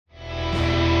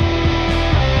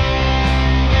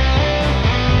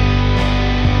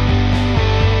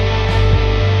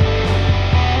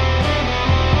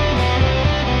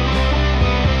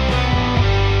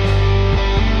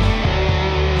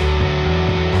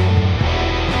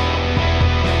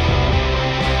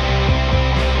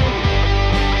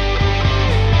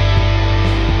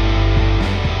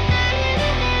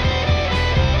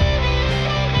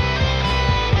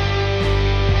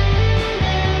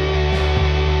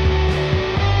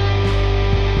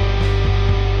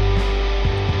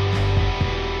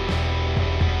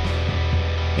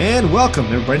And welcome,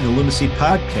 everybody, to the Lunacy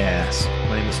Podcast.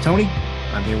 My name is Tony.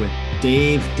 I'm here with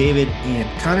Dave, David,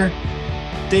 and Connor.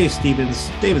 Dave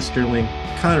Stevens, David Sterling,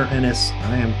 Connor Ennis.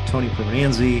 I am Tony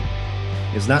Permananzi.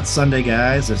 It's not Sunday,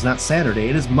 guys. It's not Saturday.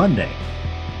 It is Monday.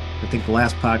 I think the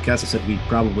last podcast I said we'd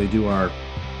probably do our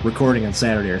recording on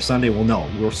Saturday or Sunday. Well,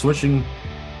 no. We're switching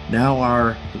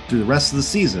now through the rest of the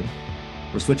season.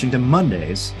 We're switching to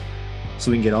Mondays, so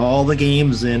we can get all the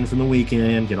games in from the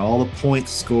weekend, get all the point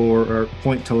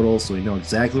totals, so we know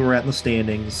exactly where we're at in the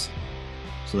standings,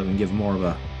 so that we can give more of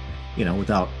a,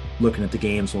 without looking at the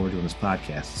games while we're doing this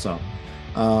podcast. So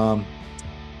I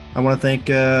want to thank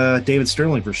David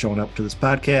Sterling for showing up to this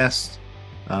podcast.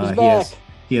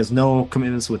 He has no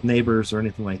commitments with neighbors or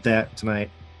anything like that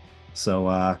tonight.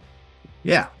 So,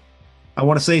 yeah. I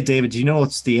want to say, David, do you know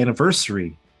it's the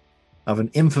anniversary of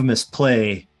an infamous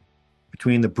play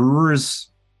between the Brewers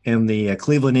and the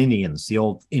Cleveland Indians, the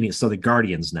old Indians, so the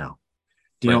Guardians now.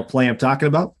 Do you know what play I'm talking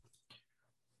about?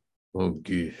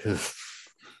 Okay.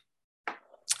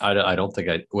 I don't think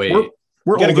I wait. You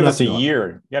got to give us a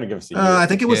year. You got to give us a year. I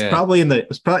think it was probably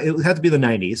it had to be the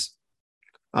 90s.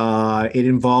 It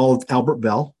involved Albert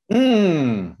Bell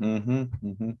and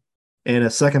a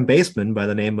second baseman by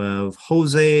the name of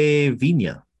Jose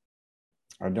Vina.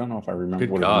 I don't know if I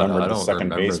remember. I don't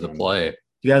remember the play.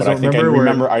 You guys don't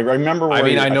remember? I remember.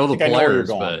 I know the players,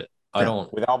 but I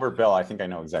don't. With Albert Bell, I think I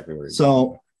know exactly where he's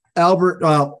going. Albert,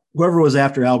 whoever was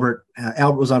after Albert,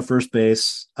 Albert was on first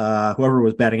base. Whoever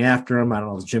was batting after him, I don't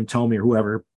know, it was Jim Thome or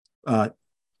whoever,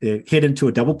 it hit into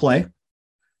a double play.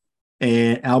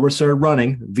 And Albert started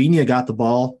running. Vina got the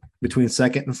ball between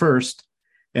second and first.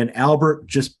 And Albert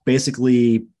just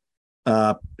basically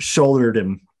shouldered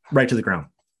him right to the ground.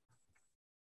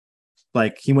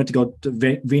 Like Vina went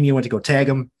to go tag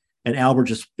him, and Albert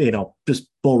just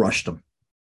bull rushed him.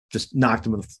 Just knocked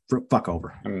him the fuck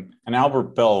over. And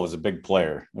Albert Bell was a big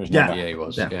player. He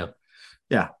was. Yeah.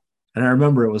 And I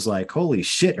remember it was like, holy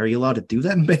shit, are you allowed to do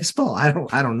that in baseball? I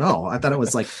don't know. I thought it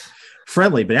was like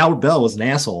friendly, but Albert Bell was an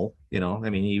asshole. I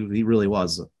mean, he really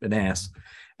was an ass.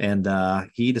 And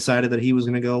he decided that he was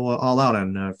going to go all out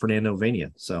on Fernando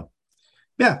Vina. So,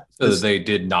 yeah. So they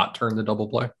did not turn the double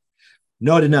play?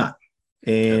 No, it did not.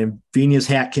 And Vina's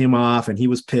hat came off, and he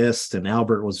was pissed. And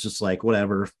Albert was just like,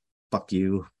 whatever, fuck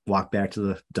you. Walk back to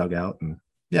the dugout. And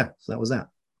yeah, so that was that.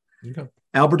 Okay.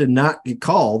 Albert did not get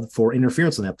called for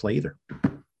interference in that play either.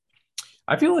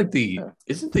 I feel like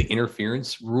isn't the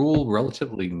interference rule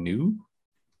relatively new?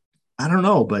 I don't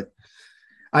know, but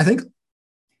I think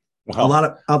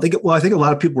I think a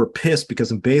lot of people were pissed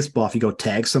because in baseball, if you go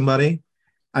tag somebody,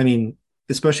 I mean,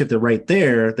 especially if they're right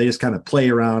there, they just kind of play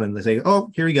around and they say, oh,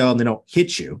 here we go. And they don't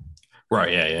hit you.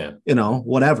 Right. Yeah.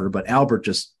 Whatever. But Albert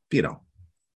just,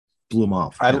 blew him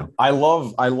off. I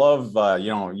love,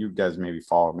 you guys maybe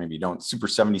follow, maybe don't, Super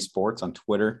 70 Sports on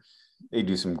Twitter. They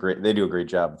do a great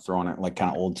job throwing it like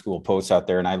kind of old school posts out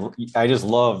there. And I just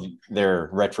love their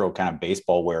retro kind of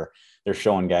baseball where they're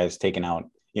showing guys taking out,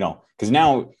 because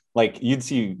now like you'd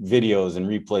see videos and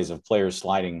replays of players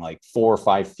sliding like 4 or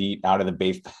 5 feet out of the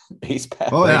base path.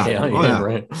 Oh yeah.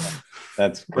 Right.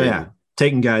 That's crazy. Yeah.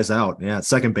 Taking guys out. Yeah.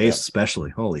 Second base, especially.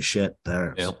 Holy shit.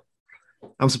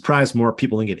 I'm surprised more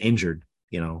people didn't get injured,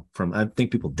 I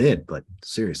think people did, but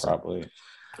seriously. Probably.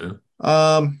 Yeah.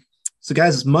 So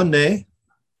guys, it's Monday.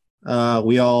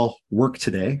 We all work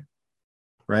today,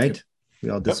 right? Yep. We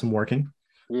all did some working.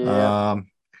 Yeah.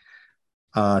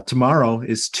 Tomorrow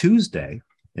is Tuesday.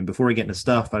 And before we get into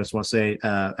stuff, I just want to say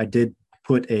I did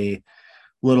put a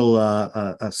little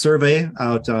a survey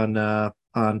out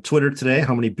on Twitter today,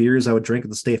 how many beers I would drink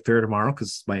at the State Fair tomorrow, because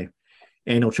it's my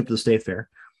annual trip to the State Fair.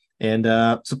 And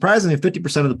surprisingly,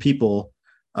 50% of the people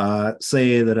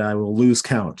say that I will lose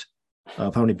count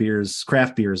of how many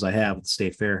craft beers I have at the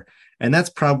State Fair. And that's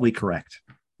probably correct.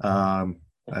 I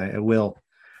will.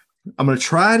 I'm going to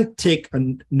try to take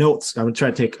notes. I'm going to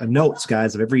try to take notes,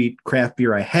 guys, of every craft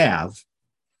beer I have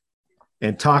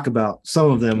and talk about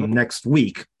some of them next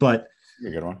week. But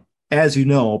a good one. As you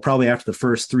know, probably after the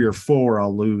first 3 or 4,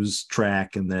 I'll lose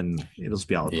track, and then it'll just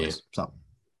be all of those. So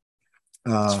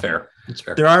it's fair.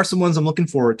 There are some ones I'm looking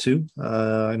forward to.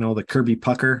 I know the Kirby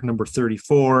Pucker, number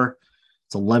 34.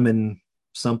 It's a lemon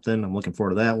something. I'm looking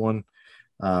forward to that one.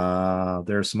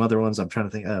 There are some other ones I'm trying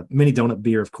to think. Mini donut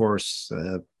beer, of course.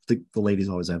 I think the ladies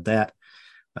always have that.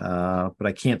 But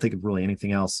I can't think of really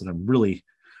anything else that I'm really.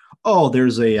 Oh,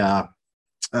 there's a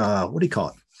what do you call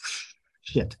it?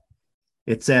 Shit.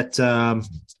 It's at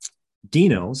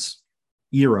Dino's,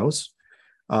 Euros.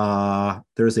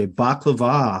 There's a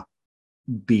baklava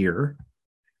beer,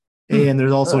 and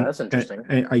there's also a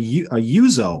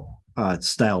yuzu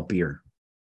style beer.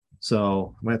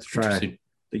 So I'm gonna have to try Interesting.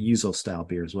 the Yuzo style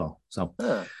beer as well. So,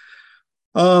 Huh.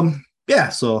 yeah.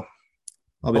 So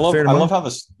I'll be at the fair I tomorrow.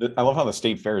 love how the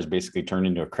state fair is basically turned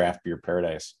into a craft beer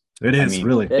paradise. It is mean,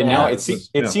 really. It And now has.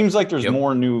 it seems like there's Yep.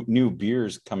 more new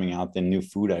beers coming out than new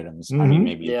food items. I Mhm.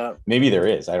 mean, maybe there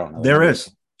is. I don't know. There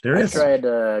is. I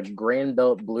tried Grain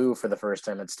Belt Blue for the first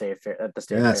time at the state fair.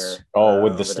 Yes. Oh,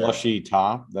 with the over there. slushy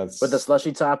top. That's With the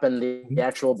slushy top and the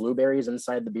actual blueberries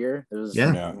inside the beer. It was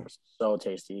Yeah. so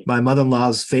tasty. My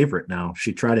mother-in-law's favorite now.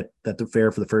 She tried it at the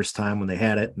fair for the first time when they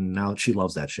had it, and now she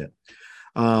loves that shit.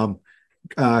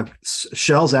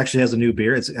 Shell's actually has a new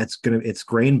beer. It's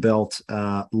Grain Belt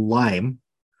Lime,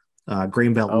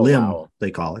 Grain Belt Lim, Wow.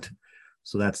 they call it.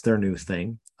 So that's their new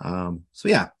thing. So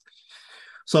yeah.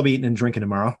 So I'll be eating and drinking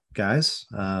tomorrow, guys.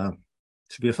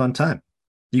 Should be a fun time.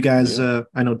 You guys,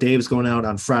 I know Dave's going out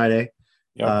on Friday.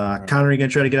 Yep. Connor, are you gonna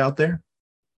try to get out there?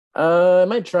 I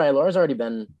might try. Laura's already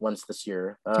been once this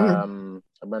year. Okay.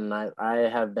 When I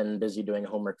have been busy doing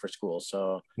homework for school.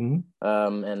 So, Mhm.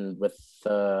 and with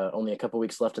only a couple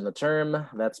weeks left in the term,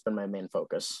 that's been my main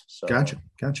focus. So, Gotcha.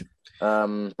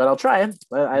 But I'll try.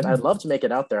 I'd love to make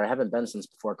it out there. I haven't been since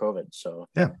before COVID. So,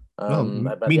 Yeah. Well,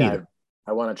 but me yeah, neither.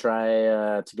 I want to try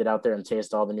to get out there and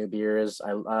taste all the new beers.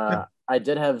 I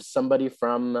did have somebody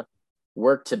from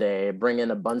work today bring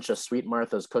in a bunch of Sweet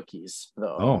Martha's cookies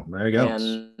though. Oh, there you go.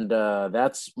 And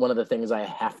that's one of the things I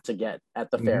have to get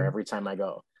at the fair every time I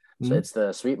go. So Mhm. it's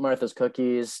the Sweet Martha's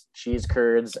cookies, cheese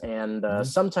curds, and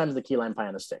sometimes the key lime pie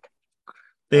on a stick.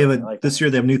 They have I like this year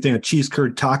they have a new thing, a cheese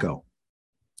curd taco.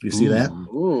 You see that?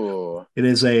 Ooh. It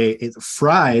is it's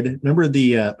fried. Remember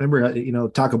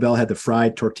Taco Bell had the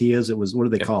fried tortillas. It was, what do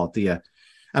they call it? I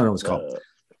don't know what it's called.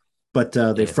 But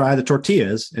they fry the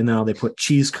tortillas and now they put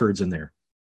cheese curds in there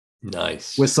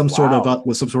Nice. with some sort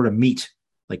of meat,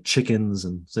 like chickens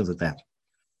and things like that.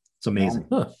 It's amazing.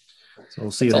 Huh. So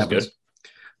we'll see That what sounds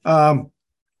happens.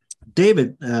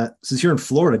 David, since you're in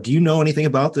Florida, do you know anything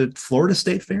about the Florida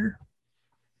State Fair?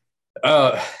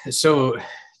 So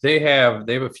they have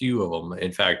a few of them.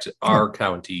 In fact, our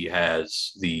county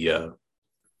has the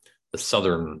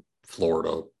Southern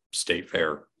Florida State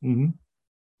Fair. Mm-hmm.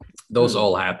 Those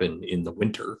all happen in the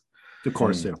winter, of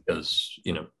course, because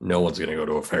no one's going to go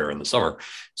to a fair in the summer.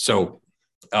 So,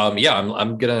 I'm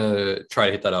gonna try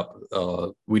to hit that up.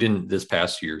 We didn't this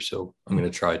past year, so I'm gonna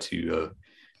try to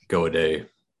go a day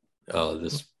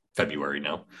this February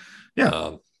now.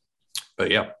 Yeah, but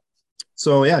yeah.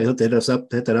 So yeah, hit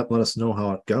that up. Let us know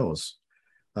how it goes,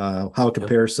 how it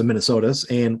compares to Minnesota's,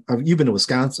 and you've been to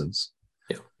Wisconsin's.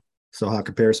 Yeah. So how it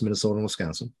compares to Minnesota and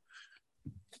Wisconsin.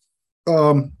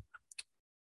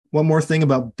 One more thing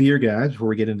about beer, guys, before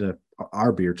we get into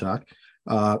our beer talk.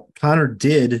 Connor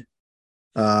did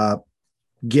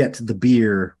get the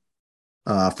beer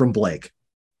from Blake.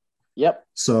 Yep.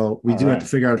 So we do have to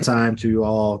figure out a time to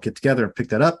all get together and pick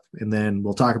that up, and then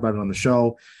we'll talk about it on the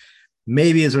show.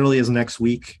 Maybe as early as next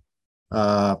week.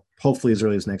 Hopefully as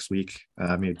early as next week.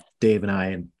 Maybe Dave and I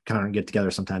and Connor get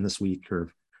together sometime this week,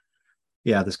 or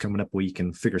this coming up week,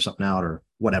 and figure something out or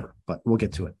whatever. But we'll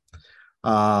get to it.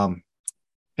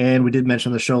 And we did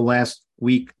mention on the show last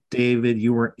week, David,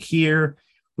 you weren't here.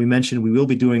 We mentioned we will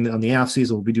be doing on the off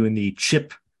season. We'll be doing the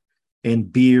chip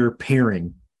and beer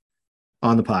pairing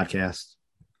on the podcast.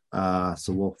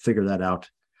 So we'll figure that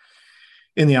out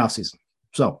in the off season.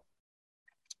 So,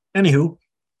 anywho,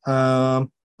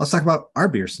 let's talk about our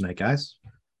beers tonight, guys.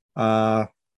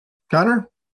 Connor,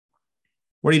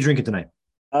 what are you drinking tonight?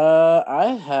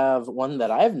 I have one that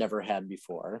I've never had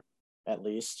before, at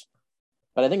least.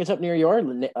 But I think it's up near your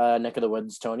neck of the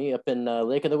woods, Tony, up in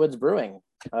Lake of the Woods Brewing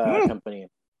Company.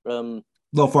 A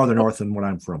little farther north than what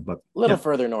I'm from, but a little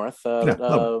further north.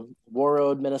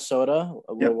 Warroad, Minnesota,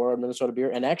 Warroad, Minnesota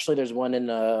beer. And actually, there's one in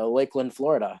Lakeland,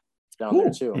 Florida, down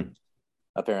there too,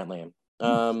 apparently.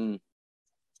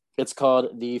 It's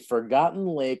called the Forgotten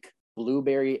Lake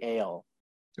Blueberry Ale.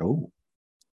 Oh.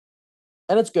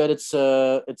 And it's good.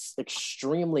 It's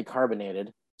extremely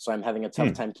carbonated, so I'm having a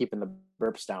tough time keeping the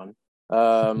burps down.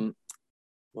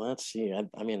 Let's see.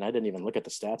 I mean, I didn't even look at the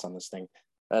stats on this thing.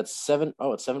 It's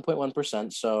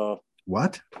 7.1%. So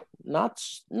what? Not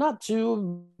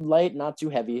too light, not too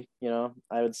heavy.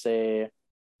 I would say,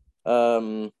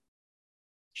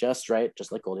 just right,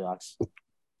 just like Goldilocks.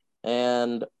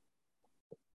 And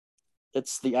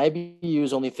it's the IBU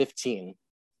is only 15.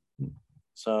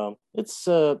 So it's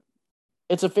a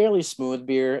fairly smooth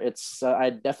beer. It's I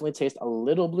definitely taste a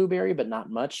little blueberry, but not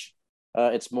much.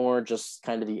 It's more just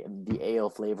kind of the ale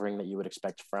flavoring that you would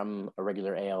expect from a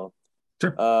regular ale.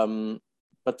 Sure.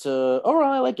 But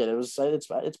overall, I like it.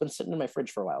 It's been sitting in my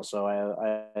fridge for a while, so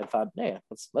I thought, hey,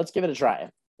 let's give it a try.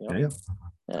 There you go.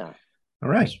 Yeah. All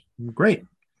right. Great.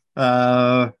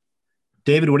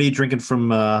 David, what are you drinking from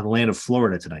the land of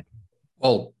Florida tonight?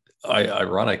 Well,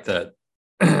 ironic that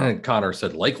Connor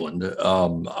said Lakeland.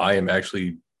 I am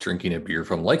actually drinking a beer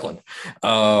from Lakeland.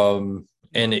 And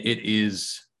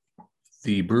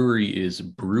the brewery is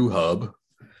Brew Hub,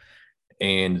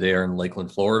 and they are in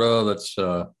Lakeland, Florida. That's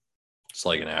it's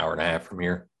like an hour and a half from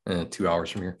here, 2 hours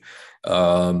from here.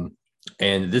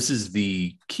 And this is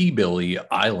the Keebilly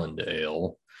Island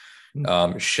Ale.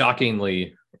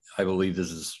 Shockingly, I believe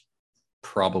this is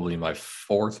probably my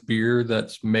fourth beer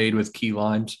that's made with key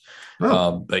limes.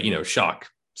 But shock.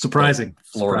 Surprising.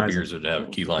 Florida beers would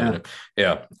have key lime in them.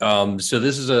 Yeah. So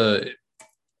this is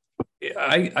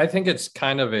I think it's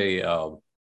kind of it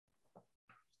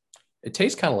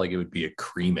tastes kind of like it would be a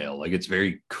cream ale. Like it's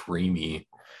very creamy,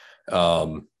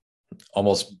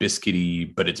 almost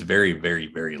biscuity, but it's very, very,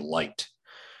 very light.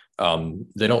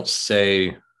 They don't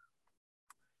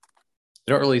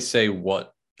really say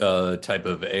what type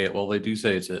of ale. Well, they do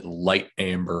say it's a light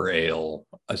amber ale,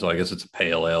 so I guess it's a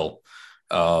pale ale.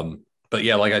 But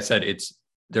yeah, like I said,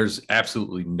 there's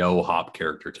absolutely no hop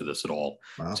character to this at all.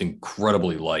 Wow. It's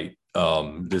incredibly light.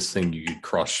 This thing, you could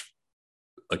crush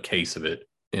a case of it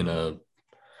in a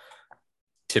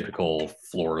typical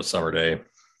Florida summer day.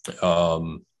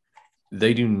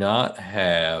 They do not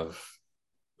have,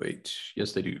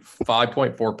 yes, they do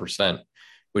 5.4%,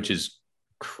 which is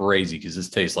crazy because this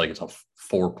tastes like it's a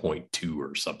 4.2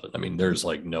 or something. I mean, there's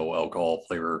like no alcohol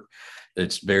flavor.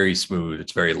 It's very smooth.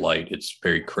 It's very light. It's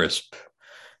very crisp.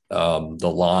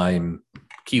 The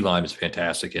key lime is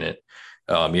fantastic in it.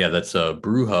 That's a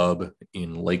Brew Hub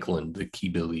in Lakeland, the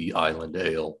Keebilly Island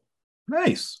Ale.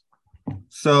 Nice.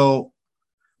 So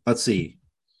let's see.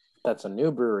 That's a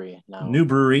new brewery now. New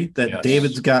brewery that yes.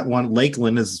 David's got one.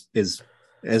 Lakeland is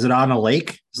it on a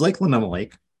lake? Is Lakeland on a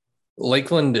lake?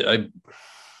 Lakeland,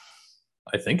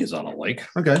 I think is on a lake.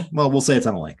 Okay. Well, we'll say it's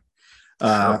on a lake.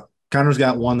 Sure. Connor's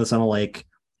got one that's on a lake.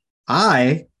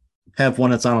 I have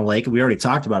one that's on a lake. We already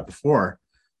talked about it before.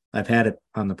 I've had it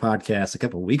on the podcast a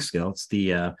couple of weeks ago. It's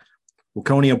the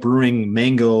Waconia Brewing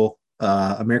Mango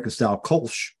American Style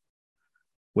Kolsch,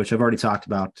 which I've already talked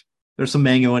about. There's some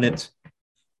mango in it.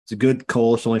 It's a good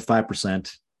Kolsch, only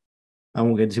 5%. I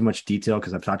won't get into too much detail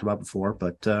because I've talked about it before,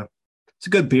 but it's a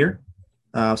good beer.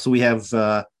 So we have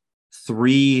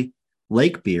 3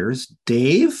 lake beers.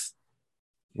 Dave,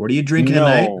 what are you drinking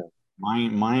tonight?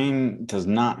 Mine does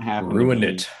not have ruined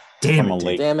it. Damn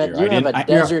it! Damn it! You have a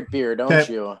desert beer, don't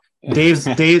you?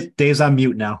 Dave's on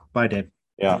mute now. Bye, Dave.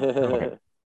 Yeah. Okay.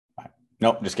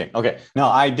 Nope, just kidding. Okay. No,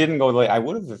 I didn't go late. I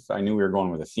would have if I knew we were going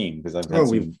with a theme because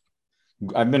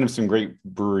I've been to some great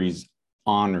breweries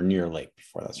on or near lake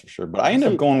before, that's for sure. But I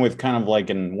ended up going with kind of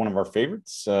like in one of our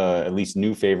favorites, at least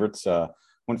new favorites.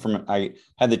 I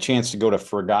had the chance to go to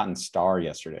Forgotten Star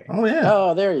yesterday. Oh yeah.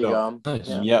 Oh, there you go. Nice.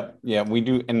 Yeah, we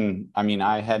do. And I mean,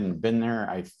 I hadn't been there.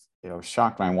 I was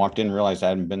shocked when I walked in, realized I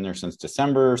hadn't been there since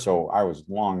December. So I was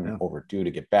long overdue to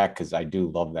get back because I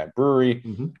do love that brewery,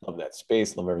 love that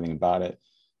space, love everything about it.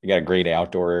 We got a great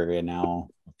outdoor area now,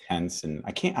 tents, and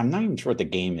I'm not even sure what the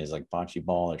game is, like bocce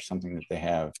ball or something that they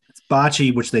have. It's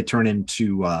bocce, which they turn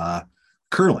into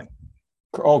curling.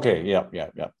 Okay, yeah.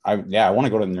 I want to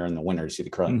go in there in the winter to see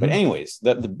the curling. But anyways,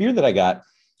 the beer that I got,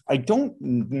 I don't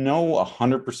know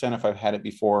 100% if I've had it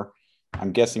before.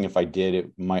 I'm guessing if I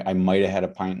did, I might have had a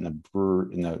pint in the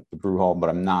brew hall, but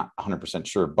I'm not 100%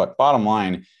 sure. But bottom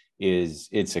line is,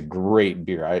 it's a great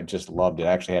beer. I just loved it.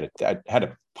 I actually had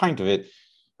a pint of it,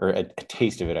 or a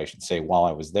taste of it, I should say, while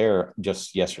I was there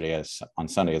just yesterday, on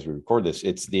Sunday as we record this.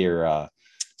 It's their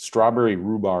strawberry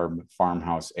rhubarb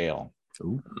farmhouse ale.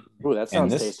 Ooh, that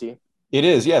sounds tasty. It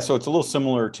is, yeah. So it's a little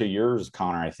similar to yours,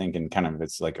 Connor, I think, and kind of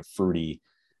it's like a fruity,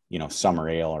 summer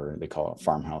ale, or they call it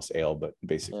farmhouse ale, but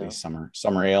basically summer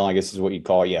ale, I guess is what you'd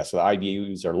call it. Yeah. So the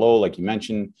IBUs are low, like you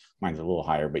mentioned. Mine's a little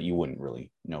higher, but you wouldn't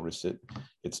really notice it.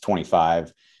 It's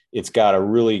 25. It's got a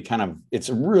really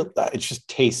it just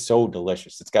tastes so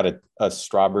delicious. It's got a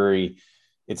strawberry.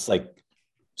 It's like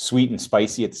sweet and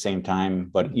spicy at the same time,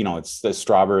 but it's the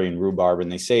strawberry and rhubarb.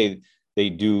 And they say they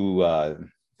do,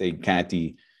 they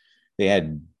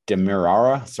had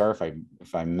Demerara. Sorry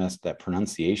if I messed that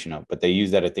pronunciation up, but they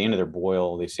use that at the end of their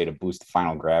boil. They say to boost the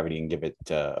final gravity and give it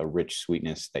a rich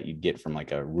sweetness that you get from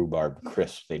like a rhubarb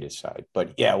crisp, they decide.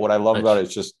 But yeah, what I love about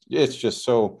it is it's just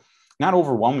so, not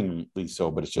overwhelmingly so,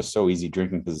 but it's just so easy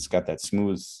drinking because it's got that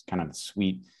smooth kind of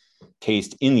sweet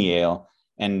taste in the ale.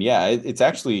 And yeah, it's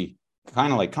actually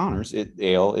kind of like Connor's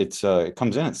ale. It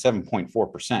comes in at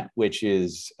 7.4%, which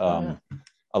is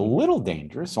a little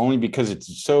dangerous only because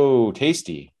it's so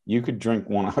tasty. You could drink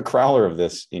a growler of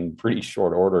this in pretty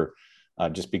short order,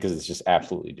 just because it's just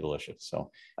absolutely delicious.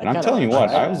 So, and I'm telling you what,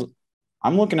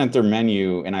 I'm looking at their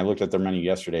menu, and I looked at their menu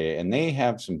yesterday, and they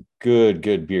have some good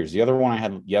beers. The other one I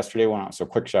had yesterday, so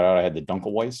quick shout out, I had the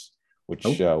Dunkelweiss, which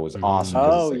was awesome.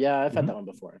 Oh yeah, I've had that one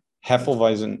before.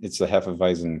 Hefeweizen, it's the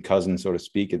Hefeweizen cousin, so to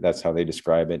speak. That's how they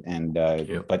describe it. And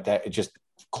but that, it just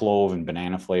clove and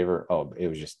banana flavor. Oh, it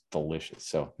was just delicious.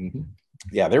 So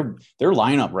yeah, their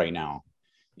lineup right now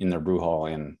in their brew hall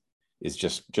and is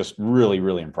just really,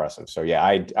 really impressive. So yeah,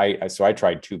 I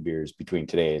tried 2 beers between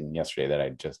today and yesterday that I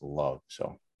just love.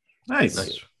 So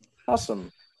nice.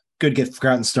 Awesome. Good to get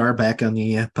Forgotten Star back on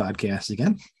the podcast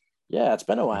again. Yeah, it's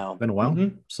been a while.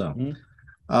 So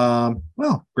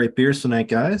well, great beers tonight,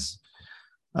 guys.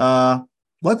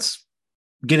 Let's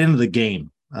get into the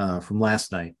game from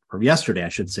last night, or yesterday I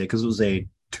should say, because it was a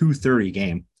 2:30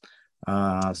 game.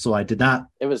 So I did not.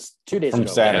 It was 2 days from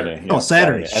ago. Saturday. Oh,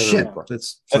 Saturday. Shit.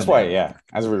 That's why, yeah.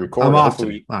 As we record, I'm off.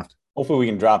 Hopefully we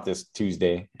can drop this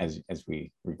Tuesday as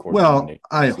we record. Well, Monday.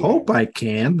 I hope I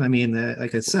can. I mean,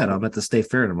 like I said, I'm at the State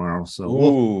Fair tomorrow,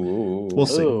 so we'll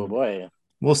see. Oh boy.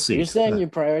 We'll see. You're saying you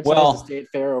prioritize the State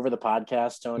Fair over the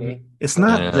podcast, Tony? It's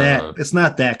not that. It's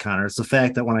not that, Connor. It's the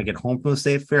fact that when I get home from the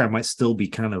State Fair, I might still be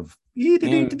kind of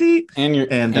and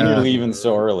you're leaving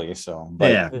so early. So,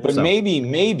 but so.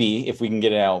 maybe if we can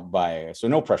get it out by, so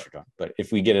no pressure, John, but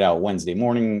if we get it out Wednesday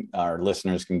morning, our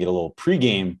listeners can get a little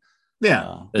pregame.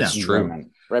 Yeah, that's true.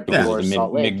 Right before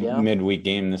Salt Lake, midweek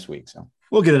game this week. So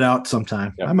we'll get it out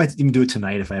sometime. Yep. I might even do it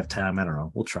tonight if I have time. I don't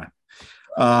know. We'll try.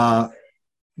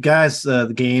 Guys,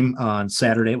 the game on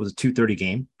Saturday was a 2:30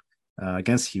 game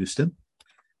against Houston.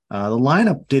 The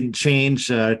lineup didn't change.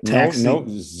 Taxi, no,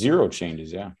 zero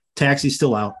changes. Yeah, Taxi's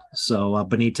still out. So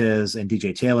Benitez and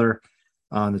DJ Taylor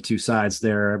on the 2 sides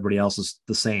there. Everybody else is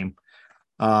the same.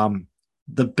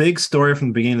 The big story from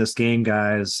the beginning of this game,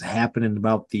 guys, happened in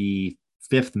about the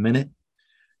 5th minute.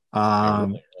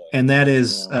 And that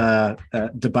is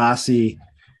Dibassy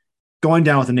going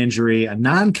down with an injury, a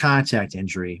non-contact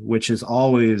injury, which is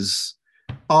always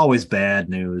bad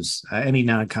news. Any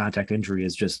non-contact injury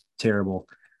is just terrible.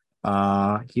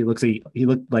 He looked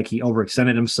like he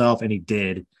overextended himself, and he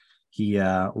did. He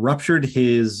ruptured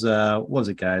his what was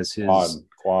it, guys? His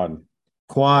quad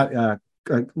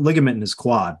ligament in his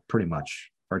quad, pretty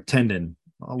much, or tendon,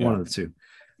 one of the two.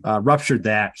 Ruptured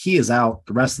that. He is out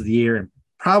the rest of the year and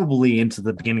probably into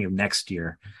the beginning of next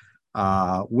year,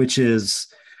 which is.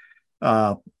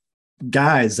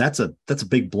 Guys, that's a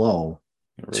big blow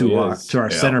to our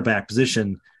center back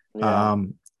position. Yeah.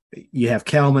 You have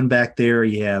Kelman back there.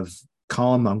 You have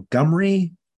Colin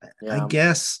Montgomery, I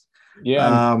guess.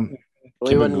 Yeah.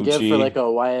 We wouldn't give for like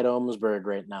a Wyatt Omsberg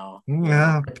right now.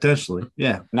 Yeah, potentially.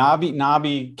 Yeah.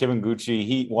 Nabi, Kevin Gucci.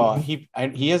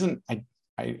 He hasn't.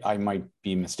 I might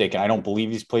be mistaken. I don't believe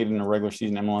he's played in a regular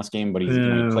season MLS game, but he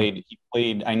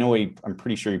played. I know I'm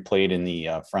pretty sure he played in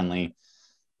the friendly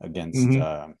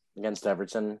against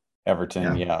Everton.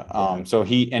 Yeah. So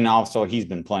he's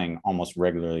been playing almost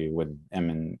regularly with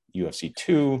them in UFC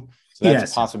 2. So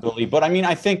that's a possibility. But I mean,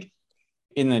 I think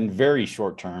in the very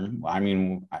short term, I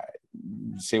mean,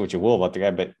 say what you will about the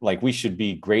guy, but like we should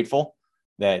be grateful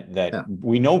that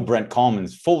we know Brent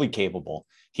Coleman's fully capable.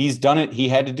 He's done it. He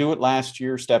had to do it last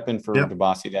year, step in for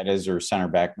Dibassy. That is their center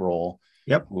back role.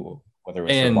 Yep. Whether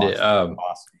it's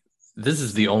this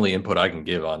is the only input I can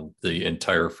give on the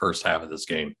entire first half of this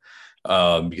game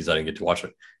because I didn't get to watch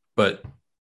it. But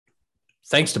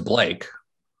thanks to Blake,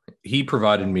 he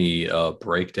provided me a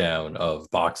breakdown of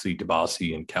Boxy,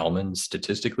 Dibassy, and Kelman,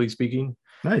 statistically speaking.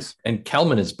 Nice. And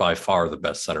Kelman is by far the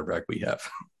best center back we have.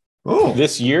 Oh,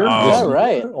 this year?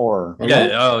 Right.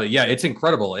 Yeah, it's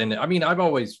incredible. And I mean, I've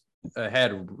always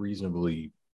had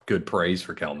reasonably good praise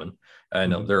for Kelman. I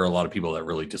know there are a lot of people that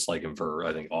really dislike him for,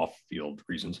 I think, off-field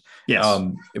reasons. Yes.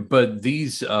 But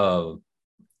these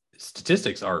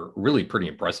statistics are really pretty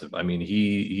impressive. I mean,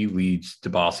 he leads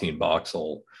Dibassy and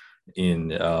Boxall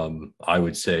in, I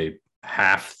would say,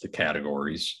 half the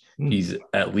categories. He's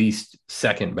at least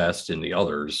second best in the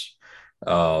others.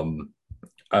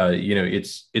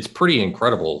 It's pretty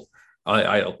incredible.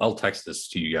 I'll text this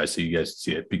to you guys so you guys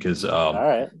see it because all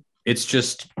right. It's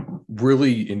just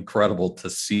really incredible to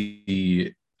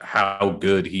see how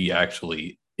good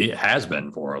it has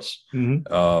been for us.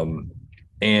 Mm-hmm.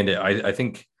 And I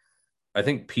think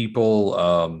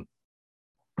people,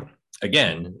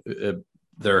 again,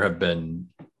 there have been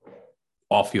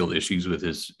off-field issues with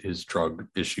his drug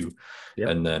issue. Yep.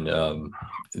 And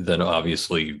then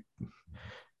obviously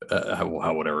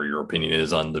whatever your opinion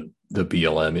is on the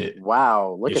BLM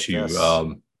look issue. at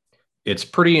this. it's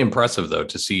pretty impressive though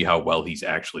to see how well he's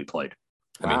actually played.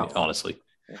 I mean, honestly.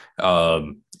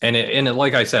 And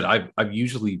like I said, I've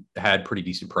usually had pretty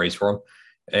decent praise for him,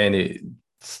 and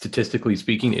statistically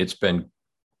speaking, it's been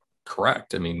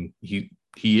correct. I mean,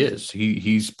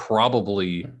 he's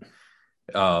probably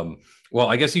well,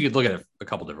 I guess you could look at it a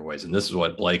couple different ways, and this is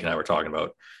what Blake and I were talking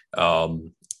about.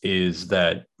 Is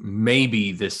that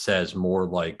maybe this says more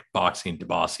like Boxy and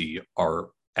Dibassy are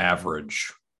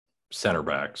average center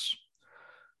backs,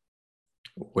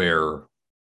 where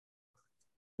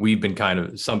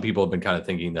some people have been kind of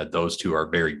thinking that those two are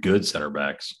very good center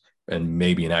backs, and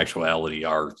maybe in actuality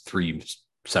our three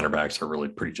center backs are really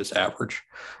pretty just average.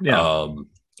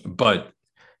 But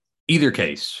either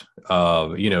case,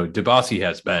 Dibassy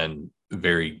has been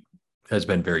very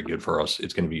good for us.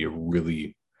 It's going to be a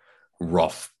really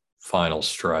rough final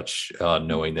stretch,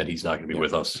 knowing that he's not going to be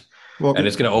with us. Well, and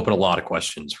it's going to open a lot of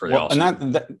questions for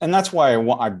the and that's why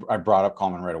I brought up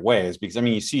Coleman right away, is because, I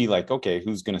mean, you see, like, okay,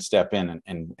 who's going to step in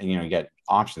and you get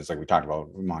options like we talked about,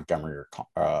 Montgomery or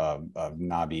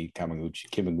Nabi,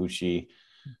 Kamaguchi,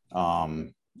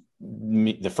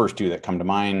 the first two that come to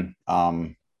mind.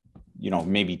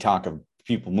 Maybe talk of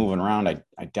people moving around.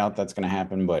 I doubt that's going to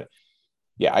happen, but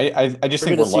yeah, I just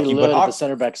think we're lucky. But the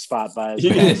center back spot by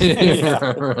good.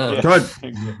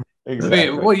 Exactly.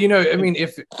 Well, I mean,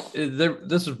 if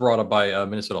this was brought up by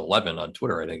Minnesota 11 on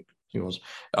Twitter, I think he was,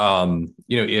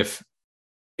 if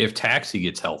Taxi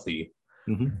gets healthy,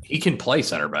 he can play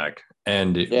center back.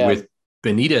 And with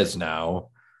Benitez now,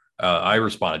 I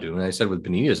responded to him and I said, with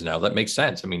Benitez now, that makes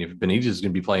sense. I mean, if Benitez is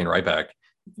going to be playing right back,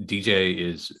 DJ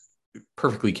is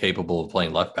perfectly capable of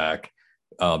playing left back.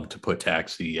 To put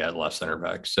Taxi at left center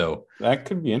back. So that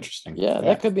could be interesting. Yeah,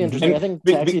 that could be interesting. I think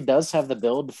Taxi does have the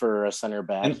build for a center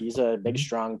back. He's a big,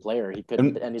 strong player. He could,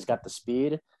 and he's got the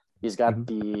speed. He's got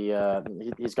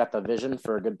he's got the vision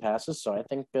for good passes. So I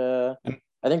think that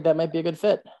might be a good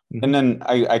fit. And then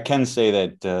I can say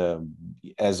that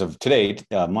as of today,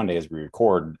 Monday, as we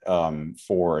record,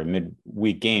 for a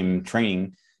midweek game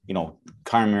training,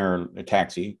 Kymir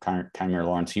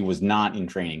Lawrence, he was not in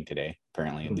training today.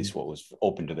 Apparently, at least what was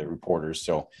open to the reporters.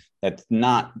 So that's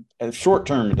not short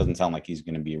term. It doesn't sound like he's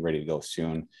going to be ready to go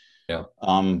soon. Yeah.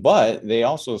 But they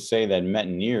also say that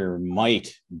Métanire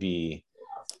might be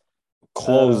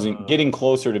getting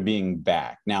closer to being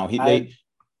back. Now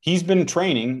he's been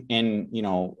training, and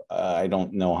I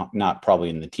don't know, not probably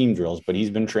in the team drills, but he's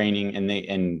been training.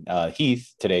 And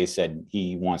Heath today said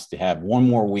he wants to have one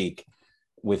more week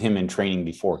with him in training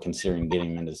before considering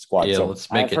getting him into the squad. Yeah, so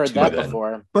let's make I've heard that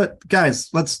before. But guys,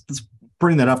 let's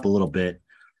bring that up a little bit.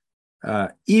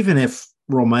 Even if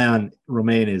Romain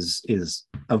is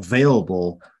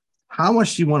available, how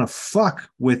much do you want to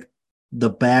fuck with the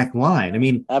back line? I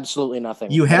mean, absolutely nothing.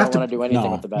 You have to do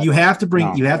anything with the back. You have to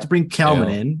bring Kelman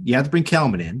in. You have to bring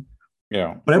Kelman in.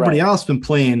 Yeah, but everybody else been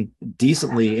playing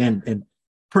decently and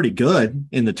pretty good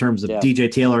in the terms of DJ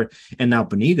Taylor and now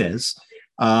Benitez.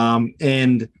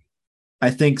 And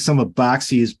I think some of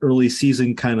Boxy's early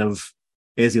season kind of,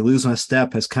 as he loses a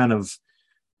step, has kind of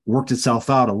worked itself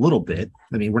out a little bit.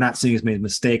 I mean, we're not seeing as many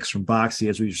mistakes from Boxy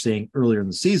as we were saying earlier in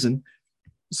the season.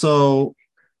 So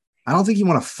I don't think you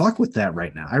want to fuck with that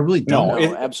right now. I really don't.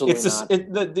 No, absolutely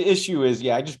not. The issue is,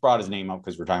 I just brought his name up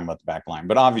because we're talking about the back line,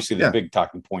 but obviously the big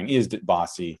talking point is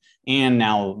Bossy, and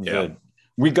now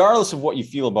regardless of what you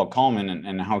feel about Coleman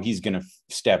and how he's going to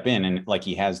step in, and like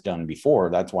he has done before,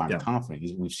 that's why I'm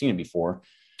confident. We've seen it before,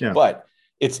 but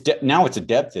now it's a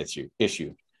depth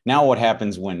issue. Now what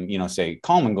happens when, say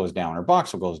Coleman goes down or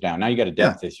Boxall goes down? Now you got a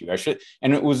depth issue.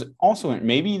 And it was also,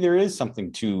 maybe there is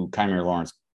something to Kymir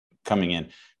Lawrence coming in,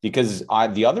 because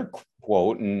the other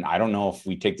quote, and I don't know if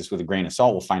we take this with a grain of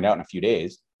salt, we'll find out in a few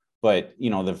days, but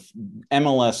the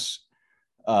MLS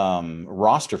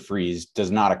roster freeze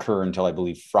does not occur until, I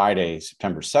believe, Friday,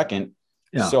 September 2nd.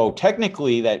 Yeah. So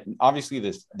technically, that obviously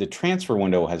the transfer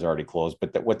window has already closed,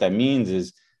 but what that means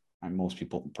is, and most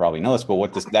people probably know this, but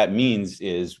what that means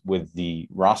is, with the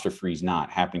roster freeze not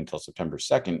happening until September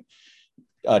 2nd,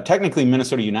 technically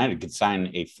Minnesota United could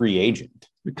sign a free agent.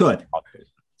 We could.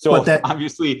 So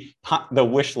obviously the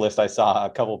wish list, I saw a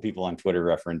couple of people on Twitter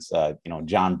reference,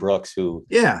 John Brooks, who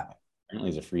apparently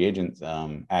is a free agent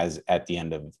as at the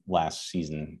end of last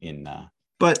season in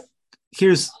but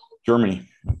here's Germany.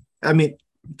 I mean,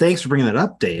 thanks for bringing that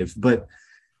up, Dave, but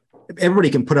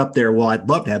everybody can put up there, well, I'd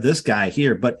love to have this guy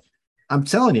here, but I'm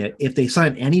telling you, if they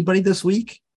sign anybody this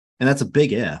week, and that's a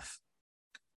big if,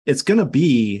 it's going to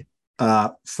be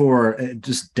for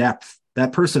just depth.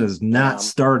 That person is not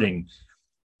starting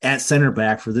at center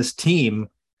back for this team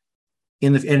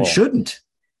shouldn't.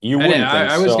 You wouldn't.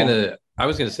 I I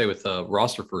was going to say with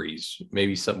roster freeze,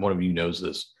 maybe one of you knows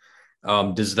this.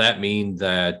 Does that mean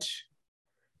that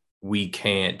we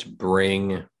can't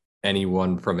bring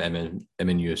anyone from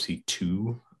MNUFC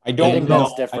 2? I don't think know.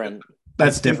 that's different.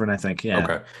 That's different, I think. Yeah.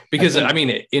 Okay. Because I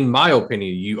mean, in my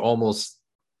opinion,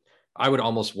 I would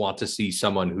almost want to see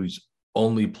someone who's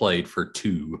only played for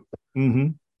 2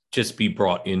 just be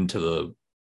brought into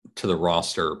the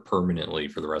roster permanently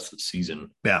for the rest of the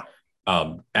season. Yeah.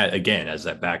 Again, as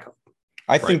that backup.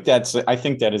 I think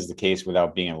that is the case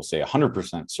without being able to say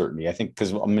 100% certainty. I think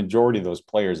because a majority of those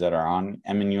players that are on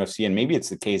MNUFC, and maybe it's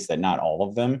the case that not all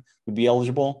of them would be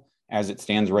eligible as it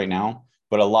stands right now,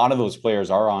 but a lot of those players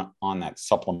are on that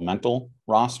supplemental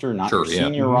roster, not your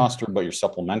senior roster, but your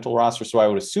supplemental roster. So I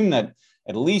would assume that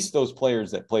at least those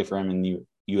players that play for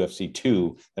MNUFC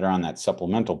 2 that are on that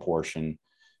supplemental portion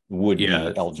would be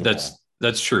eligible.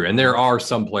 That's true. And there are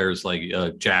some players like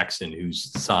Jackson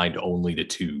who's signed only to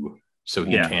 2. So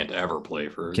he can't ever play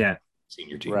for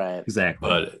senior team. Right. Exactly.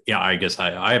 But yeah, I guess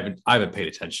I haven't paid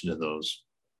attention to those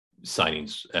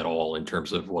signings at all in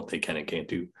terms of what they can and can't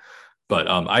do. But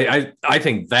I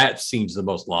think that seems the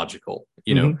most logical.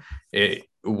 You know,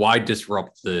 why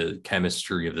disrupt the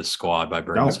chemistry of the squad by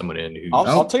bringing someone in who's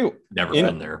I'll tell you, never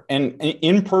been there. And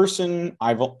in person,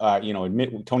 I've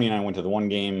admit Tony and I went to the one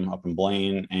game up in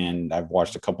Blaine, and I've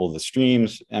watched a couple of the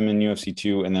streams, MNUFC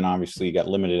 2, and then obviously got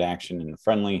limited action in the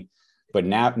friendly. But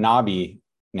Nabi,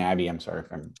 I'm sorry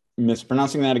if I'm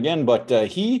mispronouncing that again, but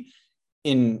he,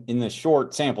 in the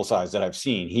short sample size that I've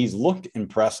seen, he's looked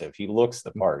impressive. He looks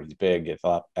the part. He's big,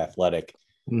 athletic.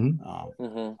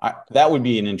 That would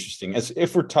be an interesting,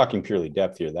 if we're talking purely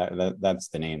depth here, that's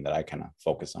the name that I kind of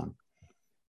focus on.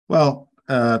 Well,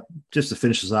 just to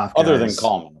finish this off, other than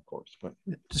Coleman, of course, but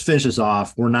just finish this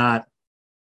off.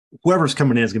 Whoever's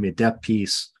coming in is going to be a depth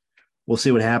piece. We'll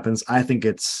see what happens.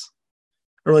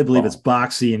 I really believe it's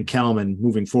Boxy and Kelman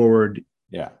moving forward.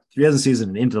 Yeah. Through the end of the season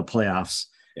and into the playoffs.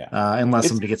 Yeah. Unless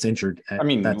somebody gets injured. I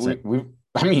mean,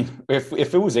 if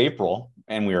it was April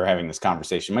and we were having this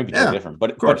conversation, it might be totally different.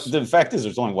 But the fact is,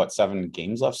 there's only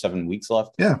 7 weeks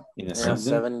left. Yeah. In the season.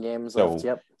 7 games left.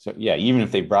 Yep. So yeah, even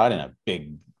if they brought in a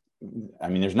big, I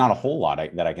mean, there's not a whole lot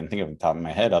that I can think of on the top of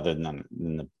my head other than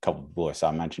the couple of people I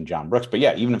saw mention John Brooks. But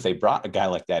yeah, even if they brought a guy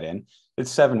like that in, it's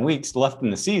 7 weeks left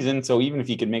in the season. So even if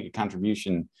he could make a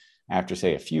contribution after,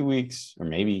 say, a few weeks or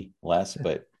maybe less,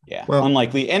 but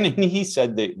unlikely. And he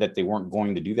said that they weren't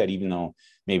going to do that, even though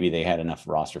maybe they had enough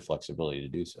roster flexibility to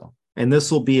do so. And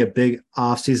this will be a big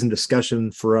offseason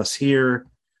discussion for us here.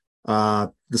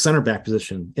 The center back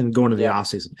position and going to the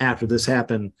offseason. After this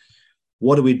happened,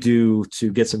 what do we do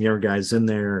to get some younger guys in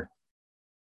there?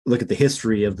 Look at the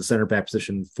history of the center back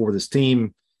position for this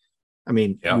team. I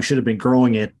mean, we should have been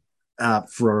growing it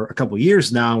for a couple of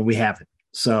years now, and we haven't.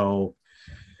 So,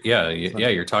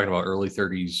 you're talking about early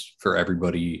 30s for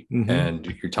everybody, and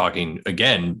you're talking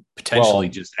again potentially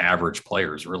just average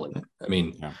players. Really, I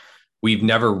mean, we've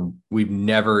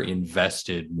never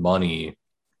invested money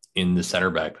in the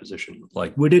center back position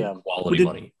like we did quality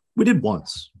money. We did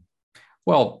once.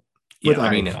 Well, with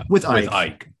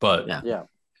Ike, but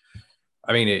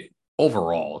I mean,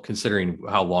 overall, considering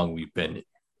how long we've been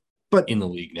in the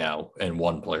league now and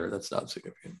one player, that's not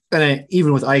significant. And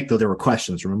even with Ike, though, there were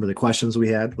questions. Remember the questions we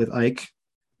had with Ike?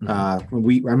 I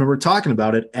remember talking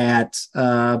about it at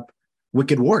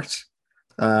Wicked Wart.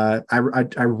 I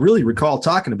really recall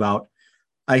talking about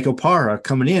Ike Opara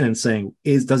coming in and saying,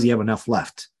 does he have enough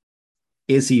left?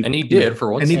 Is he? And he did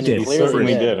for once. And he did. He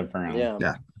certainly did, apparently.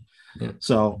 Yeah.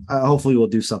 So hopefully we'll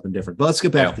do something different. But let's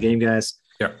get back to the game, guys.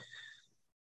 Yeah.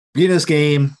 Beginning of this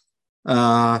game,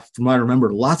 from what I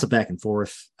remember, lots of back and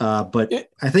forth. But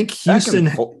I think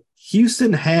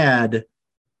Houston had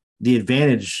the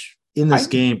advantage in this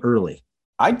game early.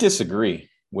 I disagree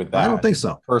with that. I don't think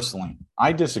so. Personally,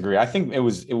 I disagree. I think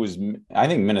I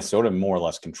think Minnesota more or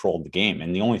less controlled the game.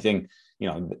 And the only thing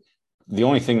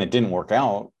that didn't work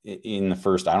out in the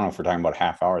first, I don't know if we're talking about a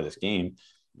half hour of this game,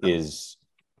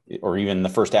 or even the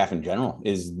first half in general,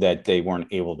 is that they weren't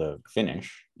able to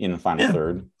finish in the final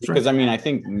third. Because I mean, I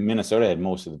think Minnesota had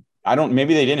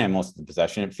maybe they didn't have most of the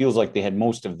possession. It feels like they had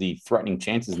most of the threatening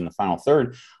chances in the final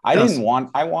third. I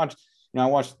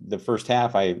watched the first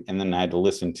half, and then I had to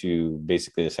listen to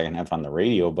basically the second half on the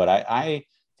radio, but I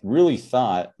really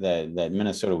thought that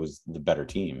Minnesota was the better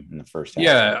team in the first half.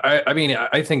 Yeah, I mean,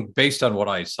 I think based on what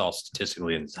I saw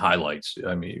statistically in highlights,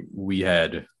 I mean, we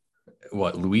had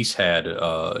Luis had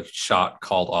a shot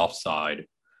called offside.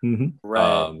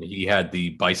 Right. He had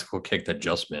the bicycle kick that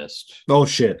just missed. Oh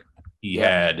shit. He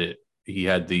had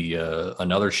the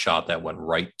another shot that went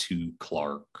right to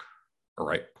Clark, or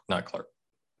right, not Clark.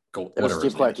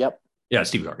 Steve Clark. Yep. Yeah,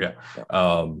 Steve Clark.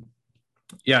 Yeah.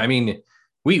 Yeah, I mean,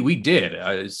 we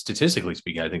did. Statistically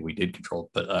speaking, I think we did control it.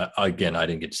 But again, I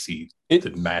didn't get to see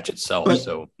the match itself. But,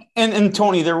 so and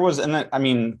Tony, there was, and that, I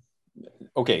mean,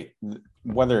 okay,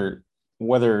 whether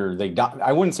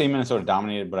I wouldn't say Minnesota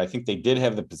dominated, but I think they did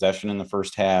have the possession in the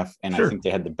first half, and I think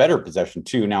they had the better possession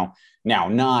too. Now,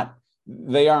 not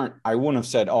they aren't. I wouldn't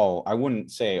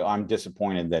say I'm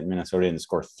disappointed that Minnesota didn't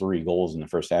score 3 goals in the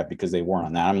first half, because they weren't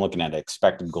on that. I'm looking at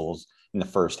expected goals in the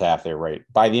first half. They're right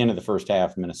by the end of the first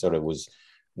half. Minnesota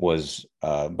was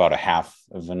about a half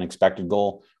of an expected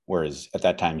goal, whereas at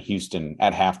that time Houston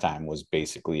at halftime was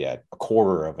basically at a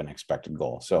quarter of an expected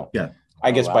goal. So yeah,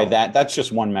 I guess by that's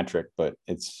just one metric, but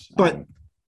it's. But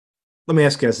let me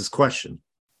ask you guys this question: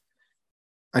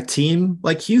 a team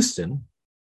like Houston,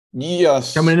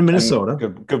 yes, coming into Minnesota,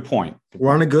 good point.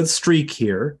 We're on a good streak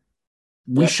here.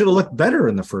 We should have looked better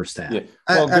in the first half. Yeah.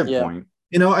 Well, good point.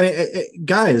 You know,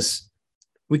 guys,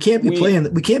 we can't be playing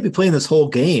this whole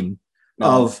game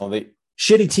of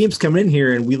shitty teams coming in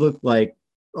here, and we look like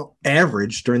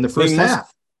average during the first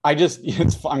half.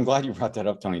 I'm glad you brought that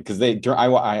up, Tony, because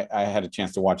I had a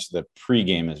chance to watch the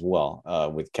pregame as well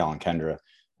with Cal and Kendra,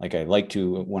 like I like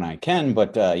to when I can,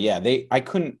 but I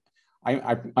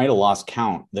might have lost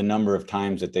count the number of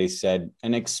times that they said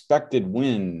an expected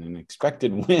win.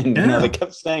 Yeah. You know, they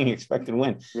kept saying expected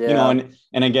win. Yeah. You know,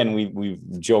 and again, we've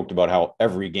joked about how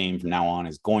every game from now on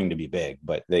is going to be big,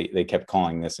 but they kept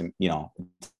calling this, and you know,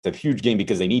 it's a huge game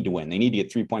because they need to win. They need to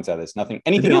get 3 points out of this.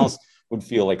 Anything else would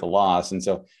feel like a loss. And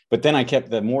so, but then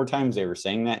the more times they were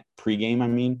saying that pregame, I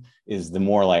mean, is the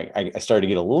more like I started to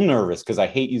get a little nervous, because I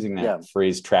hate using that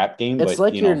phrase trap game. It's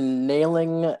like you're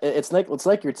nailing. It's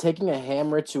like you're taking a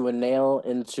hammer to a nail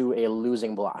into a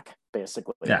losing block,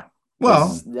 basically. Yeah.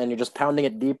 Well, and you're just pounding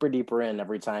it deeper in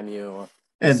every time you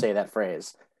say that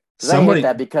phrase. I hate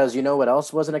that, because you know what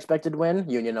else was an expected win?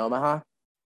 Union Omaha.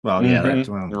 Well, yeah, that's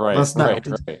right. Let's not,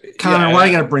 Connor, why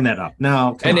you got to bring that up?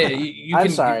 No, and you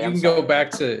can go back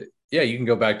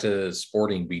to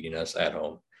Sporting beating us at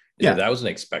home. Yeah, that was an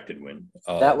expected win.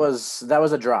 That was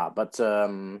a draw, but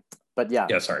yeah.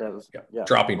 Yeah, sorry.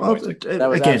 Dropping points. That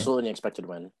was absolutely an expected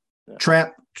win. Yeah.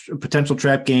 Potential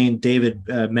trap game. David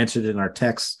mentioned in our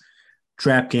text,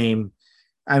 trap game.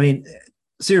 I mean,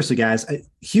 seriously, guys,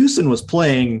 Houston was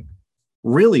playing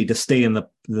really to stay in the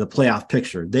playoff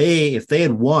picture. If they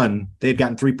had won, they'd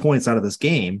gotten 3 points out of this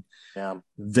game. Yeah,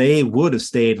 they would have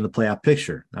stayed in the playoff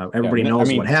picture. Everybody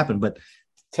knows what happened, but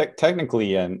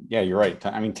technically, you're right.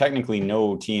 I mean, technically,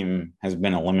 no team has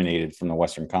been eliminated from the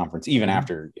Western Conference, even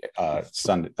after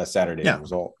Saturday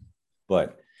result.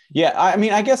 But yeah, I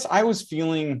mean, I guess I was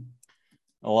feeling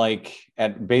like I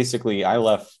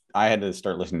had to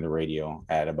start listening to the radio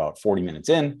at about 40 minutes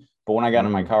in. But when I got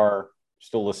in my car,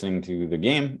 still listening to the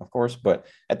game, of course. But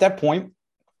at that point,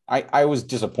 I was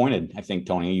disappointed. I think,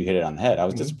 Tony, you hit it on the head. I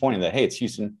was disappointed that, hey, it's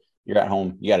Houston. You're at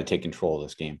home. You got to take control of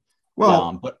this game.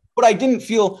 Well, but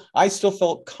I still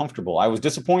felt comfortable. I was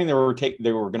disappointed they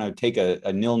were going to take a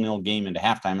 0-0 game into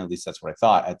halftime. At least that's what I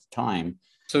thought at the time.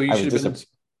 So you should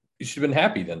have been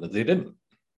happy then that they didn't.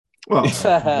 Well,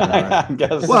 I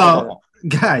guess. Well,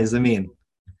 guys, I mean,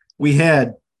 we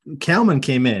had Kalman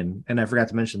came in, and I forgot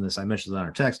to mention this. I mentioned it on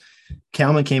our text.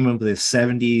 Kalman came in with a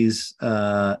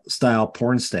 70s style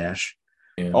porn stash.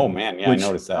 Yeah. Oh man, yeah, I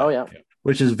noticed that. Oh yeah,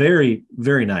 which is very,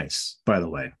 very nice, by the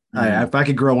way. If I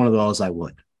could grow one of those, I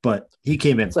would. But he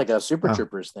came in. It's like a Super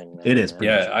Troopers thing. Man. It is.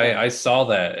 Yeah, I saw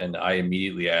that, and I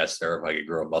immediately asked her if I could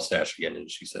grow a mustache again, and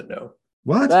she said no.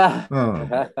 What?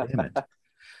 Oh, damn it.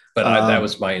 But that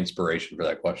was my inspiration for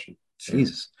that question.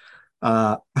 Jesus.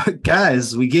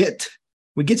 Guys, we get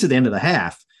to the end of the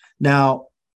half. Now,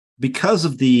 because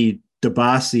of the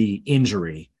Dibassy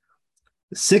injury,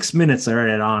 6 minutes are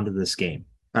added on to this game,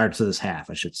 or to this half,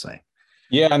 I should say.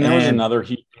 Yeah, and there was another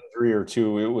heat injury or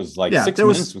two. It was like 6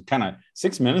 minutes.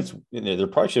 6 minutes. There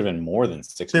probably should have been more than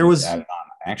 6 minutes added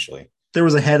on, actually. There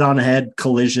was a head-on-head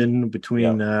collision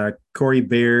between Corey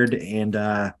Baird and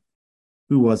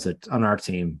who was it on our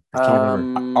team? I can't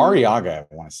remember. Arriaga,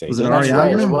 I want to say. Was it Arriaga?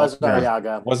 Right. It was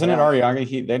Arriaga. Wasn't it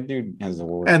Arriaga? That dude has the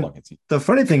worst luck. The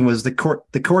funny thing was the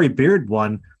Corey Baird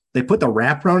one, they put the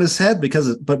wrap around his head because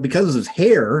of his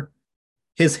hair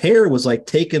was like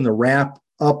taking the wrap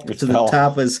up to the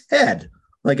top of his head.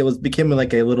 Like it was becoming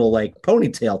like a little like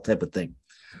ponytail type of thing.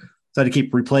 So I had to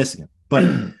keep replacing it.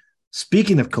 But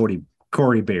speaking of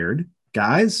Corey Baird,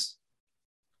 guys,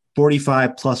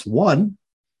 45+1.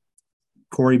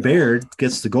 Corey Baird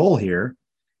gets the goal here.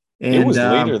 And it was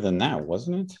later than that,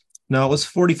 wasn't it? No, it was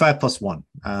 45+1.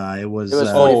 It was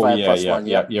 45+1.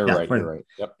 Yeah, you're right.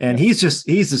 Yep. And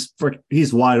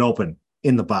he's wide open.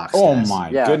 in the box. Oh guys. my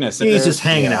Yeah. goodness. He's just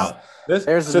hanging Yeah. out.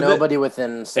 There's nobody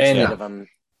within 6 and- feet of him.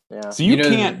 Yeah. So you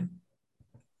can't.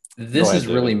 This ahead, is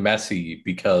really David. messy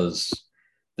because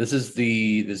this is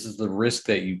the risk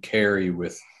that you carry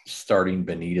with starting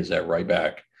Benitez at right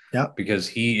back. Yeah. Because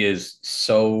he is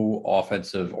so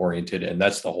offensive oriented, and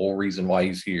that's the whole reason why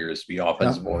he's here, is to be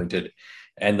offensive oriented.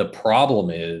 And the problem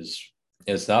is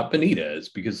it's not Benitez,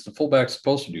 because the fullback's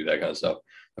supposed to do that kind of stuff.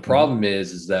 The problem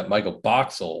is that Michael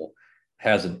Boxall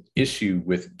has an issue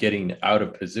with getting out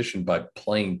of position by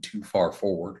playing too far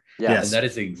forward. Yeah. Yes. And that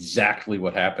is exactly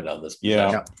what happened on this. Yeah.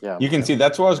 possession. Yeah. You can see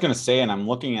that's what I was going to say, and I'm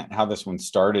looking at how this one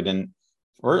started, and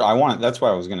that's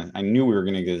why I knew we were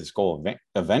going to get this goal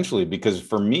eventually, because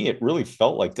for me it really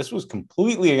felt like this was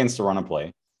completely against the run of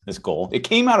play. This goal, it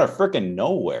came out of freaking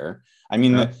nowhere. I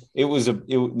mean,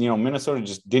 Minnesota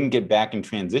just didn't get back in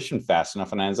transition fast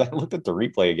enough. And as I looked at the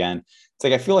replay again, it's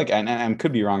like I feel like I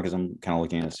could be wrong because I'm kind of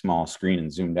looking at a small screen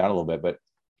and zoomed out a little bit, but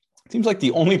it seems like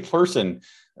the only person,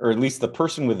 or at least the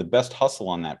person with the best hustle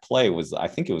on that play, was, I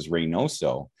think it was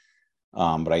Reynoso.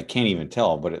 But I can't even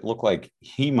tell. But it looked like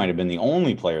he might have been the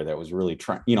only player that was really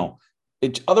trying.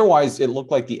 Otherwise, it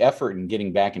looked like the effort in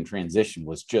getting back in transition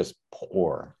was just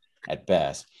poor at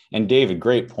best. And David,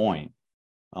 great point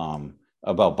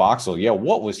about Boxall. Yeah,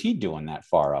 what was he doing that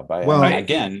far up? I know it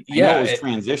was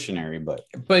transitionary, but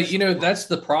that's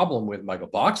the problem with Michael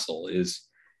Boxall is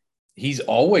he's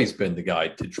always been the guy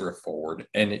to drift forward,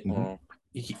 and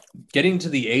getting to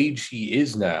the age he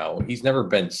is now, he's never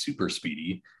been super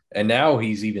speedy. And now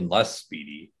he's even less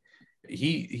speedy.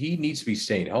 He needs to be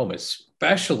staying home,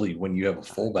 especially when you have a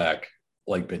fullback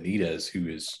like Benitez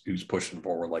who's pushing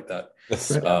forward like that.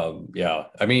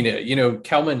 I mean,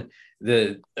 Kelman.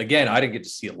 Again, I didn't get to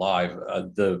see it live.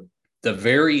 The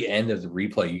very end of the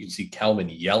replay, you can see Kelman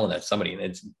yelling at somebody, and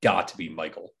it's got to be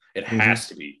Michael. It has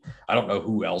to be. I don't know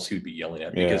who else he would be yelling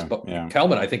at, because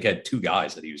Kelman, I think, had 2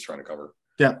 guys that he was trying to cover.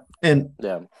 Yeah, and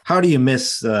how do you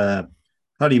miss?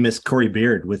 How do you miss Corey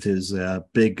Beard with his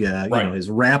big, his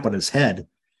wrap on his head,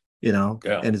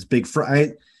 and his big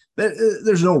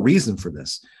there's no reason for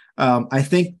this. I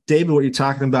think, David, what you're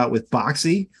talking about with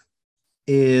Boxy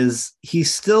is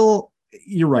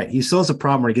you're right. He still has a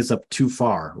problem where he gets up too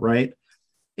far, right?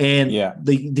 And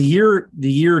the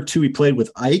year or two he played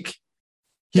with Ike,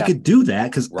 he could do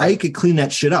that because Ike could clean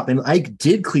that shit up. And Ike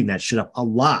did clean that shit up a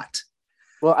lot.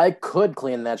 Well, I could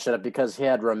clean that shit up because he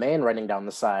had Romaine running down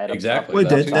the side. Exactly. Well, he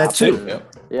did that too.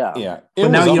 Yeah. But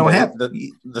now you don't have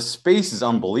the space is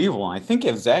unbelievable. I think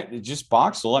it's just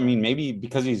Boxall. I mean, maybe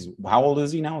because how old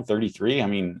is he now? 33. I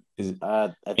mean,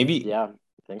 I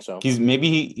think so.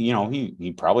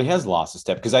 He probably has lost a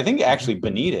step, because I think actually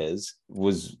Benitez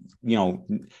was,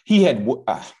 he had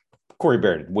Corey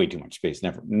Beard had way too much space,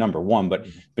 number one, but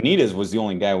Benitez was the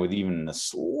only guy with even the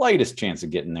slightest chance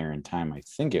of getting there in time. I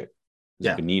think it.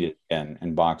 Benitez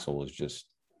and Boxall was just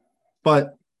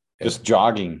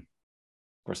jogging.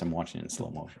 Of course, I'm watching it in slow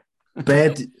motion.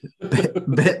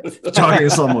 Jogging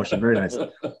in slow motion, very nice.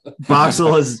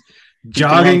 Boxall is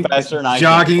jogging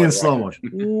in slow motion.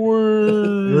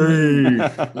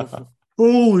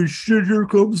 Holy shit! Here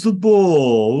comes the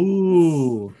ball.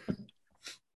 Ooh.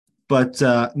 But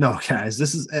no, guys,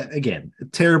 this is again a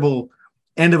terrible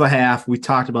end of a half. We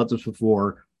talked about this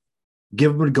before.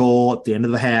 Give them a goal at the end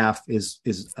of the half it's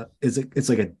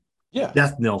like a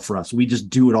death knell for us. We just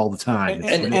do it all the time.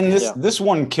 And this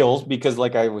one kills because,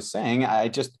 like I was saying,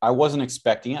 I wasn't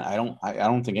expecting it. I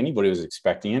don't think anybody was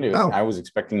expecting it. I was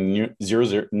expecting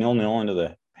 0-0 into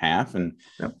the half, and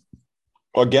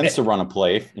against the run of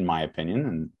play, in my opinion.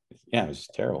 And it was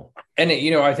just terrible. And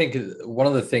I think one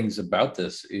of the things about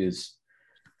this is,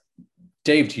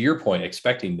 Dave, to your point,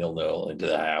 expecting 0-0 into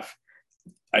the half.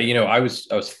 I was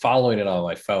following it on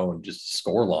my phone, just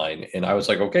score line, and I was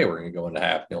like, okay, we're going to go into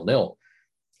half 0-0.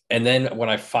 And then when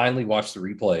I finally watched the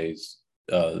replays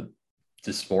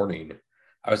this morning,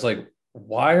 I was like,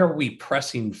 why are we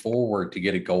pressing forward to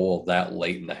get a goal that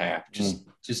late in the half?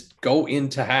 Just go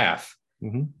into half,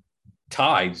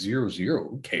 tied 0-0.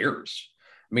 Who cares?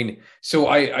 I mean, so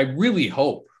I really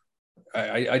hope,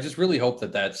 I just really hope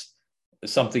that that's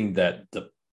something that the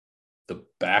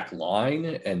back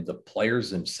line and the players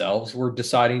themselves were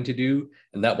deciding to do,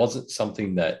 and that wasn't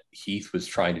something that Heath was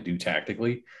trying to do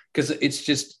tactically, because it's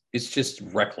just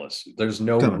reckless. There's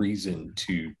no reason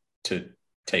to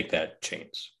take that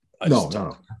chance.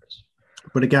 No.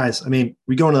 But guys, I mean,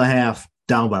 we go into the half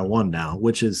down by 1 now,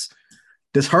 which is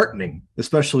disheartening,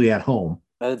 especially at home.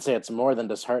 I'd say it's more than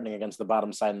disheartening against the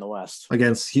bottom side in the West.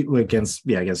 Against Houston.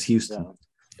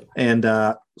 Yeah.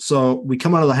 And so we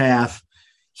come out of the half.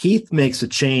 Heath makes a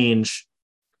change.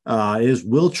 It is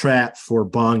Will Trapp for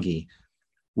Bongi.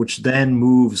 which then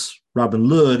moves Robin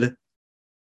Lod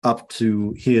up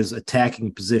to his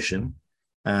attacking position,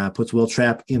 puts Will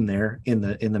Trapp in there in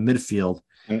the midfield,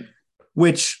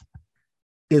 which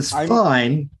is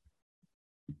fine,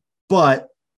 but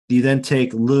you then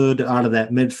take Lod out of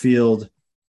that midfield.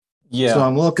 Yeah. So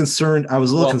I'm a little concerned. I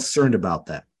was a little concerned about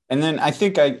that. And then I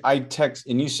think I text,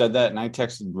 and you said that, and I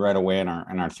texted right away in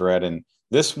our thread. And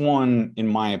this one, in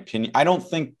my opinion, I don't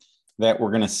think that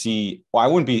we're going to see. Well, I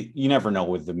wouldn't be. You never know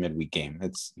with the midweek game.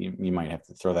 It's you might have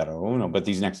to throw that out. Oh no, but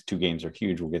these next two games are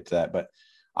huge. We'll get to that. But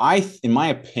in my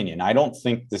opinion, I don't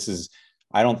think it's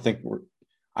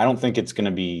going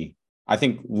to be. I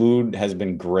think Lod has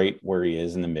been great where he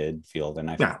is in the midfield,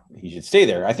 and I think he should stay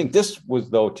there. I think this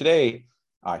was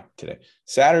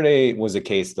Saturday was a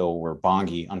case though where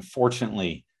Bongi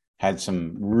unfortunately had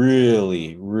some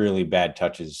really, really bad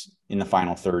touches in the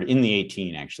final third, in the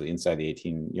 18, actually inside the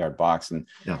 18-yard box. And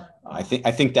I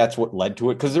think that's what led to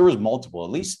it, because there was multiple,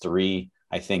 at least three.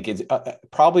 I think it's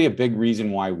probably a big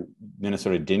reason why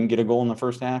Minnesota didn't get a goal in the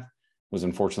first half was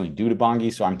unfortunately due to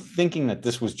Bongi. So I'm thinking that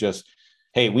this was just,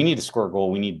 hey, we need to score a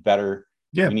goal. We need better.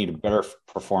 Yeah. We need a better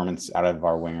performance out of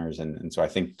our wingers. And so I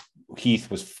think Heath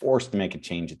was forced to make a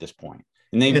change at this point.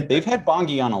 And they've had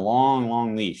Bongi on a long,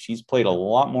 long leash. He's played a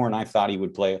lot more than I thought he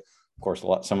would play. Of course, a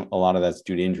lot of that's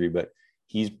due to injury, but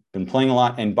he's been playing a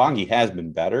lot. And Bongi has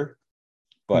been better,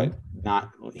 but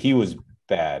he was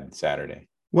bad Saturday.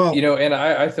 Well, and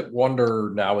I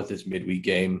wonder now with this midweek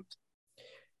game,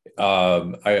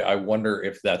 I wonder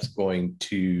if that's going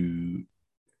to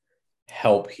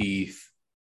help Heath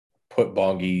put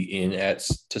Bongi in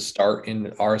to start in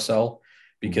RSL,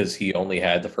 because he only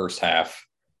had the first half.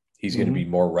 He's going to be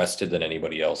more rested than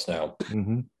anybody else now.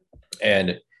 Mm-hmm.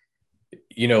 And,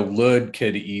 Lod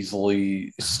could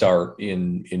easily start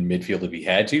in midfield if he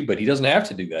had to, but he doesn't have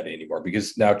to do that anymore,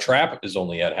 because now Trapp is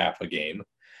only at half a game.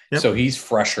 Yep. So he's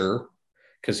fresher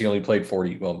because he only played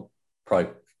probably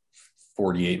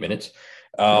 48 minutes.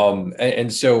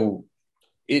 And so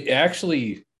it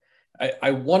actually, I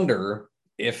wonder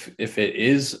if it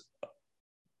is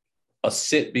a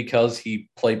sit because he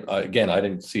played again. I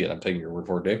didn't see it. I'm taking your word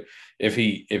for it, Dave. If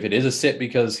it is a sit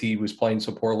because he was playing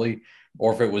so poorly,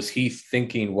 or if it was he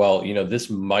thinking, well, this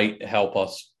might help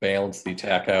us balance the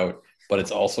attack out, but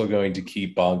it's also going to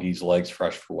keep Bongi's legs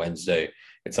fresh for Wednesday.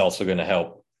 It's also going to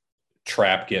help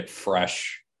Trapp get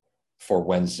fresh for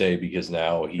Wednesday, because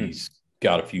now he's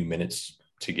got a few minutes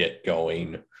to get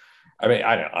going. I mean,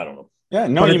 I don't know. Yeah,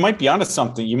 no, you might be onto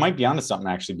something. You might be onto something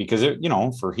actually, because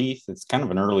for Heath, it's kind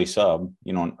of an early sub,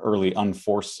 an early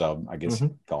unforced sub, I guess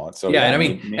you call it. So yeah, and I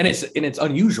mean, and it's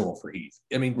unusual for Heath.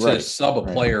 I mean, to sub a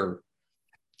player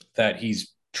that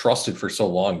he's trusted for so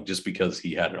long just because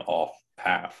he had an off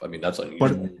half. I mean, that's unusual.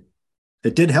 But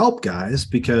it did help, guys,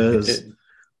 because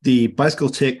the bicycle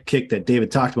kick that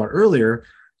David talked about earlier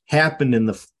happened in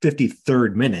the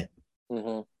 53rd minute.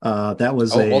 Mm-hmm. That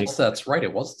was that's right.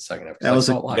 It was the second half. That was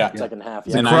second half.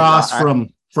 The cross from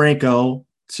Franco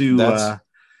to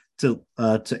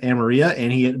Amaria,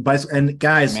 and he had bicycle. And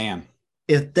guys,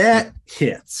 if that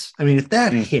hits,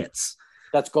 hits,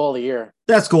 that's goal of the year.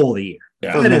 That's goal of the year.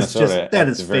 Yeah. That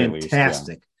is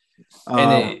fantastic. Least,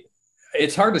 and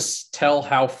it's hard to tell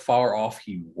how far off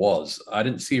he was. I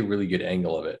didn't see a really good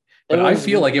angle of it, but I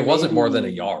feel like it wasn't more than a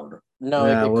yard. No,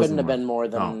 it couldn't have been more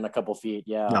than a couple feet.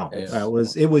 Yeah. No, it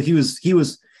was.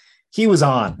 He was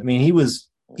on. I mean, he was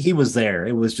there.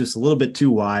 It was just a little bit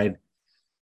too wide.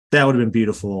 That would have been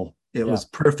beautiful. It was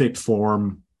perfect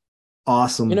form.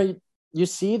 Awesome. You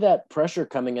see that pressure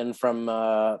coming in from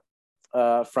Franco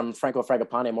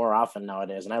Fragapane more often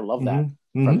nowadays, and I love that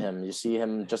from him. You see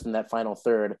him just in that final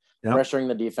third, pressuring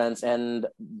the defense, and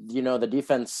the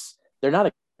defense, they're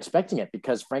not expecting it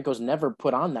because Franco's never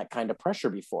put on that kind of pressure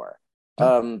before.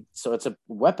 So it's a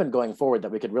weapon going forward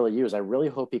that we could really use. I really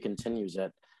hope he continues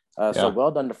it. So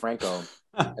well done to Franco.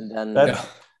 And then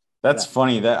that's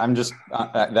funny that I'm just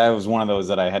that was one of those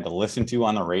that I had to listen to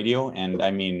on the radio. And I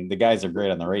mean, the guys are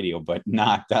great on the radio, but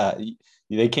not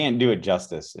they can't do it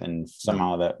justice. And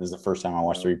somehow that is the first time I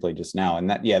watched the replay just now. And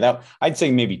that I'd say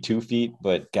maybe 2 feet,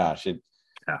 but gosh, it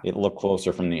looked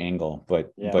closer from the angle.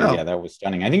 But that was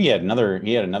stunning. I think he had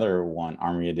another one.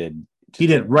 Armia did. He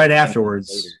did right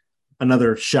afterwards.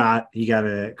 Another shot. He got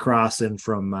a cross in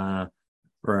from Alan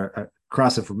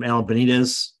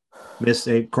Benitez. Missed.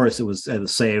 Of course, it was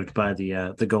saved by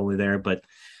the goalie there. But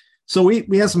so we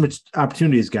had some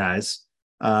opportunities, guys.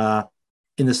 In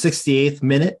the 68th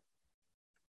minute,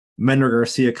 Mender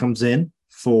Garcia comes in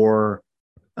for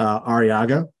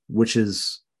Arriaga, which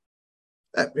is,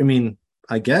 I mean,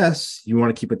 I guess you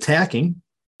want to keep attacking.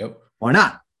 Yep. Why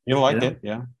not? You liked it,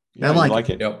 yeah. I like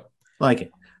it. Yep. Like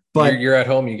it. But you're at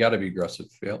home. You got to be aggressive.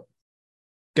 Yeah.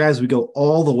 guys, we go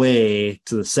all the way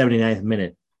to the 79th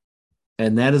minute,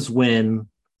 and that is when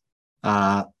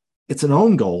it's an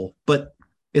own goal. But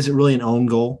is it really an own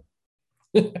goal?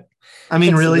 I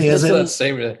mean, really, is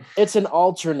it? It's an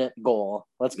alternate goal.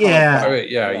 Let's call Yeah.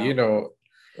 it that.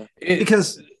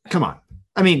 Because come on.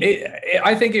 I mean,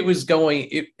 I think it was going.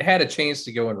 It had a chance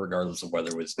to go in regardless of whether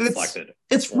it was deflected.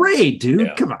 It's Ray, dude.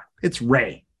 Yeah. Come on, it's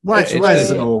Ray. Why is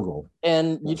it an own goal?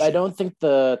 And I don't think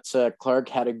that Clark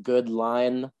had a good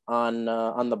line on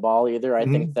the ball either. I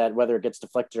think that whether it gets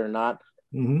deflected or not,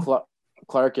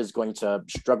 Clark is going to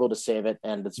struggle to save it,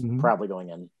 and it's probably going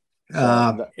in.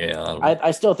 So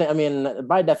I still think. I mean,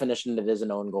 by definition, it is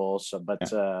an own goal. So, but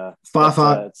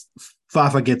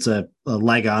Fafa gets a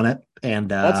leg on it, and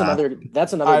that's another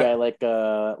guy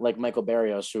like Michael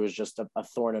Barrios, who is just a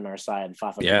thorn in our side.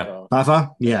 Fafa,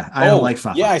 I don't like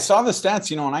Fafa. Yeah, I saw the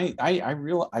stats, and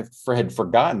I had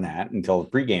forgotten that until the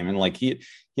pregame, and like he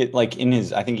like in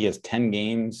his, I think he has 10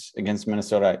 games against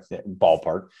Minnesota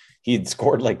ballpark. He had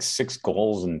scored like 6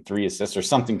 goals and 3 assists or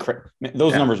something.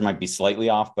 Those numbers might be slightly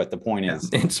off, but the point is,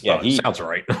 he sounds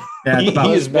right. He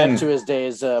has been to his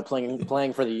days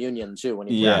playing for the Union too. When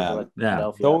he played for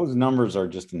Philadelphia. Those numbers are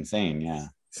just insane. Yeah,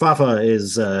 Fafa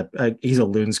is he's a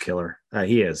loons killer.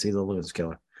 He's a loons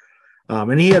killer.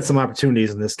 And he had some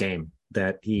opportunities in this game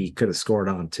that he could have scored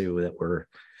on too. That were,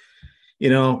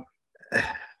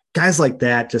 guys like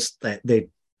that. Just they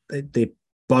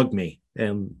bug me,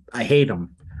 and I hate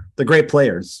them. They're great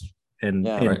players, and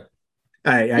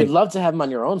I'd love to have them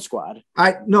on your own squad.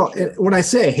 When I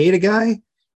say I hate a guy,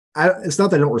 it's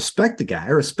not that I don't respect the guy.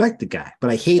 I respect the guy,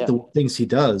 but I hate the things he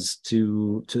does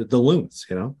to the loons.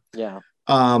 Yeah.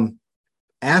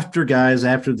 After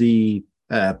the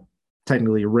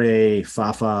technically Ray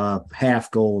Fafa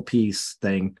half goal piece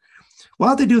thing, why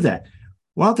don't they do that?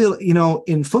 Why don't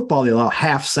they? In football they allow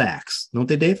half sacks, don't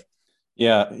they, Dave?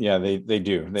 Yeah, they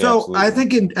do. So I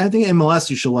think in MLS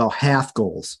you should allow half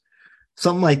goals.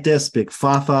 Something like this, big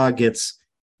Fafa gets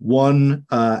one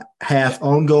half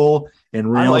own goal,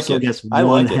 and Ray also gets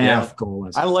one half goal.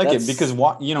 I like it because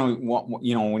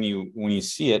when you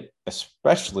see it,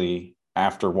 especially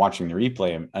after watching the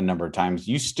replay a number of times,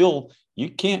 you just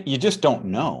don't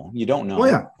know. You don't know. Oh,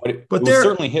 yeah. But it was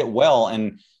certainly hit well,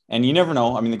 and you never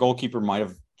know. I mean, the goalkeeper might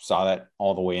have saw that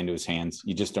all the way into his hands.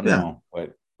 You just don't know.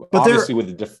 But obviously,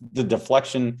 with the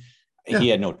deflection, he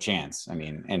had no chance. I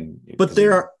mean,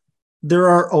 there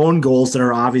are own goals that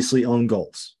are obviously own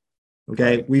goals.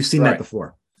 Okay, right. We've seen that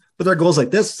before. But there are goals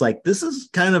like this. Like this is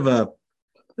kind of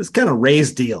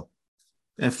Ray's deal,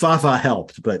 and Fafa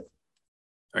helped, but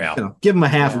give him a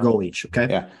half a goal each. Okay.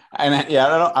 Yeah, and I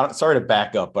don't. Sorry to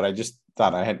back up, but I just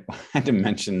thought I had to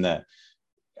mention that.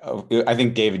 I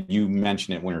think David, you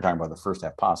mentioned it when you were talking about the first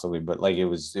half, possibly, but like it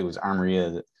was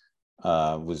Armaria that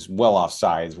was well off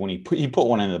sides when he put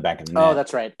one in the back of the net. Oh,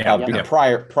 that's right.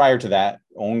 Prior to that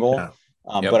own goal. Yeah.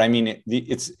 But I mean,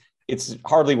 it's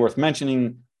hardly worth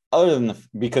mentioning other than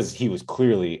because he was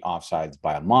clearly offsides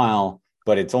by a mile,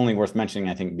 but it's only worth mentioning,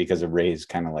 I think, because of Ray's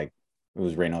kind of like, it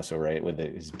was Reynoso, right? With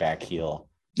his back heel.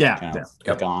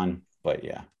 Gone. But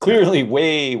clearly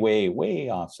way, way, way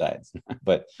offsides,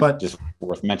 but just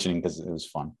worth mentioning because it was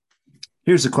fun.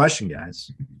 Here's the question,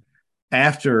 guys.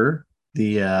 After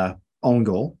the own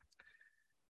goal,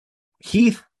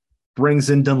 Heath brings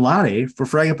in Dunlade for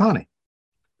Fragapane.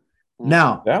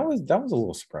 Now that was a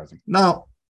little surprising. Now,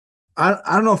 I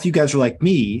don't know if you guys are like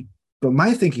me, but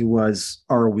my thinking was,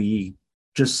 are we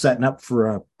just setting up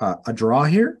for a draw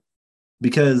here?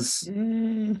 Because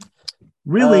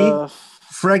really,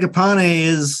 Fragapane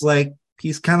is like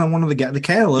he's kind of one of the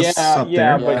catalysts up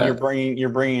there. But you're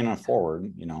bringing a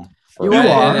forward, You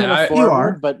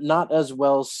are, but not as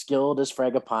well skilled as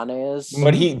Fragapane is.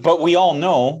 But we all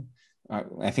know.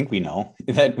 I think we know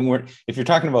that if you're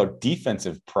talking about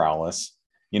defensive prowess,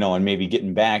 and maybe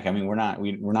getting back. I mean, we're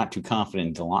not too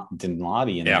confident in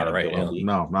Dinladi in that ability.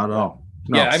 No, not at all.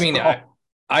 No. Yeah, I mean,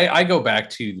 I go back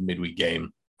to the midweek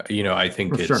game. I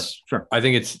think sure. I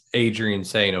think it's Adrian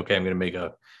saying, "Okay, I'm going to make an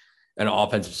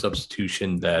offensive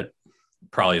substitution that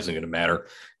probably isn't going to matter."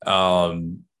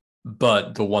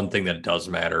 But the one thing that does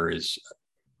matter is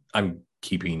I'm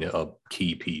keeping a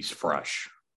key piece fresh.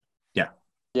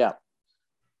 Yeah.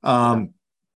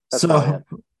 So,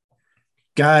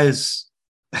 guys,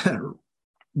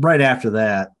 right after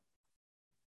that,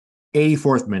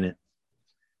 84th minute,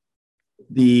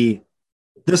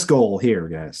 this goal here,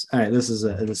 guys. All right, this is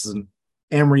an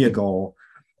Amaria goal,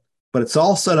 but it's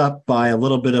all set up by a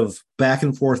little bit of back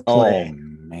and forth play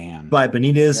by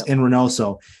Benitez and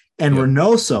Reynoso. And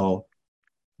Reynoso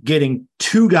getting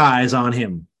 2 guys on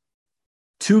him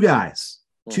two guys,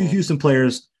 two Houston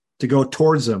players to go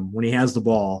towards him when he has the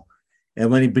ball,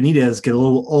 and letting Benitez get a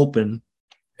little open.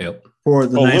 Yep. For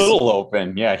the little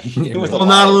open. Yeah. He was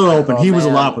not a little open. He was a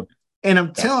man. lot open. And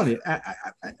I'm telling you,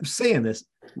 I'm saying this,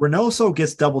 Reynoso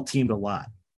gets double teamed a lot.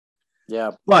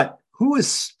 Yeah. But who is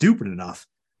stupid enough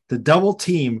to double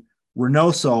team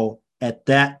Reynoso at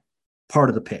that part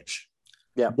of the pitch?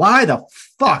 Yeah. Why the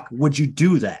fuck would you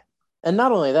do that? And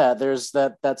not only that, there's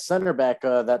that center back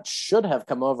that should have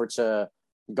come over to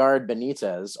guard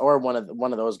Benitez, or one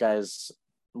of those guys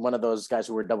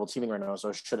who were double teaming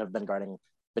Reynoso should have been guarding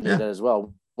Benitez as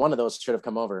well. One of those should have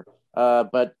come over.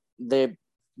 But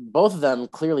both of them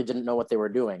clearly didn't know what they were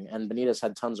doing, and Benitez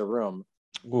had tons of room.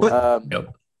 But,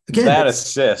 again, that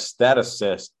assist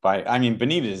by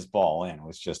Benitez ball in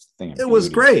was just a thing. It was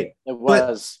great. It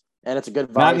was, and it's a good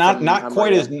volley. Not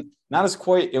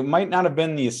quite. It might not have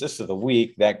been the assist of the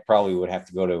week. That probably would have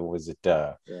to go to. Was it?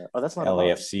 Oh, that's not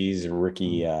LAFC's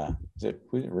Ricky. Is it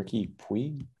Ricky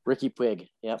Puig? Ricky Puig.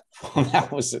 Yep.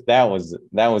 that was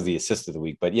the assist of the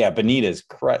week. But yeah, Benitez.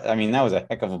 That was a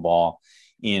heck of a ball.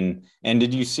 And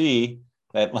did you see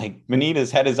that? Like,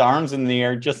 Benitez had his arms in the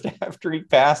air just after he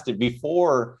passed it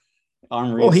before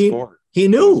Henry scored. He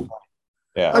knew.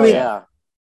 Yeah. Yeah.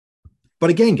 But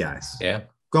again, guys. Yeah.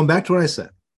 Going back to what I said.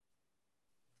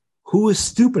 Who is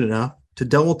stupid enough to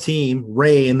double team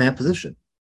Ray in that position?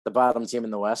 The bottom team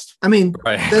in the West.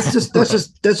 That's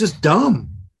just dumb.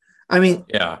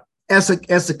 Yeah. As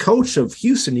the coach of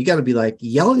Houston, you got to be like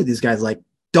yelling at these guys, like,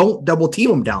 don't double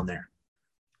team them down there.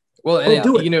 Well, and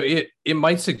it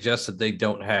might suggest that they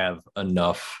don't have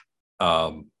enough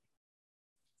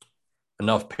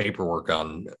paperwork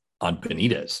on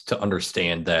Benitez to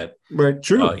understand that. Right,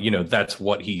 true. That's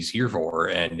what he's here for.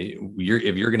 And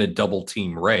if you're going to double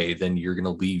team Ray, then you're going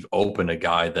to leave open a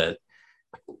guy that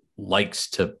likes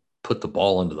to put the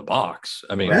ball into the box.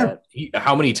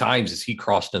 How many times has he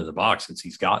crossed into the box since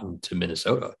he's gotten to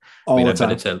Minnesota? All the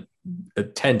time. It's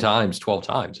 10 times, 12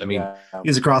 times.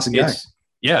 He's a crossing guy.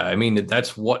 Yeah,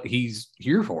 that's what he's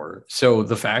here for. So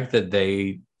the fact that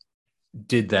they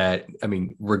did that,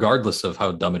 regardless of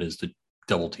how dumb it is to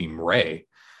double team Ray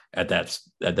at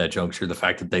that juncture, the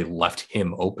fact that they left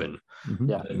him open,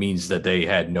 it means that they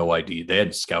had no idea. They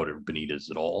hadn't scouted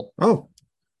Benitez at all. Oh,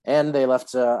 and they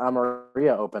left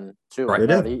Amaria open too. Right.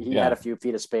 He had a few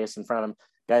feet of space in front of him.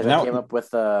 Guys, I came up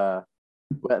with.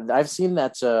 I've seen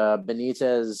that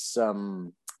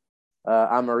Benitez.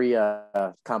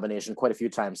 Amaria combination quite a few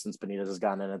times since Benitez has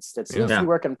gone in. It seems to be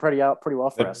working pretty well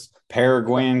for us.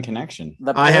 Paraguayan connection.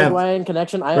 The Paraguayan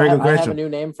connection. I have a new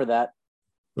name for that.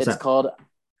 It's called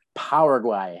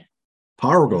Powerguay.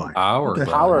 Powerguay.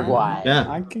 Powerguay. Yeah,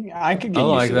 I could get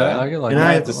used to that. I like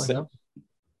that.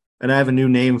 And I have a new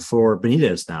name for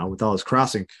Benitez now with all his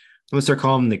crossing. I'm gonna start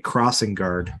calling him the crossing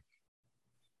guard.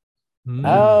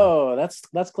 Oh, that's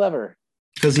clever.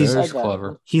 Because he's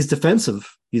clever. He's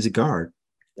defensive. He's a guard.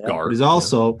 Yeah. Guard. He's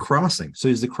also crossing. So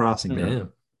he's the crossing guard.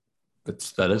 Yeah.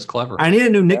 That is clever. I need a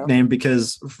new nickname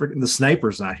because the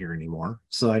sniper's not here anymore.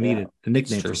 So I needed a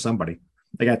nickname for somebody.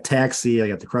 I got taxi. I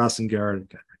got the crossing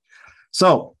guard.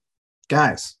 So,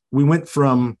 guys, we went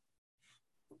from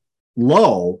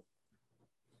low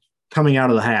coming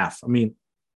out of the half.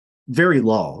 Very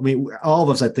low. All of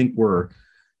us, I think, were.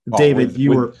 David,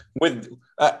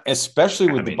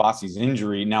 especially with the Bossi's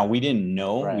injury. Now, we didn't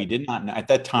know. Right. We did not know at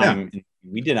that time. Yeah.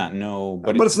 We did not know.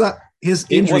 But it's not his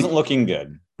injury. It wasn't looking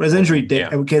good. But his injury,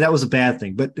 okay, that was a bad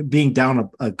thing. But being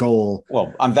down a goal.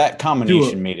 Well, that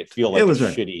combination made it feel like a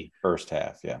shitty first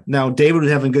half. Yeah. Now, David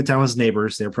was having a good time with his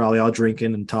neighbors. They're probably all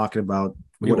drinking and talking about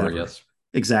whatever. Yes.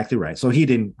 Exactly right. So he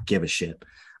didn't give a shit.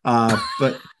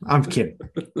 But I'm kidding.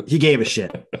 He gave a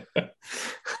shit.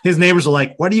 His neighbors are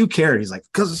like, "Why do you care?" He's like,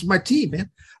 "Because it's my team,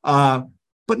 man."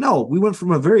 But no, we went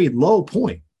from a very low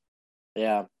point.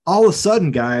 Yeah. All of a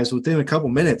sudden, guys, within a couple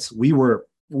minutes, we were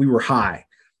high,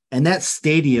 and that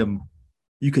stadium,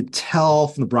 you could tell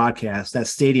from the broadcast, that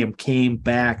stadium came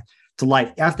back to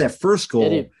life after that first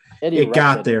goal. It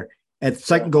got there. At the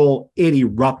second goal, it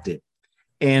erupted,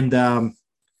 and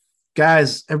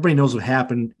guys, everybody knows what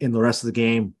happened in the rest of the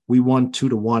game. We won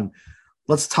 2-1.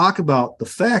 Let's talk about the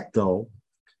fact, though,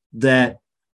 that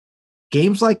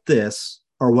games like this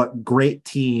are what great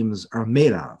teams are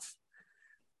made out of.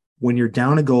 When you're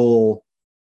down a goal,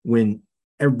 when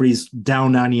everybody's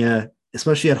down on you,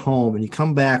 especially at home, and you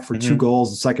come back for 2 goals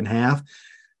in the second half,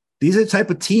 these are the type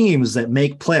of teams that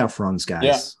make playoff runs, guys.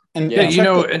 Yeah. And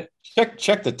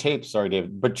check the tapes. Sorry,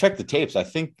 David, but check the tapes. I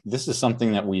think this is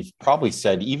something that we've probably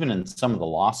said even in some of the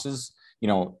losses,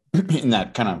 in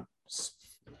that kind of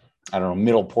I don't know,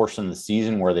 middle portion of the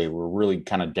season where they were really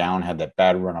kind of down, had that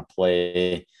bad run of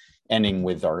play, ending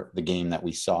with the game that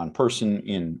we saw in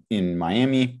person in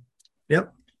Miami.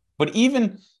 Yep. But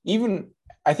even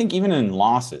I think even in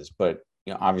losses, but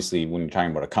obviously when you're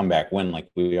talking about a comeback win like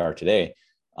we are today,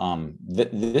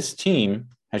 this team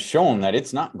has shown that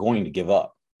it's not going to give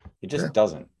up. It just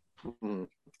doesn't. Mm-hmm.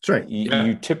 That's right.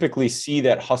 You typically see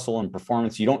that hustle and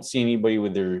performance. You don't see anybody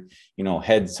with their,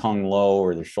 heads hung low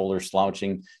or their shoulders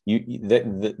slouching.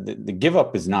 The give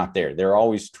up is not there. They're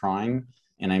always trying.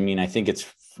 And I mean, I think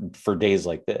it's for days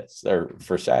like this, or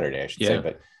for Saturday, I should say,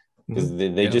 but because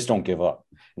they just don't give up.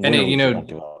 And don't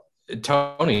give up.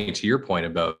 Tony, to your point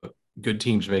about good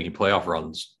teams making playoff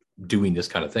runs, doing this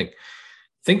kind of thing.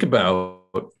 Think about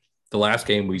the last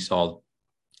game we saw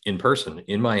in person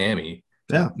in Miami.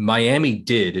 Yeah. Miami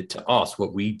did to us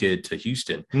what we did to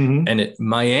Houston. Mm-hmm. And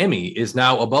Miami is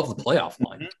now above the playoff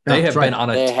line. Yeah, They have been on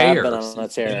a tear.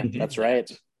 That's right.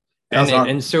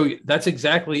 And so that's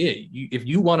exactly it. If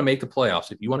you want to make the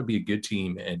playoffs, if you want to be a good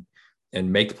team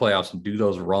and make the playoffs and do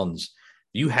those runs,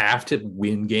 you have to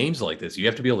win games like this. You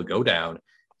have to be able to go down,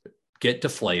 get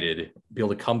deflated, be able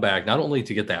to come back, not only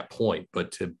to get that point,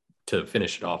 but to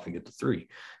finish it off and get the 3.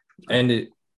 And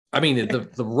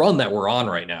the run that we're on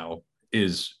right now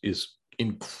is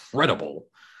incredible.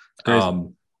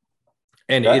 And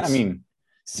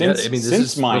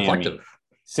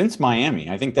since Miami,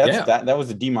 I think that was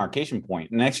the demarcation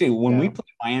point. And actually, when we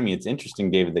played Miami, it's interesting,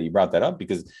 David, that you brought that up,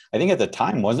 because I think at the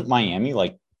time, wasn't Miami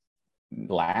like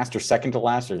last or second to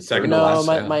last or second to last?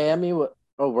 Miami.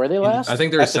 Oh, were they last? I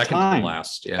think they're second to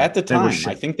last. Yeah, at the time,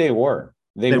 I think they were.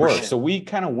 They were. So we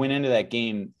kind of went into that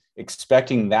game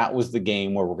expecting that was the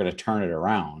game where we're going to turn it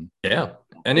around. Yeah,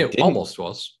 and it almost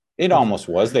was. It almost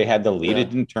was. They had the lead. It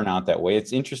didn't turn out that way.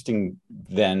 It's interesting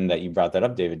then that you brought that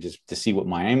up, David, just to see what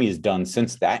Miami has done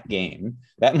since that game.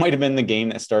 That might have been the game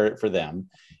that started for them.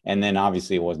 And then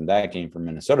obviously it wasn't that game for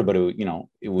Minnesota, but it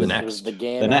was the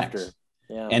game after.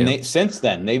 Yeah. And since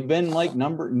then they've been like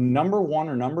number 1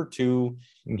 or number 2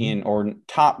 in, or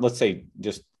top, let's say,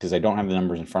 just because I don't have the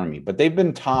numbers in front of me, but they've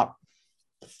been top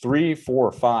 3, 4,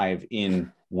 or 5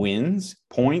 in wins,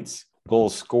 points,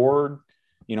 goals scored,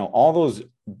 all those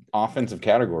offensive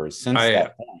categories since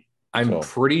that point. I'm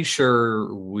pretty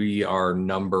sure we are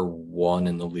number 1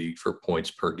 in the league for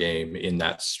points per game in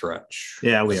that stretch.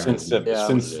 Yeah, we are.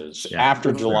 Since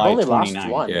after July only 29.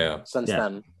 Lost one since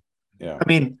then. Yeah. I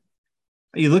mean,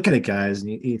 you look at it, guys,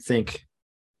 and you think,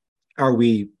 are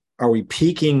we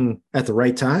peaking at the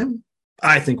right time?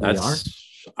 I think we are.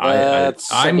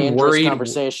 I'm worried.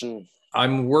 Conversation.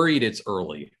 I'm worried it's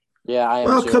early. Yeah, I am.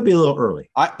 Well, it could be a little early.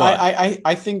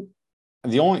 I think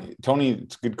Tony,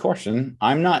 it's a good question.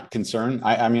 I'm not concerned.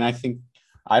 I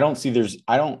don't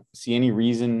see any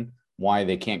reason why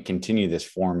they can't continue this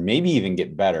form, maybe even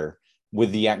get better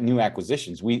with the new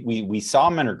acquisitions. We saw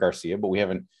Menor Garcia, but we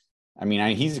haven't.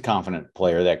 He's a confident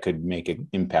player that could make an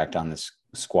impact on this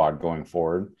squad going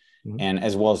forward, and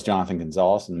as well as Jonathan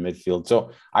Gonzalez in the midfield.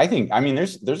 So I think,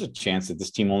 there's a chance that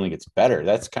this team only gets better.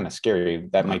 That's kind of scary.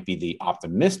 That might be the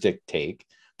optimistic take,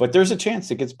 but there's a chance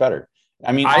it gets better.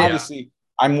 Obviously,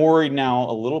 I'm worried now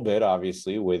a little bit,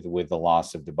 obviously, with the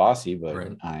loss of Dibassy, but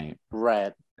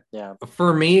right. Yeah.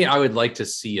 For me, I would like to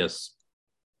see us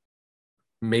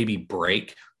maybe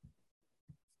break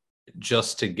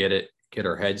just to get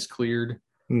our heads cleared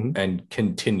and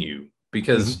continue,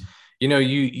 because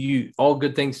you all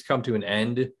good things come to an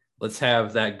end. Let's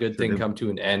have that good thing come to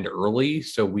an end early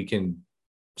so we can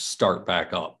start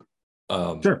back up.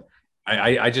 Sure.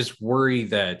 I just worry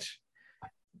that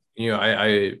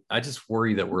I just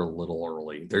worry that we're a little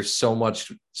early. There's so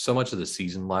much of the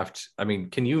season left.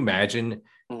 Can you imagine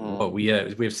what we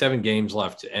have? We have 7 games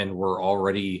left and we're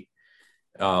already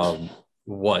 10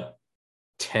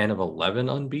 of 11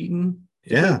 unbeaten.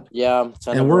 Yeah.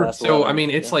 10 and we're so 11.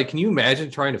 It's like, can you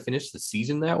imagine trying to finish the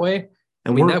season that way?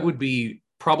 And that would be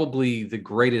probably the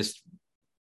greatest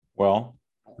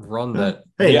run that.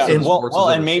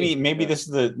 And maybe this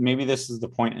is the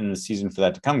point in the season for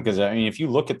that to come, because if you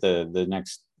look at the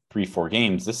next 3-4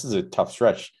 games, this is a tough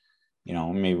stretch.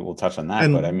 Maybe we'll touch on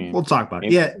that, but we'll talk about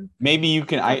it. Maybe you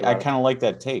can. I kind of like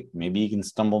that take. Maybe you can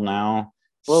stumble now,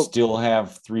 still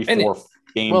have 3-4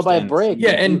 games. By break,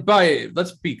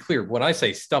 let's be clear. When I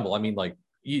say stumble, like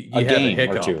you have a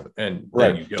hiccup and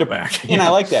then you go back. And I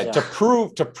like that to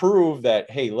prove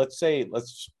that. Hey, let's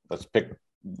pick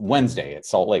Wednesday at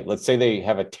Salt Lake. Let's say they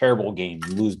have a terrible game,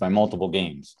 lose by multiple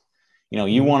games.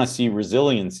 You want to see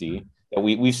resiliency that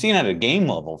we've seen at a game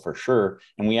level for sure.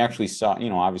 And we actually saw,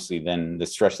 obviously then the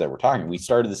stretch that we're talking, we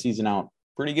started the season out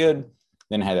pretty good,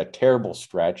 then had a terrible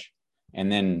stretch.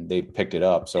 and then they picked it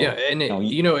up. So yeah,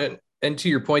 and and to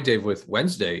your point, Dave, with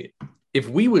Wednesday, if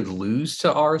we would lose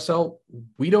to RSL,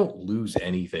 we don't lose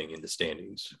anything in the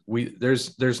standings.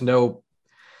 There's no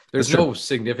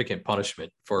significant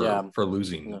punishment for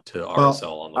losing to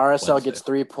RSL on the RSL Wednesday. gets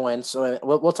 3 points. So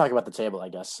we'll talk about the table, I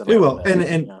guess. We will.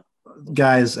 And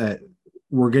guys,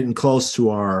 we're getting close to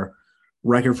our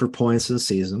record for points in the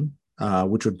season,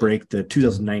 which would break the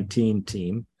 2019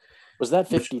 team. Was that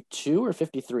 52 or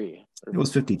 53? It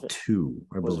was 52,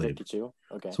 I believe. 52?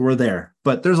 Okay. So we're there.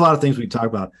 But there's a lot of things we can talk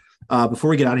about. Before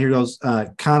we get out of here, goes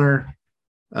Connor,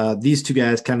 these two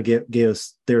guys kind of gave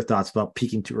us their thoughts about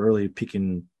peaking too early,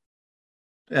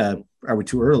 are we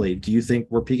too early? Do you think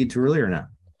we're peaking too early or not?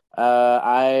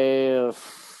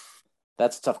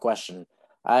 That's a tough question.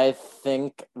 I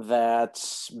think that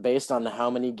based on how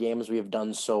many games we've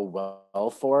done so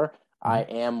well for, I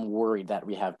am worried that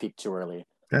we have peaked too early.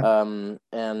 Okay.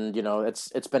 And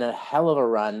it's been a hell of a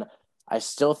run. I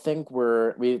still think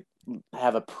we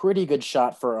have a pretty good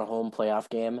shot for a home playoff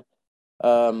game.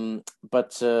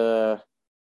 But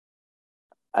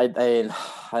I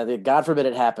God forbid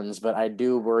it happens, but I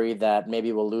do worry that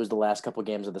maybe we'll lose the last couple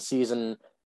games of the season,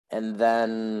 and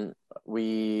then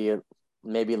we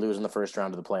maybe lose in the first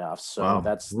round of the playoffs. So wow.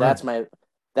 that's my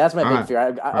big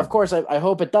fear. Of course, I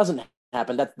hope it doesn't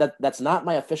happen. That's not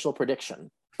my official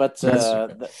prediction, but it's.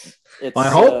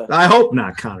 I hope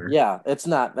not, Connor. Yeah, it's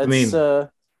not.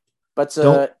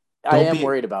 I am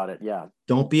worried about it. Yeah.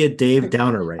 Don't be a Dave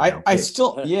Downer right now. I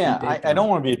don't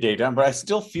want to be a Dave Downer, but I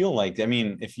still feel like,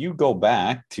 if you go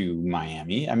back to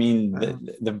Miami,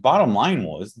 the bottom line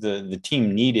was the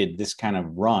team needed this kind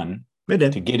of run to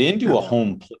get into a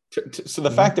home. So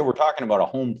the fact that we're talking about a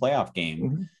home playoff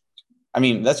game,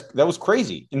 that was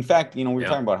crazy. In fact, we were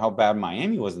talking about how bad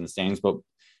Miami was in the standings, but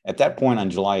at that point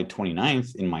on July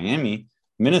 29th in Miami,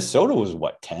 Minnesota was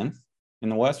 10th? In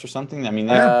the West or something?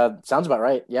 Sounds about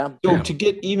right. Yeah. So to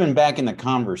get even back in the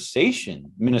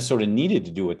conversation, Minnesota needed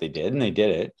to do what they did, and they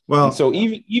did it. Well, and so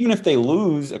even if they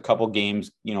lose a couple games,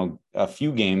 a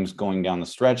few games going down the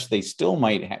stretch, they still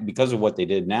might because of what they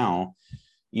did now.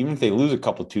 Even if they lose a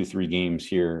couple, 2-3 games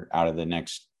here out of the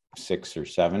next 6 or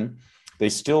 7, they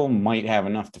still might have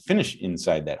enough to finish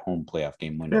inside that home playoff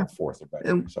game window, fourth or better.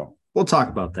 And so we'll talk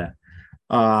about that.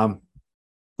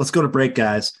 Let's go to break,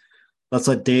 guys. Let's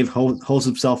let Dave hose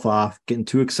himself off, getting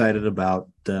too excited about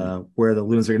where the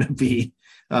Loons are going to be.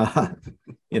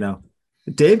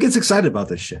 Dave gets excited about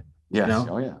this shit. Yeah.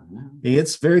 Oh, yeah. He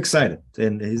gets very excited,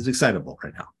 and he's excitable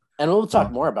right now. And we'll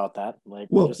talk more about that.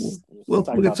 We'll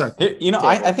get started.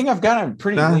 I think I've got a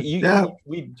pretty.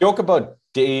 We joke about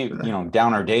Dave,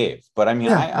 Downer Dave, but I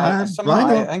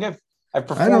think I've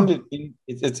performed it.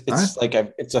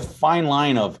 It's a fine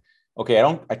line of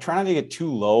I try not to get too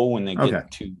low when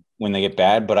they get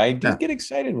bad, but I do get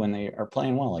excited when they are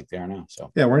playing well like they are now.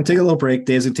 So we're gonna take a little break.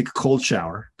 Dave's gonna take a cold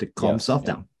shower to calm himself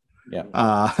down. Yeah.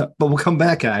 But we'll come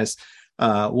back, guys.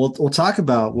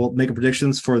 We'll make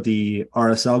predictions for the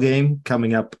RSL game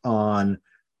coming up on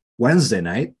Wednesday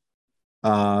night,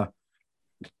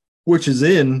 which is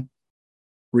in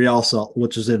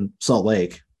Salt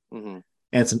Lake. Mm-hmm.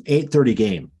 And it's an 8:30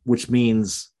 game, which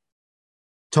means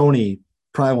Tony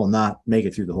probably will not make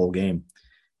it through the whole game.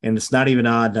 And it's not even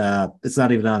on the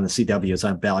CW. It's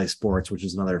on Bally Sports, which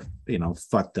is another,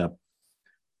 fucked up.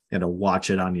 You had to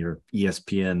watch it on your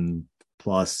ESPN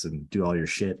Plus and do all your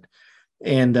shit.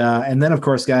 And then, of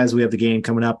course, guys, we have the game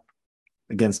coming up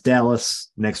against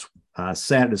Dallas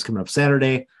Saturday. It's coming up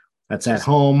Saturday. That's at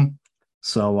home.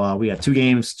 So we got 2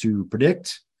 games to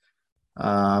predict.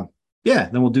 Then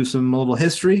we'll do a little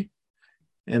history.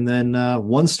 And then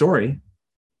one story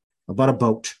about a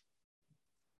boat.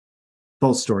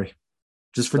 Boat story,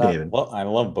 just for David. Well, I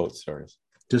love boat stories.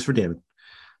 Just for David.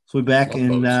 So we're back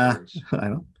in. I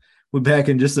know. We're back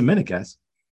in just a minute, guys.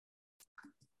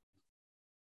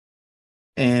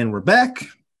 And we're back.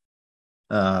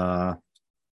 Our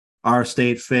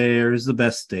state fair is the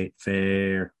best state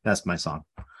fair. That's my song.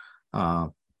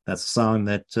 That's a song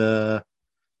that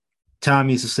Tom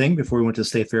used to sing before we went to the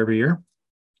state fair every year,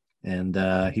 and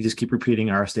he just keep repeating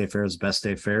our state fair is the best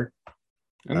state fair.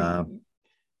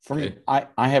 For me, I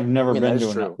have never been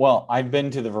to it. Well, I've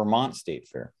been to the Vermont State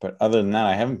Fair, but other than that,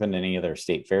 I haven't been to any other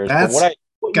state fairs. That's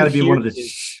got to be one of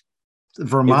the.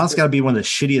 Vermont's got to be one of the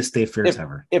shittiest state fairs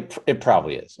ever. It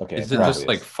probably is. Okay, is it just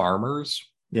like farmers?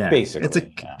 Yeah, basically, it's a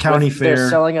county fair. They're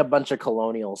selling a bunch of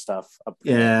colonial stuff.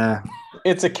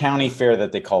 It's a county fair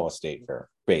that they call a state fair,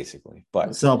 basically.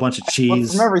 But sell a bunch of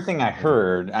cheese. From everything I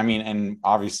heard, and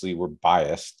obviously we're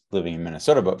biased living in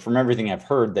Minnesota, but from everything I've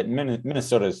heard, that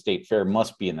Minnesota State Fair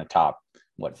must be in the top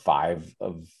what 5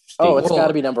 of state. Oh, it's Well, got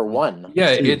to be number 1.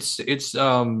 Yeah, Two. it's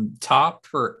top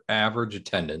for average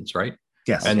attendance, right?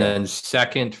 Yes. And then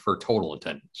second for total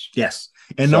attendance. Yes.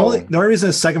 And So- the only reason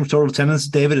it's second for total attendance,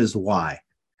 David, is why?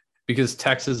 Because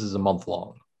Texas is a month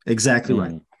long. Exactly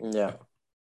right. Yeah.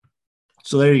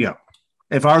 So there you go.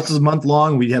 If ours was a month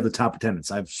long, we'd have the top attendance.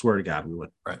 I swear to God, we would.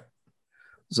 Right.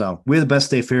 So we have the best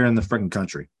state fair in the freaking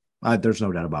country. There's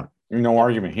no doubt about it. No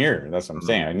argument here. That's what I'm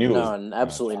saying. I knew it was- No,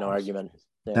 absolutely no argument.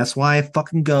 Yeah. That's why I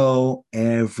fucking go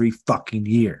every fucking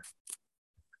year.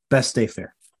 Best state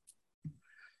fair.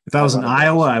 If I was in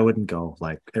Iowa, I wouldn't go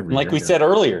like every like year. we said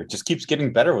earlier, it just keeps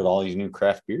getting better with all these new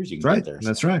craft beers you can Right. get there.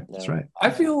 That's right. That's Yeah. right. I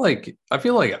feel like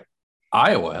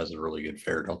Iowa has a really good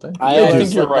fair, don't they? I Iowa's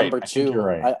think you're right. number I think 2. you're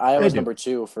right. Iowa's They do. number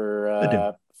 2 for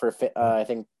I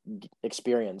think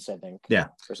experience. I think. Yeah.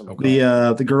 Or something.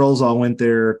 The girls all went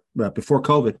there before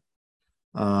COVID.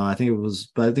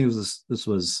 This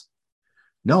was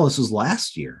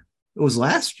last year. It was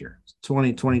last year,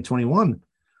 2021.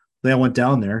 They all went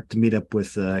down there to meet up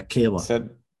with Kayla. Is that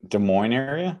Des Moines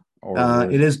area? Or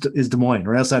It is Des Moines,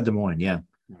 right outside Des Moines. Yeah,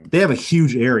 they have a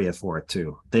huge area for it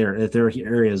too. Their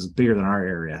area is bigger than our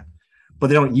area, but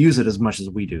they don't use it as much as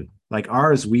we do. Like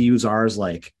ours, we use ours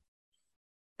like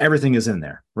everything is in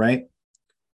there, right?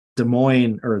 Des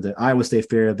Moines or the Iowa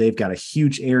State Fair, they've got a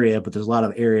huge area, but there's a lot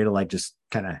of area to like just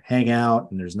kind of hang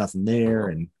out, and there's nothing there,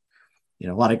 and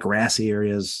a lot of grassy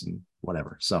areas and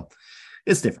whatever. So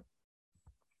it's different.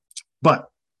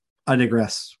 But I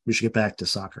digress. We should get back to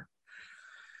soccer.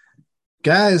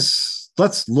 Guys,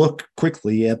 let's look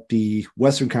quickly at the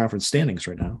Western Conference standings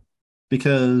right now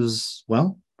because,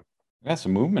 well, got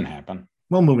some movement happen.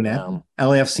 moving at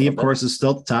LAFC, of course, is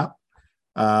still at the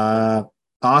top.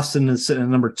 Austin is sitting at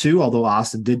number 2, although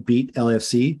Austin did beat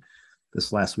LAFC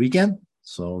this last weekend.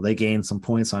 So they gained some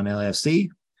points on LAFC.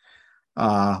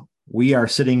 We are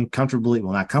sitting comfortably.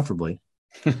 Well, not comfortably.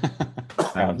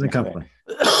 Comfortably.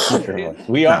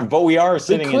 We are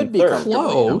sitting could in be third.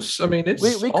 Close. I mean, it's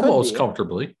We could almost be.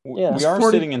 comfortably. Yeah. We are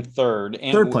 40 sitting in third,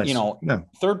 and Third place. No,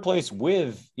 third place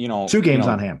with 2 games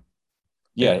on hand.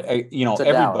 Yeah, To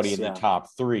everybody Dallas, in yeah. the top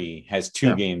 3 has 2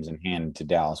 Yeah. games in hand to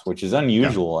Dallas, which is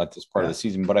unusual at this part of the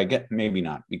season. But I get maybe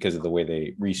not because of the way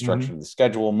they restructured the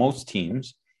schedule. Most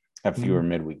teams have fewer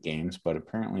midweek games, but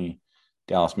apparently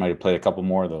Dallas might have played a couple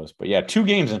more of those. But yeah, 2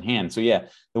 games in hand. So yeah,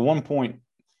 the 1 point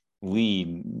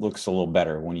lead looks a little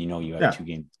better when you have 2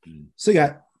 games. So you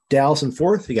got Dallas in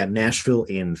 4th. You got Nashville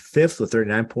in 5th with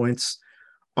 39 points.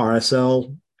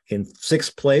 RSL in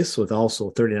 6th place with also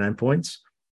 39 points.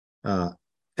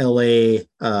 LA,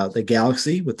 the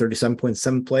Galaxy with 37 points,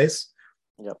 7th place.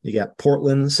 Yep. You got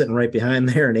Portland sitting right behind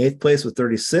there in 8th place with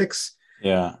 36.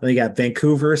 Yeah. Then you got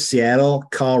Vancouver, Seattle,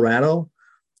 Colorado,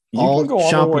 all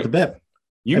chomping at the bit.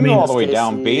 You can go all the way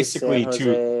down basically San to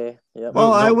Jose. Yep.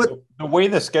 Well, the way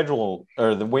the schedule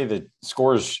or the way the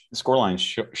scoreline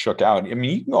shook out. I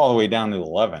mean, you can go all the way down to the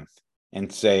 11th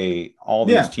and say all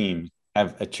these teams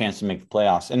have a chance to make the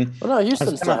playoffs. And Well, no,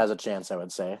 Houston still has a chance, I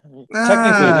would say. technically,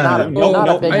 Not a big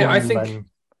one, I think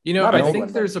Not a I big think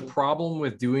one. there's a problem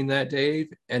with doing that,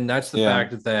 Dave, and that's the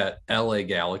fact that LA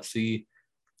Galaxy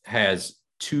has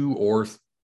 2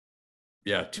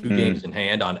 games in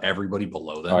hand on everybody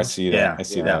below them. I see that. Yeah. I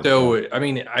see that. So, I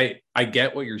mean, I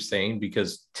get what you're saying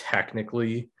because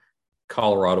technically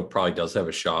Colorado probably does have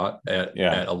a shot at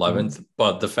 11th,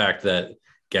 but the fact that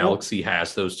Galaxy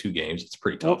has those 2 games, it's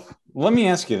pretty tough. Well, let me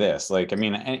ask you this. Like, I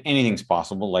mean, anything's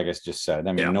possible, like I just said.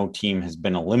 I mean, no team has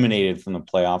been eliminated from the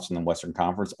playoffs in the Western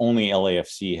Conference. Only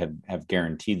LAFC have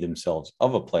guaranteed themselves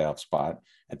of a playoff spot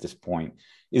at this point.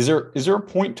 Is there a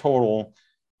point total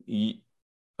you'd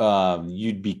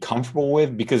be comfortable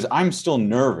with? Because I'm still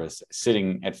nervous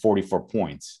sitting at 44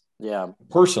 points. Yeah.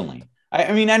 Personally.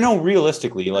 I mean, I know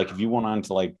realistically, like if you went on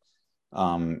to like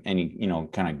any,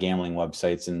 kind of gambling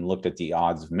websites and looked at the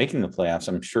odds of making the playoffs,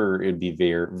 I'm sure it'd be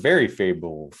very, very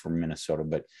favorable for Minnesota,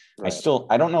 but Right.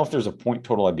 I don't know if there's a point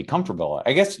total I'd be comfortable at.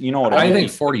 I guess, what I mean?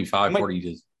 think 45, it might-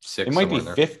 46. It might be somewhere in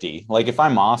there. 50. Like if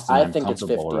I'm Austin, I I'm think it's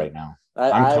comfortable 50. right now.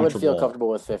 I would feel comfortable. comfortable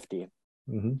with 50.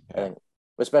 Mhm. I think,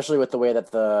 especially with the way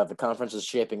that the conference is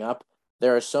shaping up.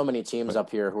 There are so many teams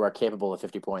up here who are capable of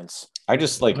 50 points. I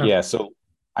just so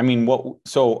I mean,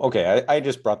 okay, I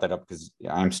just brought that up because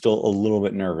I'm still a little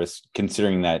bit nervous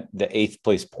considering that the 8th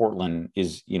place Portland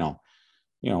is,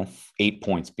 8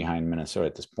 points behind Minnesota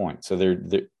at this point. So there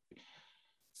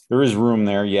is room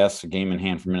there. Yes, a game in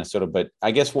hand for Minnesota, but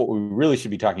I guess what we really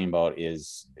should be talking about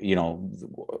is,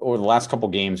 over the last couple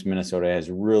games, Minnesota has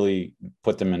really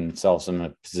put themselves in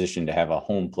a position to have a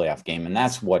home playoff game. And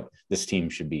that's what this team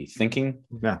should be thinking.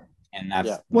 Yeah. And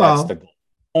that's Well, the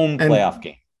home playoff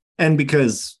game. And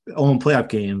because home playoff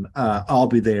game, I'll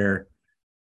be there.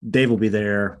 Dave will be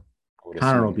there.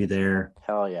 Connor will be there.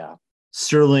 Hell yeah.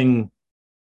 Sterling.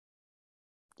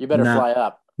 You better fly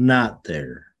up. Not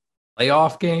there.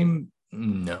 Playoff game?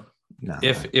 No. No.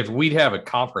 If we'd have a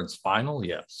conference final,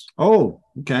 yes. Oh,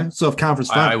 okay. So if conference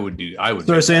final, I would do. So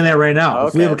they're saying that right now. Okay.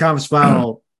 If we have a conference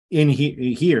final in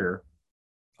here,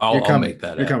 I'll make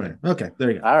that. You're coming in. Okay, there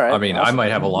you go. All right. I mean, awesome. I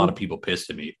might have a lot of people pissed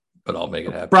at me, but I'll make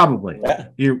it happen. Probably. Yeah.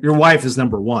 Your wife is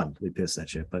number one to be pissed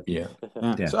at you, but Yeah.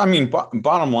 Yeah. So I mean,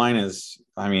 bottom line is,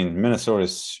 I mean,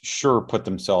 Minnesota's sure put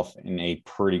themselves in a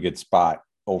pretty good spot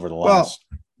over the last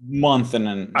month, and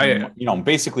then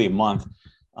basically a month.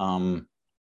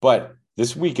 But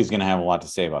this week is going to have a lot to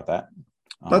say about that.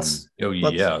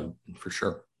 Yeah, for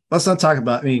sure. let's not talk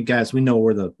about, I mean, guys, we know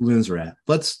where the Loons are at.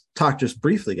 Let's talk just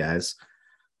briefly, guys,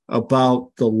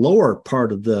 about the lower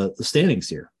part of the standings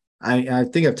here. I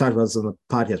think I've talked about this on the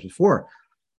podcast before.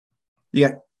 You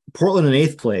got Portland in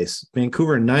 8th place,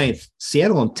 Vancouver in 9th,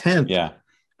 Seattle in 10th, Yeah.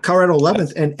 Colorado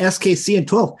 11th, and SKC in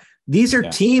 12th. These are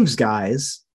teams,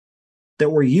 guys, that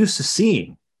we're used to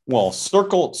seeing. Well,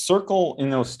 circle in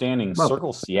those standings,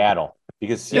 circle Seattle,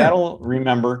 because Seattle,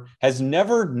 remember, has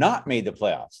never not made the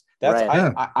playoffs. That's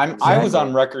right. I was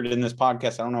on record in this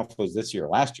podcast. I don't know if it was this year or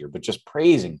last year, but just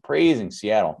praising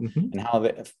Seattle and how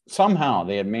somehow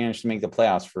they had managed to make the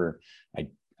playoffs for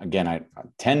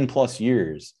 10 plus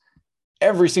years.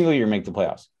 Every single year make the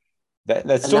playoffs.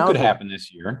 That still could happen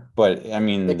this year, but I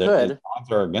mean the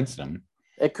odds are against them.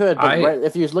 It could, but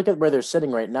if you look at where they're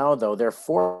sitting right now, though, they're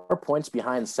 4 points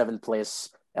behind 7th place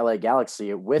LA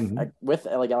Galaxy with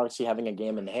LA Galaxy having a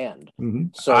game in hand.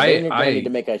 So they're going to need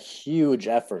to make a huge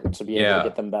effort to be able to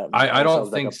get them back. I don't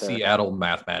think Seattle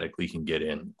mathematically can get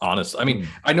in. Honestly, I mean,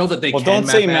 I know that they can. Don't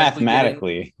say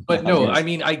mathematically, but no, I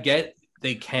mean, I get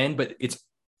they can, but it's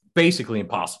basically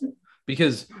impossible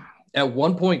because at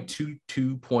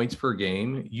 1.22 points per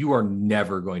game, you are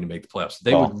never going to make the playoffs.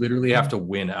 They would literally have to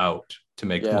win out to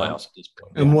make the playoffs at this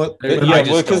point. And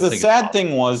because the sad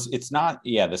thing was, it's not.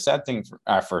 Yeah, the sad thing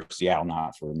for Seattle,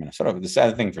 not for Minnesota. But the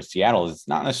sad thing for Seattle is it's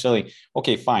not necessarily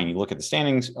okay. Fine, you look at the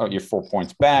standings. Oh, you're 4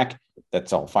 points back.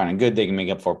 That's all fine and good. They can make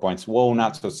up 4 points. Whoa,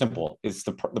 not so simple. It's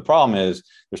the problem is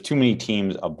there's too many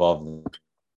teams above them.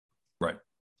 Right.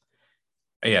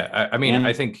 Yeah, I mean,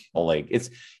 I think like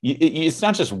it's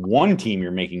not just one team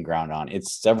you're making ground on;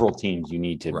 it's several teams you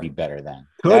need to be better than.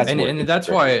 That's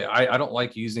why I don't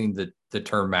like using the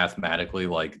term mathematically.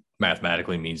 Like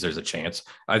mathematically means there's a chance.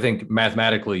 I think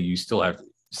mathematically you still have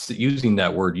using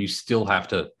that word. You still have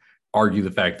to argue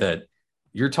the fact that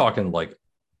you're talking like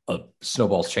a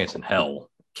snowball's chance in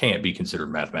hell can't be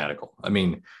considered mathematical. I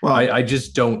mean, I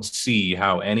just don't see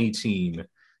how any team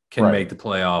can make the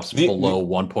playoffs below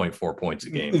 1.4 points a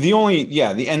game.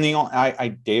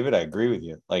 David, I agree with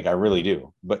you. Like I really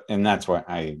do. That's why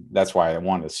I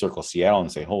wanted to circle Seattle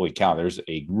and say, holy cow, there's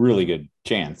a really good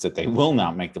chance that they will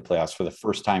not make the playoffs for the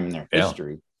first time in their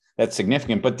history. That's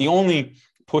significant. But the only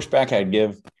pushback I'd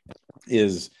give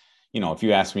is, if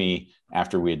you asked me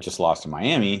after we had just lost to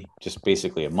Miami, just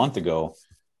basically a month ago,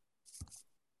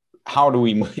 how do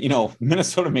we,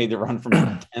 Minnesota made the run from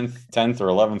 10th or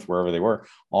 11th, wherever they were,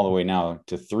 all the way now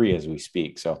to 3 as we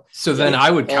speak. So then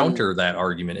I would counter that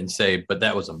argument and say, but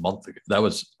that was a month ago. That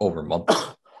was over a month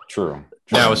ago. True.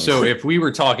 Now, so if we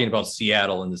were talking about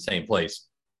Seattle in the same place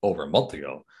over a month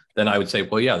ago, then I would say,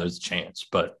 well, yeah, there's a chance,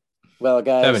 but guys,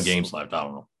 7 games left. I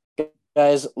don't know.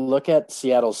 Guys, look at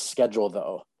Seattle's schedule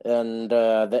though. And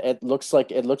it looks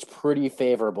pretty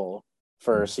favorable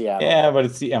for Seattle. Yeah, but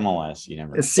it's the MLS. You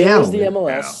never. It's Seattle. It's the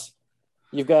MLS.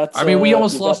 Yeah. You've got. I mean, we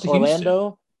almost lost to Orlando.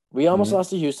 Houston. We almost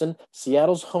lost to Houston.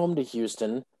 Seattle's home to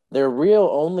Houston. Their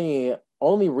only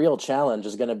real challenge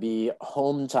is going to be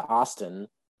home to Austin.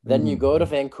 Then you go to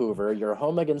Vancouver. You're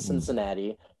home against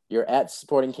Cincinnati. You're at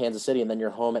Sporting Kansas City, and then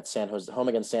you're home against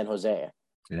San Jose.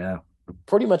 Yeah.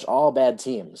 Pretty much all bad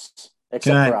teams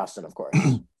except for Austin, of course.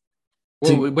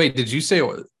 Well, wait, did you say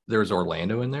there was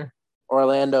Orlando in there?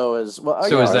 Orlando is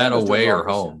So is that away or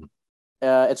home?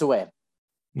 It's away.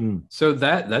 So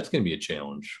that's going to be a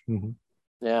challenge.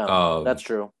 Yeah, that's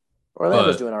true.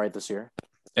 Orlando's doing all right this year.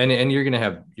 And you're going to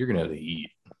have the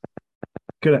Heat.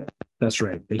 Good. That's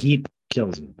right. The Heat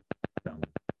kills them.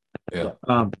 Yeah.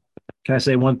 Can I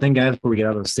say one thing, guys, before we get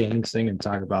out of the standings thing and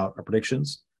talk about our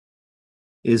predictions?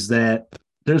 Is that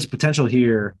there's potential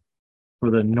here for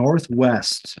the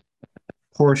Northwest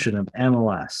portion of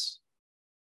MLS.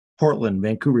 Portland,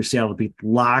 Vancouver, Seattle to be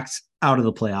locked out of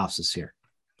the playoffs this year.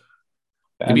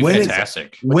 That'd be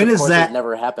fantastic. When is that?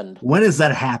 Never happened. When does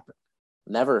that happen?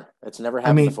 Never. It's never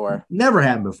happened before. Never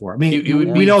happened before. I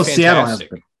mean, we know Seattle has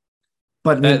been.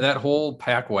 But I mean, that whole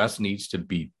Pac West needs to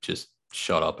be just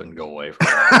shut up and go away from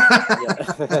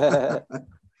that.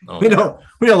 Yeah. we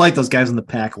don't like those guys in the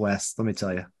Pac West. Let me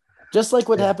tell you. Just like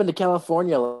what Yeah. happened to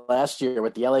California last year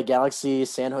with the LA Galaxy,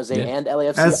 San Jose, Yeah. and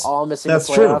LAFC That's- all missing the that's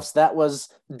true. playoffs. That was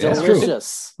That's true.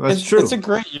 delicious. That's true. It's a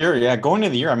great year. Yeah, going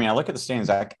into the year. I mean, I look at the standings.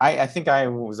 I think I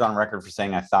was on record for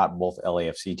saying I thought both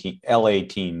LA area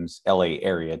teams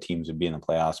would be in the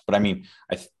playoffs. But I mean,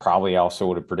 probably also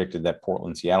would have predicted that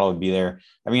Portland, Seattle would be there.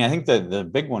 I mean, I think the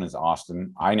big one is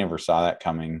Austin. I never saw that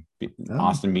coming. No.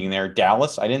 Austin being there.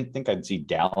 Dallas. I didn't think I'd see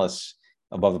Dallas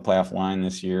above the playoff line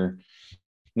this year.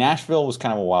 Nashville was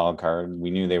kind of a wild card. We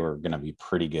knew they were going to be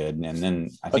pretty good, and then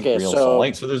I think Real Salt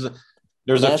Lake. So there's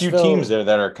a few teams there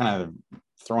that are kind of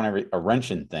throwing a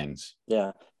wrench in things.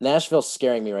 Yeah, Nashville's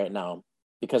scaring me right now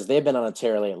because they've been on a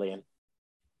tear lately.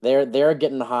 They're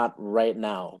getting hot right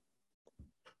now,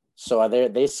 so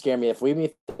they scare me. If we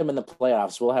meet them in the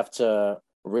playoffs, we'll have to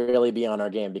really be on our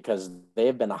game because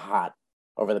they've been hot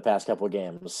over the past couple of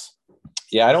games.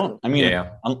 Yeah, I don't. I mean,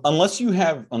 Yeah. unless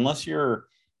you're.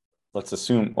 Let's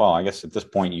assume, well, I guess at this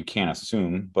point you can't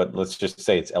assume, but let's just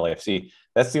say it's LAFC.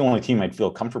 That's the only team I'd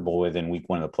feel comfortable with in week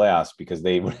 1 of the playoffs because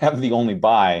they would have the only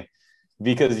bye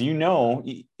because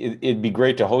it'd be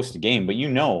great to host a game, but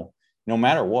no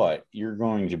matter what, you're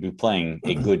going to be playing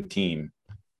a good team,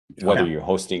 whether you're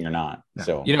hosting or not. Yeah.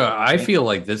 So, I feel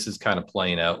like this is kind of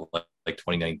playing out like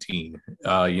 2019.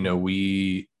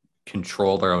 We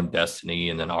controlled our own destiny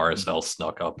and then RSL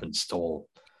snuck up and stole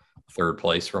 3rd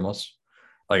place from us.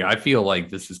 Like, I feel like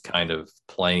this is kind of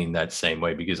playing that same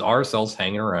way because RSL's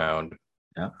hanging around.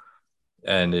 Yeah.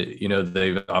 And,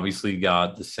 they've obviously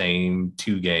got the same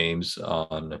 2 games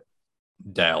on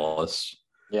Dallas.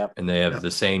 Yep. And they have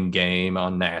the same game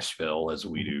on Nashville as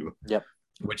we do. Yep.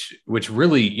 Which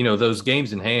really, those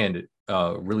games in hand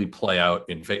really play out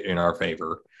in our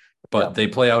favor, but they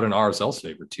play out in RSL's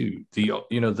favor too.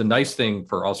 The nice thing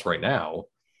for us right now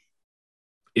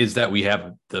is that we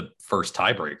have the first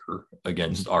tiebreaker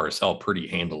against RSL pretty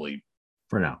handily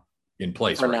For now. in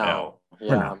place For right now.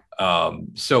 now. Yeah.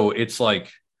 So it's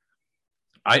like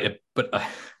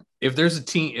if there's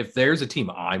a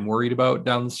team I'm worried about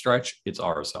down the stretch, it's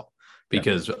RSL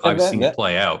because I've seen it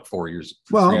play out 4 years.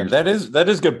 Well, yeah, that is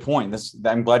a good point.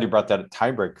 I'm glad you brought that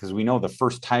tiebreak because we know the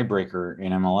first tiebreaker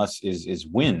in MLS is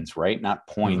wins, right? Not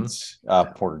points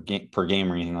per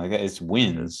game or anything like that. It's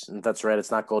wins. That's right.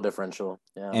 It's not goal differential.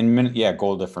 Yeah. And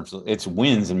goal differential. It's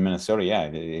wins in Minnesota. Yeah,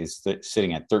 it is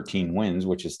sitting at 13 wins,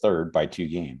 which is 3rd by 2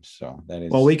 games. So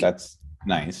that's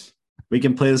nice. We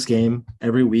can play this game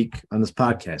every week on this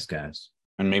podcast, guys.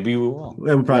 And maybe we will.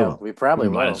 Yeah, we probably will. We probably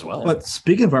We might will as well. But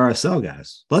speaking of RSL,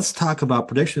 guys, let's talk about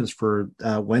predictions for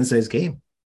Wednesday's game.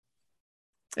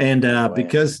 And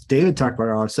because David talked about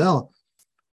RSL,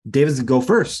 David's going to go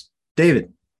first.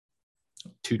 David.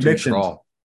 2-2 draw.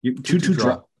 2-2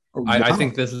 draw. I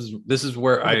think this is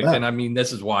where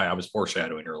this is why I was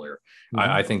foreshadowing earlier. Mhm.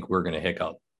 I think we're going to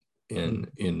hiccup in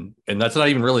and that's not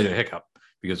even really a hiccup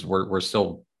because we're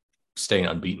still staying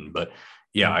unbeaten. But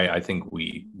yeah, I think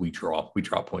we draw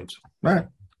points. All right.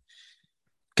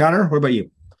 Connor, what about you?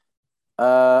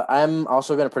 I'm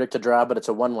also going to predict a draw, but it's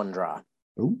a 1-1 draw.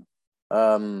 Ooh.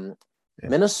 Yeah.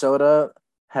 Minnesota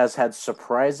has had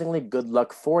surprisingly good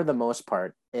luck for the most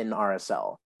part in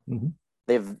RSL. Mm-hmm.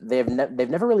 They've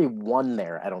never really won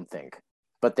there, I don't think,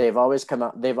 but they've always come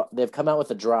out. They've come out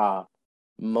with a draw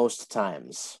most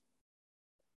times.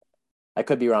 I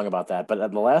could be wrong about that,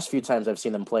 but the last few times I've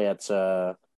seen them play at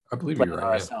I believe you're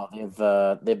right.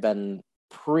 RSL, they've been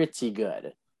pretty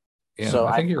good. Yeah, So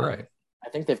I think you're right. I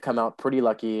think they've come out pretty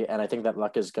lucky, and I think that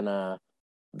luck is gonna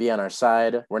be on our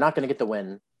side. We're not gonna get the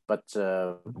win, but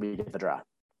we get the draw.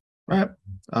 All right.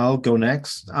 I'll go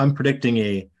next. I'm predicting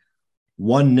a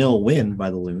 1-0 win by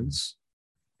the Loons.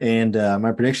 And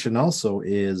my prediction also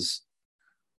is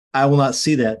I will not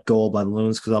see that goal by the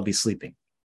Loons because I'll be sleeping.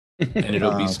 And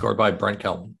it'll be scored by Brent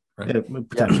Kelman, right?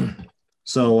 Potentially.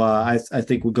 So I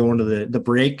think we'll go into the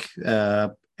break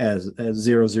as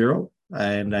 0-0.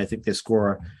 And I think they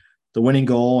score the winning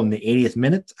goal in the 80th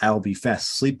minute. I will be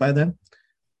fast asleep by then.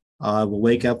 I will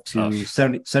wake up to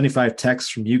 75 texts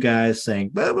from you guys saying,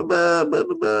 blah, blah, blah, blah,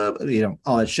 blah, blah,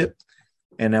 all that shit.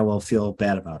 And I will feel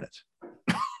bad about it.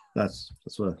 That's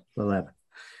what'll happen.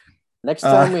 Next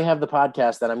time we have the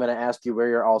podcast, then I'm going to ask you where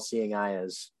your all-seeing eye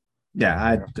is.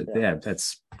 Yeah,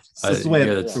 that's the way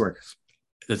it works.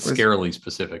 It's scarily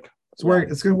specific. It's going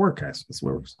to work, guys. It's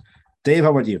what works. Dave,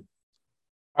 how about you?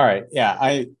 All right. Yeah,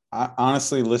 I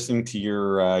honestly, listening to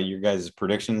your guys'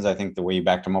 predictions, I think the way you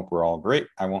backed them up were all great.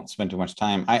 I won't spend too much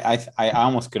time. I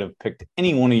almost could have picked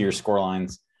any one of your score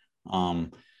lines.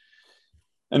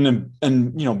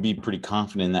 and be pretty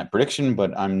confident in that prediction,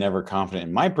 but I'm never confident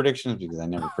in my predictions because I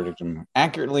never predict them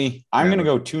accurately. I'm going to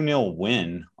go 2-0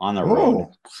 win on the road.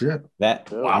 Oh shit!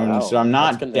 So I'm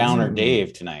not That's downer convincing.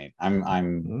 Dave tonight.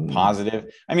 I'm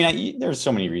positive. I mean, there's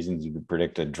so many reasons you could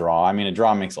predict a draw. I mean, a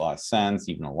draw makes a lot of sense.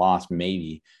 Even a loss,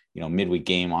 maybe, midweek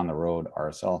game on the road,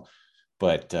 RSL.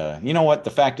 But you know what?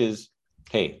 The fact is,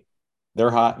 hey, they're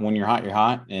hot. When you're hot, you're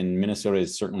hot. And Minnesota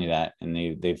is certainly that. And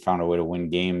they've found a way to win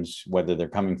games, whether they're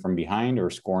coming from behind or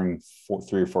scoring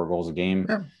 3 or 4 goals a game.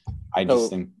 Yeah. I just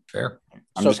think fair.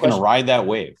 I'm just going to ride that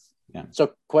wave. Yeah.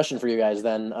 So question for you guys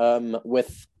then,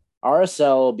 with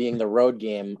RSL being the road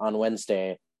game on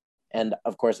Wednesday, and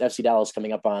of course FC Dallas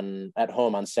coming up at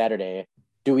home on Saturday,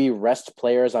 do we rest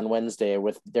players on Wednesday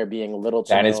with there being little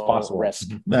to no risk?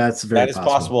 That is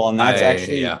possible. And that's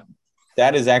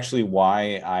that is actually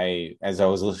why as I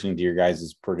was listening to your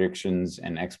guys' predictions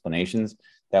and explanations,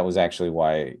 that was actually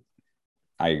why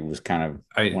I was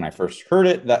when I first heard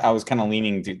it, that I was kind of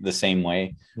leaning to the same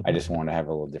way. I just wanted to have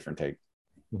a little different take.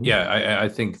 Yeah, I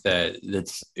think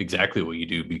that's exactly what you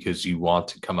do because you want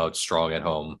to come out strong at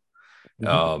home. We've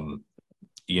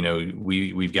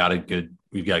got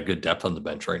good depth on the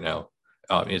bench right now,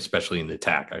 especially in the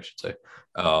attack, I should say.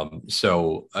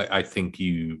 So I think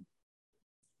you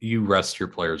rest your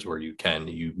players where you can.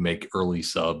 You make early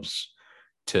subs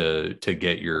to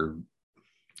get your,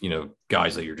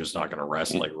 guys that you're just not going to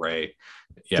rest like Ray.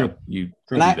 Yeah, True. You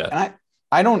do that.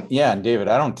 David,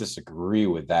 I don't disagree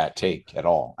with that take at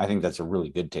all. I think that's a really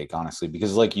good take, honestly,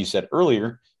 because like you said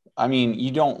earlier, I mean, you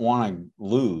don't want to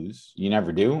lose. You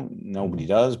never do. Nobody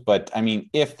does. But I mean,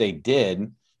 if they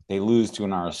lose to an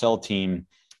RSL team,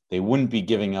 they wouldn't be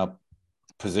giving up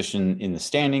position in the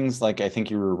standings, like I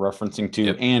think you were referencing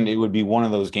to, and it would be one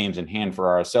of those games in hand for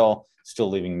RSL,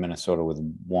 still leaving Minnesota with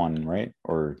 1, right?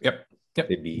 Or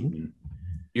they'd be.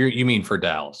 You mean for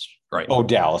Dallas, right? Oh,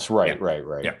 Dallas, right.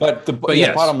 Yeah. But the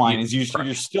bottom line is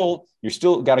you're still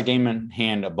got a game in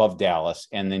hand above Dallas,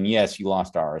 and then yes, you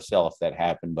lost to RSL if that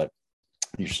happened, but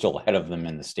you're still ahead of them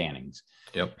in the standings.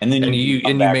 Yep. And then you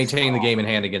maintain the game in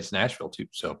hand against Nashville too.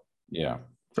 So yeah.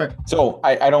 Right. So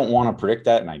I don't want to predict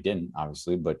that, and I didn't,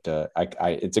 obviously, but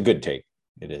it's a good take.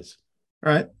 It is.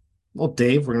 All right. Well,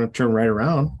 Dave, we're going to turn right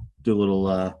around, do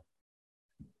a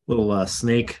little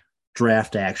snake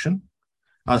draft action.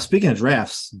 Speaking of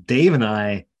drafts, Dave and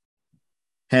I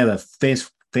have a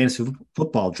fantasy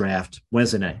football draft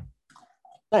Wednesday night.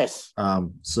 Nice.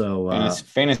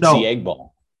 Fantasy egg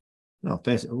ball. No,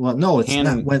 fantasy. Well, no, it's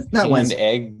not Wednesday.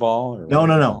 Egg ball.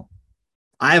 No.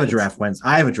 I have a draft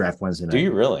Wednesday. Wednesday night. Do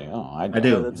you really? Oh, I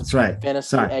do. That's right.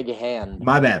 Fantasy egg hand.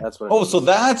 My bad. That's what. So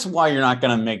that's why you're not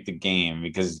going to make the game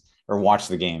or watch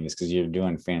the game is because you're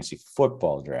doing fantasy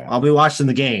football draft. I'll be watching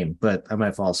the game, but I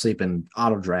might fall asleep in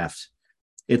auto draft.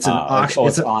 It's an auction.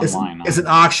 It's online. It's an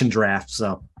auction draft.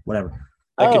 So whatever.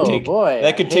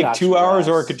 That could take 2 hours,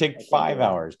 or it could take 5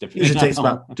 hours. Usually takes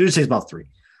about 3.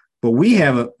 But we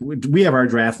have our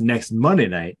draft next Monday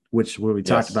night, where we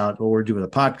talked about what we're doing the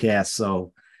podcast.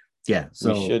 So yeah,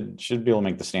 so we should be able to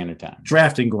make the standard time.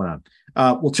 Drafting going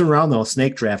on. We'll turn around though,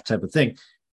 snake draft type of thing.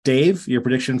 Dave, your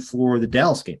prediction for the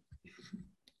Dallas game?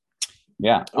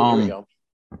 Yeah. Here we go.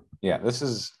 Yeah, this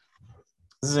is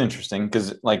interesting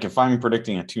because like if I'm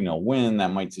predicting a 2-0 win,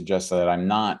 that might suggest that I'm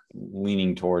not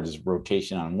leaning towards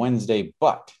rotation on Wednesday,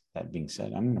 but that being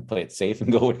said, I'm going to play it safe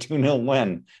and go with 2-0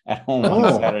 win at home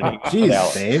on Saturday.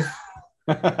 Jeez, Dave.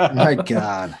 My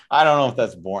God. I don't know if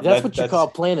that's boring. That's what you call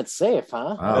playing it safe,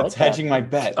 huh? That's hedging my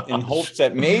bet in hopes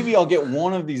that maybe I'll get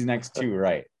one of these next 2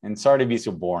 right. And sorry to be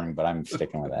so boring, but I'm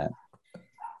sticking with that.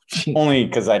 Jeez. Only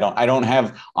because I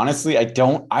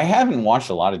haven't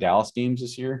watched a lot of Dallas games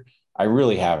this year. I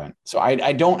really haven't. So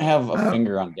I don't have a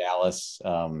finger on Dallas.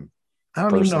 I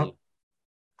don't even know.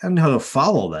 I don't know how to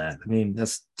follow that. I mean,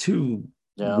 that's 2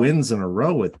 wins in a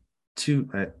row with 2.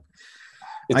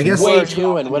 I guess way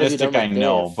too optimistic. I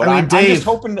know, but I'm just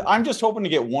hoping to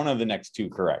get one of the next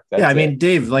 2 correct. That's I mean,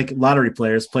 Dave, like lottery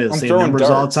players play the same numbers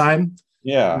all the time.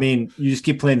 Yeah, I mean, you just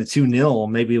keep playing the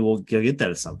 2-0. Maybe we'll get that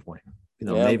at some point.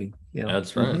 Maybe.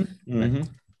 That's right. Mm-hmm.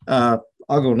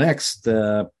 I'll go next.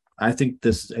 I think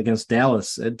this against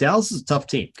Dallas. Dallas is a tough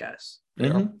team, guys.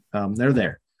 Mm-hmm. They're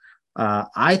there.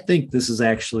 I think this is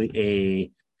actually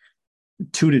a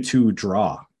 2-2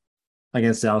 draw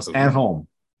against Dallas at home.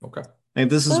 Okay. And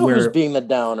this is who's being the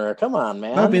downer. Come on,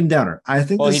 man. Not being downer. I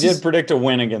think. Well, he did predict a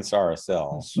win against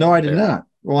RSL. So no, I did not.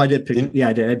 Well, I did pick. Yeah,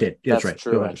 I did. Yeah, that's right.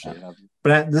 True. Actually.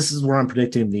 But this is where I'm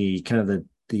predicting the kind of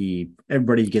the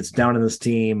everybody gets down in this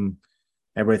team.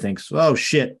 Everybody thinks, oh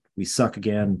shit, we suck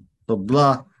again. Blah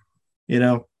blah.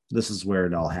 This is where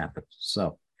it all happens.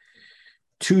 So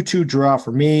 2-2 draw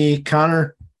for me.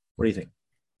 Connor, what do you think?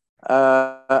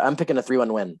 I'm picking a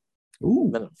 3-1 win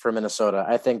Ooh, for Minnesota.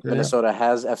 I think Yeah. Minnesota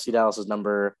has FC Dallas's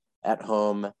number at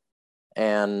home,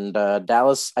 and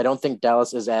Dallas. I don't think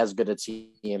Dallas is as good a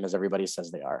team as everybody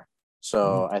says they are.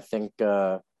 So I think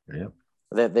that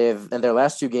they've in their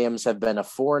last 2 games have been a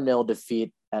 4-0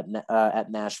 defeat at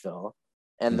Nashville,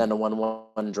 and then a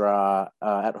 1-1 draw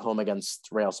at home against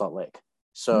Real Salt Lake.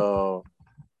 So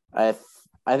I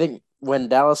think when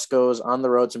Dallas goes on the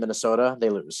road to Minnesota, they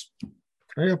lose.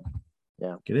 Yeah.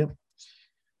 Yeah. Get it.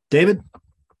 David?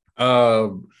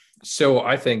 So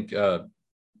I think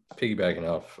piggybacking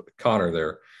off Connor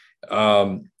there,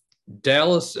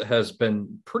 Dallas has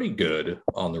been pretty good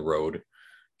on the road,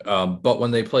 but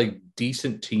when they play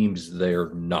decent teams,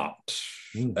 they're not.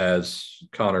 As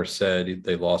Connor said,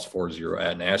 they lost 4-0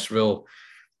 at Nashville.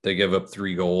 They give up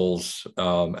 3 goals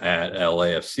at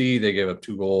LAFC. They gave up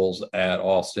 2 goals at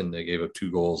Austin. They gave up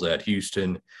 2 goals at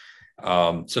Houston.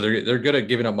 So they're good at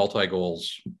giving up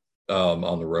multi-goals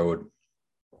on the road.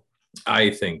 I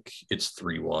think it's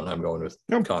 3-1. I'm going with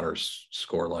Connor's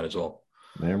score line as well.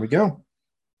 There we go.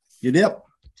 You dip.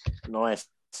 Nice.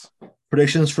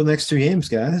 Predictions for the next 2 games,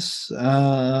 guys.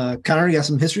 Connor, you got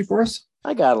some history for us?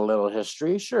 I got a little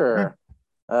history, sure.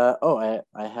 I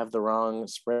have the wrong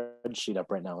spreadsheet up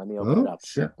right now. Let me open it up.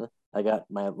 Sure. I got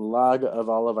my log of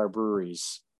all of our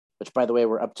breweries, which, by the way,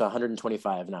 we're up to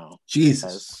 125 now.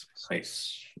 Jesus.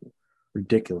 Nice.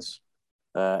 Ridiculous.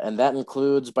 And that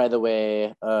includes, by the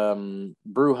way,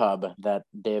 Brew Hub that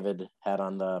David had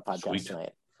on the podcast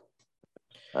tonight.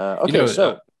 Okay,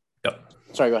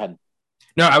 sorry, go ahead.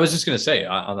 No, I was just going to say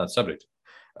on that subject,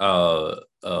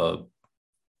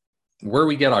 where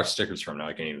we get our stickers from now,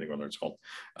 I can't even think what it's called.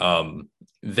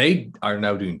 They are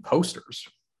now doing posters.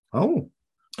 Oh.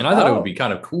 And I thought it would be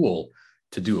kind of cool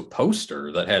to do a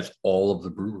poster that has all of the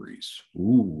breweries.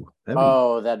 Ooh.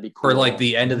 That'd be cool. For like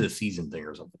the end of the season thing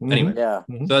or something. Mm-hmm. Anyway, yeah.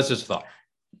 So that's just a thought.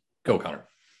 Go, Connor.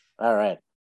 All right.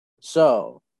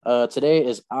 So today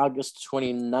is August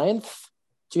 29th,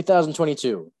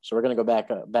 2022. So we're going to go back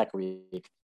a week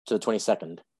to the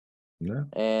 22nd. Yeah.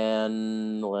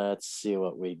 And let's see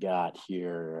what we got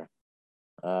here.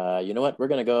 You know what? We're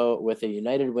going to go with a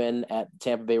United win at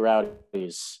Tampa Bay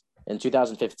Rowdies in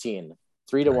 2015,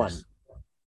 3-1.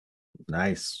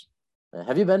 Nice.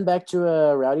 Have you been back to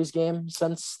a Rowdies game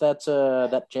since that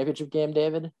championship game,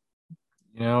 David?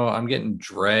 You know, I'm getting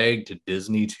dragged to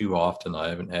Disney too often. I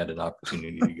haven't had an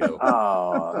opportunity to go.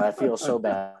 Oh, I feel so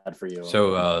bad for you.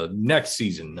 So next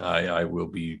season, I will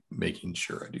be making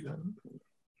sure I do that.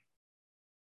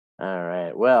 All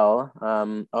right. Well,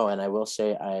 and I will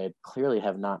say I clearly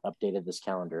have not updated this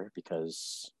calendar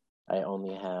because I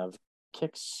only have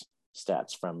Kicks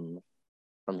stats from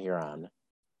here on.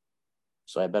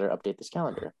 So I better update this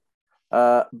calendar.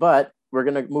 But we're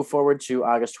going to move forward to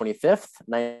August 25th,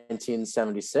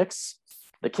 1976.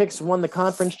 The Kicks won the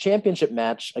conference championship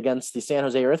match against the San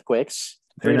Jose Earthquakes,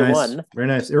 3-1. Very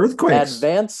nice. Earthquakes.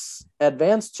 Advance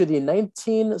to the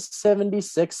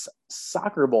 1976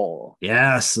 Soccer Bowl.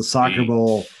 Yes, the Soccer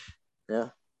Bowl. Yeah.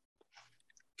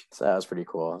 So that was pretty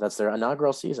cool. That's their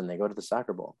inaugural season. They go to the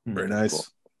Soccer Bowl. Very nice. Cool.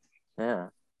 Yeah.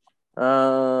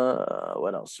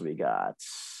 What else we got?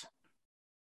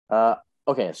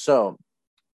 Okay, so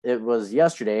it was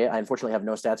yesterday. I unfortunately have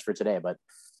no stats for today, but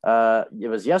it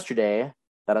was yesterday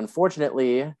that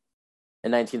unfortunately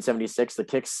in 1976 the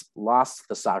Kicks lost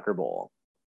the Soccer Bowl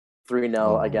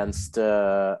 3-0 against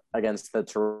the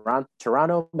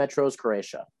Toronto Metros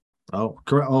Croatia. I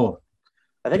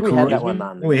think we had that one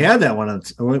on. We had that one.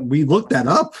 We looked that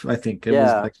up. I think it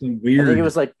was like weird. I think it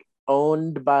was like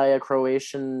owned by a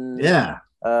Croatian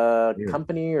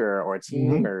company or a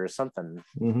team or something.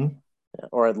 Mm-hmm.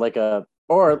 Or like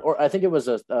or I think it was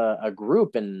a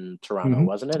group in Toronto,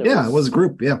 wasn't it? It was a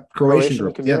group. Yeah, Croatian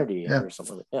group. Community or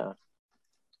something. Yeah.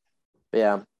 But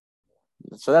yeah.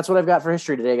 So that's what I've got for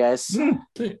history today, guys. All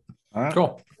right.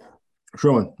 Cool.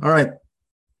 All right.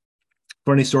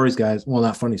 Funny stories, guys. Well,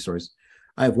 not funny stories.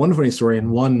 I have one funny story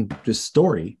and one just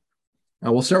story.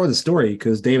 We'll start with the story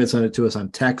because David sent it to us on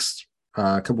text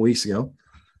a couple weeks ago.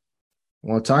 I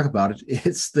want to talk about it.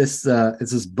 It's this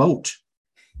boat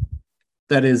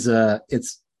that is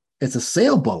it's a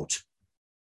sailboat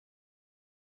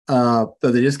that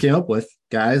they just came up with,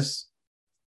 guys.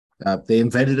 They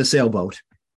invented a sailboat.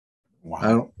 Wow. I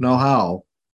don't know how.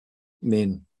 I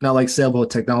mean, not like sailboat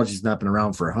technology's not been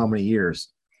around for how many years.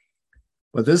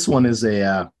 But this one is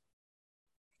a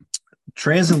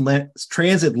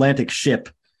transatlantic ship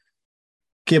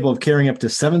capable of carrying up to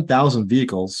 7,000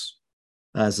 vehicles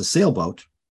as a sailboat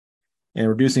and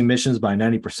reducing emissions by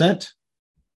 90%.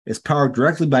 It's powered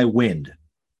directly by wind.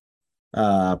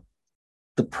 The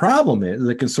problem is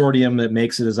the consortium that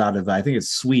makes it is out of, I think it's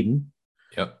Sweden.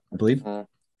 Yep. I believe.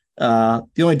 The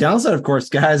only downside, of course,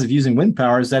 guys, of using wind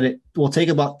power is that it will take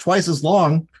about twice as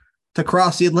long to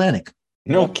cross the Atlantic.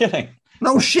 No kidding.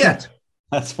 No shit.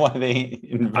 That's why they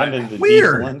invented the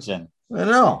Weird. diesel engine. I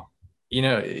know.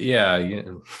 Yeah.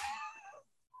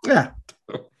 Yeah.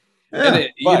 And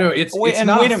it's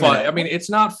not funny. Minute. I mean, it's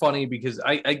not funny because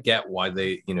I get why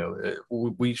they,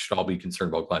 we should all be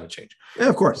concerned about climate change. Yeah,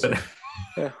 of course.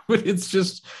 But it's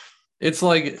just, it's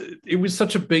like, it was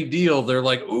such a big deal. They're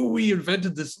like, oh, we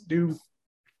invented this new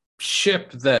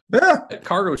ship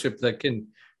cargo ship that can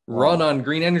run on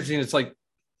green energy. And it's like,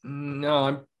 no,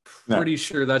 I'm pretty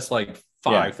sure that's like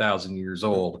 5,000 years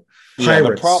old. Yeah,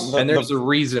 there's a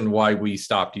reason why we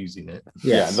stopped using it.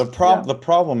 Yes. Yeah, the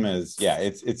problem is,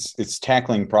 it's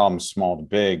tackling problems small to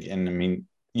big. And I mean,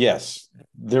 yes,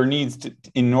 there needs to,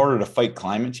 in order to fight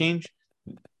climate change,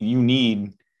 you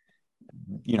need,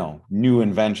 new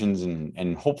inventions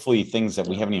and hopefully things that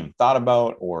we haven't even thought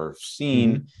about or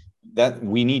seen. That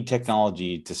we need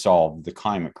technology to solve the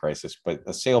climate crisis, but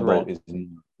a sailboat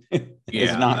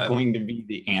is not going to be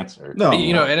the answer. No,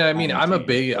 and I mean, I'm a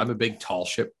big tall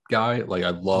ship guy. Like I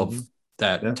love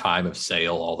that time of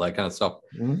sail, all that kind of stuff.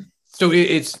 So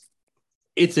it's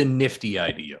a nifty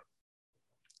idea,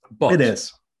 but it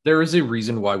is. There is a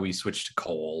reason why we switched to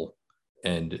coal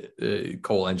and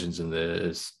coal engines in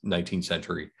the 19th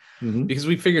century, because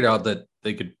we figured out that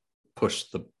they could push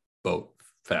the boat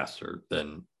faster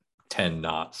than 10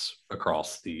 knots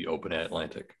across the open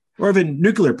Atlantic, or even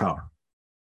nuclear power.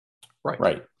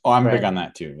 Right. Oh, I'm big on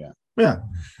that too. Yeah.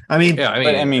 I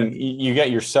mean, you got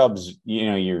your subs.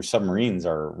 Your submarines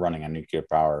are running on nuclear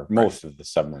power. Most of the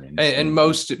submarines, and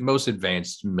most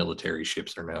advanced military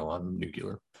ships are now on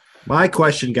nuclear. My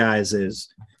question, guys,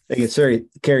 is they can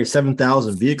carry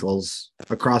 7,000 vehicles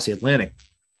across the Atlantic.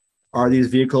 Are these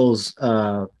vehicles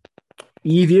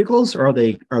e-vehicles or are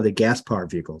they gas powered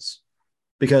vehicles?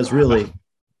 Because really,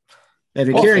 if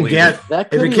you're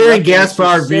carrying gas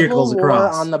powered vehicles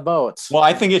across on the boats, well,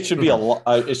 I think it should be a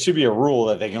rule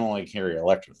that they can only carry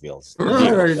electric vehicles.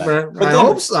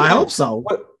 I hope so.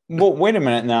 But wait a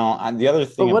minute now. The other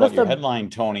thing about your headline,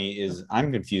 Tony, is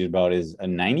I'm confused about is a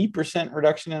 90%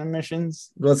 reduction in emissions.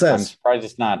 What's that? I'm surprised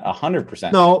it's not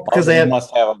 100%. No, because they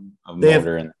must have a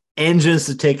motor in engines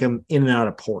to take them in and out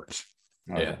of port.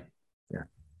 Okay. Yeah.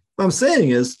 What I'm saying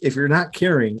is, if you're not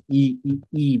carrying e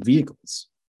vehicles,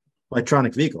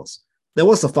 electronic vehicles, then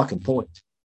what's the fucking point?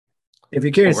 If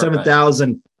you're carrying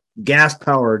 7,000 gas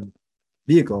powered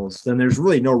vehicles, then there's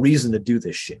really no reason to do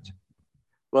this shit.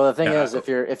 Well, the thing is,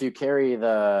 if you carry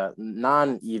the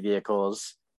non-e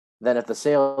vehicles, then if the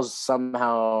sails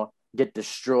somehow get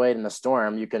destroyed in a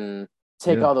storm, you can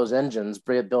take all those engines,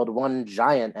 build one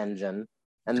giant engine,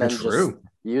 and then just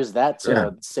use that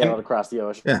to sail across the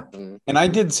ocean. Yeah. And I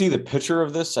did see the picture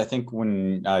of this. I think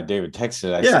when David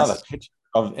texted, I saw the picture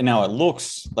of, and now it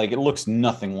looks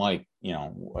nothing like,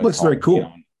 looks very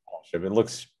cool. Ship. It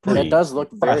looks pretty. It does look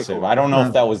very cool. I don't know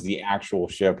if that was the actual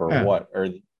ship or what, or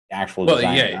the actual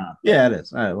design. Yeah, it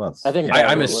is. I think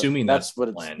I'm assuming that's what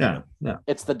it's planned. Yeah.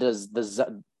 It's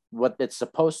what it's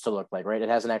supposed to look like, right? It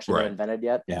hasn't actually been invented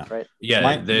yet. Yeah. Right.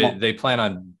 Yeah. They plan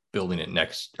on building it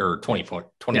next or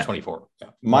 2024. Yeah.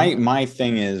 My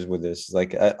thing is with this,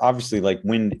 like obviously, like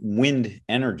wind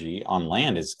energy on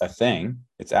land is a thing.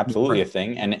 It's absolutely a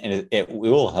thing, and it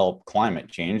will help climate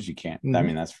change. You can't. I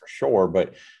mean, that's for sure.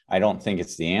 But I don't think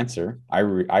it's the answer.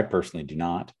 I personally do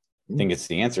not think it's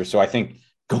the answer. So I think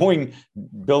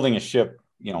building a ship,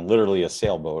 literally a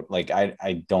sailboat, like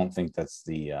I don't think that's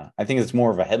the. I think it's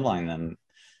more of a headline than,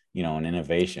 an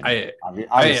innovation. I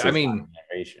mean,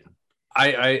 innovation.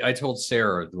 I told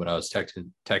Sarah when I was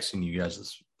texting you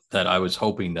guys that I was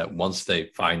hoping that once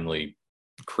they finally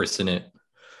christen it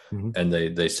and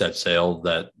they set sail,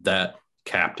 that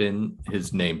captain,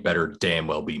 his name better damn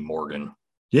well be Morgan.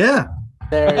 Yeah.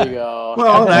 There you go.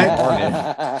 Well,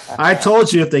 I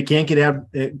told you if they can't get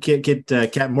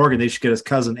Captain Morgan, they should get his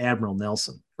cousin Admiral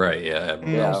Nelson. Right. Yeah.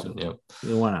 Admiral Nelson. Yeah.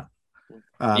 Why not?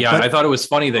 I thought it was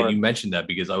funny that you mentioned that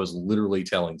because I was literally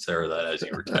telling Sarah that as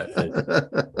you were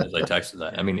as I texted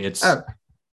that. I mean, it's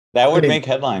that would make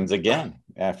headlines again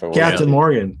after Captain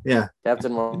Morgan. Yeah,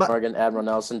 Captain Morgan, Admiral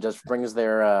Nelson just brings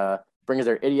their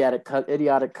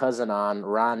idiotic cousin on,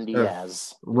 Ron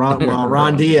Diaz.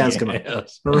 Ron Diaz coming.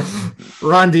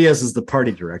 Ron Diaz is the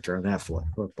party director on that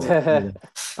football.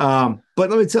 But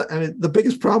let me tell you, the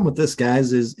biggest problem with this,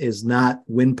 guys, is not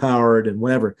wind powered and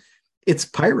whatever. It's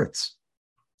pirates.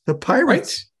 The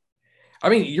pirates. I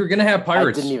mean, you're gonna have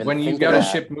pirates didn't even when you've think got of a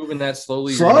that. ship moving that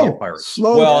slowly. You're gonna get pirates.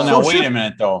 Slow. Well, now slow wait ship. a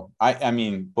minute though. I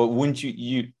mean, but wouldn't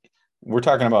you we're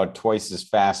talking about twice as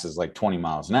fast as like 20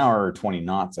 miles an hour or 20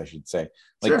 knots, I should say.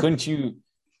 Like, Sure. couldn't you?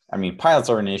 I mean, pilots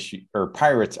are an issue, or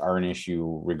pirates are an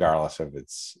issue, regardless of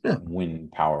it's Yeah.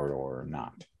 wind powered or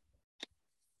not.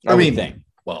 I would mean, think.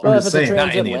 Well, Well, I'm if just it's a saying,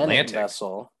 not in the transatlantic Atlantic.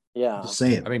 vessel, yeah, Just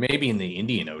saying. I mean, maybe in the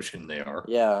Indian Ocean they are.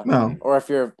 yeah. Well, Or if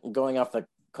you're going off the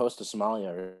coast of Somalia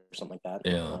or something like that.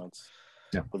 Yeah.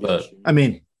 Yeah. would be But- an issue. I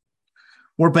mean,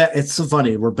 we're back. It's so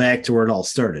funny. We're back to where it all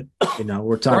started.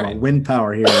 We're talking Right. about wind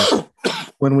power here.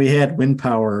 When we had wind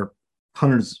power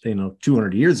hundreds,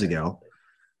 200 years ago,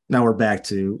 now we're back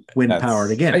to wind That's-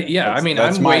 powered again. That's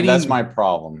I'm my waiting. that's my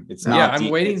problem. It's not. Yeah, I'm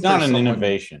waiting It's not for an someone-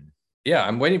 innovation. Yeah,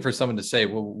 I'm waiting for someone to say,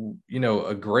 well,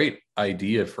 a great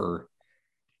idea for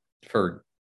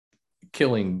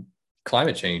killing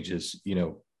climate change is,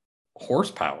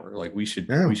 horsepower. Like we should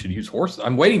use horses.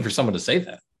 I'm waiting for someone to say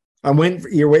that.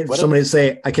 You're waiting for What somebody to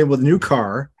say, I came with a new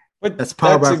car But that's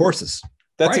powered by a- horses.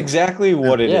 That's Right. exactly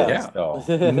what it is, Yeah. though.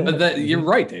 But you're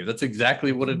right, Dave. That's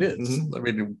exactly what it is. Mhm. I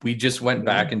mean, we just went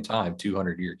back in time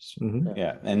 200 years. Mhm.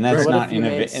 Yeah, and that's What not if you made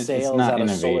innovation. It's sails not out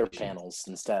of solar innovation. panels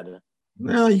instead?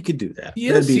 Well, you could do that.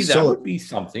 Yeah, That'd be see, that would be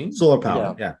something. solar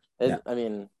power. Yeah. Yeah. I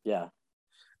mean, yeah.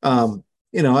 I'm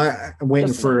waiting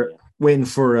Just an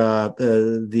for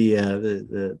idea.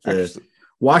 the Actually,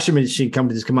 washing machine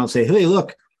companies to come out and say, hey,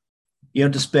 look, you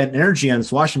have to spend energy on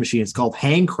this washing machine. It's called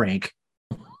hand crank.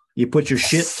 You put your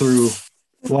shit through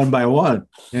one by one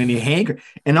and you hang.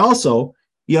 And also,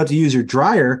 you have to use your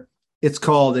dryer. It's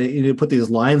called, you put these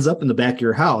lines up in the back of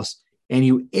your house and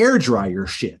you air dry your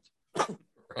shit.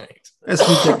 Right. That's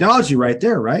new technology right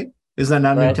there, right? Is that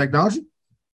not new Right. technology?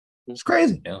 It's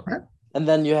crazy. Yeah. Right? And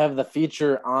then you have the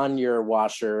feature on your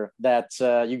washer that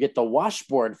you get the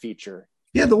washboard feature.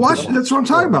 Yeah, the wash. That's what I'm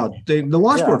talking about. The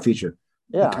washboard Yeah. feature.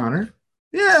 Yeah. Connor.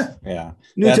 Yeah. yeah,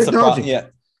 New that's the technology. problem. Yeah,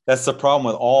 that's the problem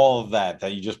with all of that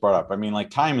you just brought up. I mean, like,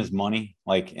 time is money,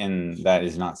 and that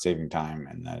is not saving time,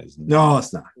 and that is No,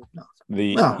 it's not.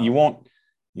 No. you won't.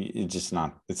 It's just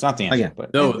not. It's not the answer. Again,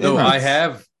 but Though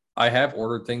It- I have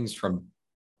ordered things from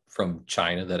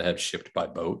China that have shipped by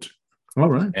boat. All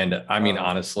right. And I mean,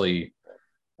 honestly,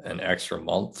 an extra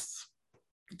month,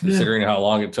 considering how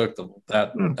long it took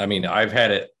I mean, I've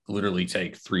had it literally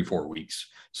take 3-4 weeks.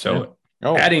 So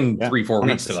adding 3-4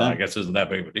 weeks to that, I 100%. guess, isn't that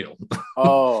big of a deal.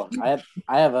 Oh, I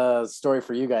have a story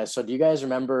for you guys. So do you guys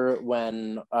remember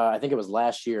when I think it was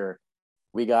last year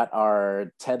we got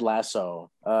our Ted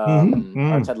Lasso,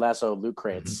 our Ted Lasso loot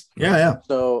crates. Yeah, yeah.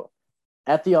 So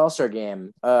at the All-Star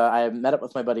game, I met up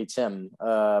with my buddy Tim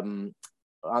on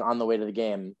the way to the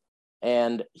game.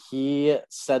 And he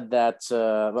said that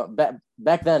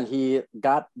back then he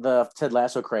got the Ted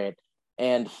Lasso crate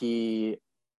and he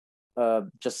it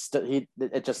just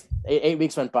 8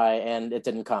 weeks went by and it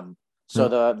didn't come. So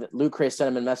the loot crate sent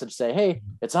him a message say, hey,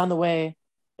 it's on the way.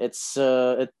 It's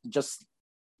it just,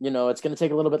 it's going to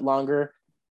take a little bit longer.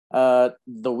 The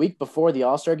week before the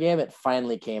All-Star game, it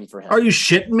finally came for him. Are you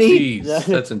shitting me? Jeez,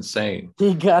 that's insane.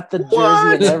 He got the jersey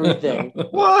What? and everything.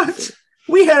 What?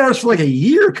 We had ours for like a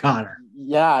year, Connor.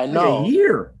 Yeah, I Like know. a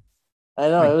year. I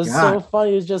know. My It was God. so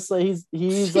funny. He's just like he's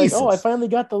like, oh, I Jesus. finally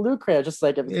got the loot crate. Just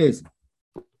like, Jeez.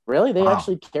 really? They Wow.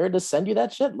 actually cared to send you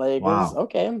that shit? Like, it was, Wow.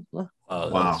 okay.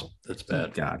 Wow. That's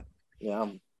bad. God. Yeah.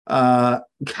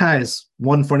 Guys,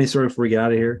 one funny story before we get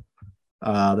out of here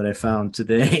that I found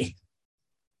today.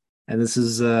 And this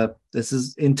is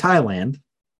in Thailand.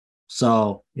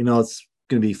 So, it's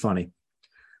going to be funny.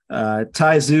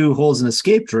 Thai Zoo holds an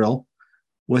escape drill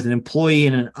with an employee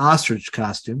in an ostrich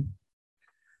costume.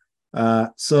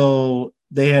 So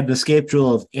they had an escape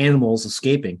drill of animals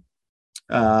escaping.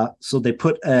 So they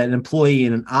put an employee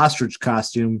in an ostrich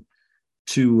costume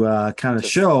to kind of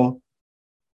show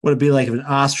what it'd be like if an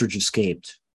ostrich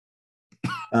escaped.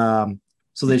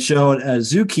 So they showed a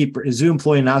zoo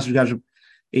employee in an ostrich costume.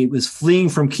 It was fleeing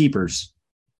from keepers,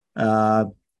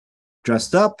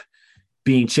 dressed up,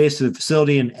 being chased to the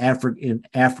facility in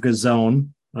Africa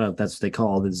zone. That's what they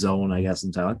call the zone, I guess,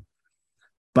 in Thailand,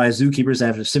 by zookeepers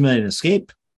after simulating an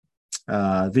escape.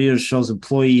 Video shows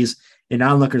employees and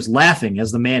onlookers laughing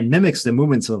as the man mimics the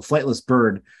movements of a flightless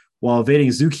bird while evading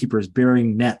zookeepers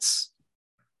burying nets.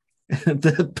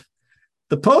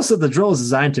 The post of the drill is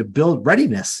designed to build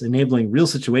readiness, enabling real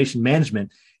situation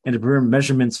management and to perform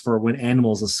measurements for when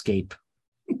animals escape.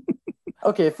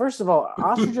 Okay, first of all,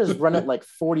 ostriches run at like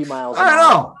 40 miles an I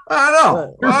hour.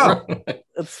 know. Wow.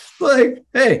 It's Like,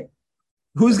 hey,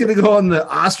 who's going to go in the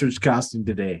ostrich costume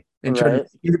today and try to Right.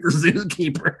 keep the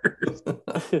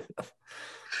zookeeper?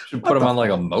 Should put them on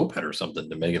like a moped or something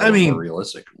to make it more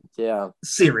realistic. Yeah.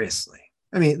 Seriously.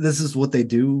 I mean, this is what they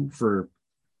do for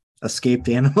escaped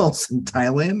animals in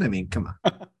Thailand. I mean, come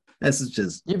on. This is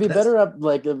just. You'd be better up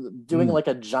like doing like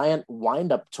a giant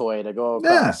wind-up toy to go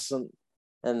across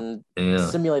and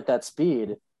simulate that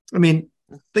speed. I mean,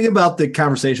 think about the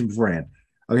conversation beforehand.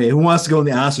 Okay, who wants to go in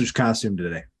the ostrich costume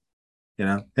today? You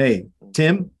know, hey,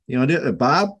 Tim, you want to do it?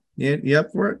 Bob, you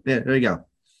up for it? Yeah, there you go.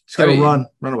 Just gotta run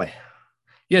away.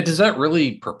 Yeah, does that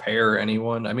really prepare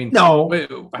anyone? I mean, no.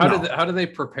 How do they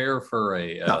prepare for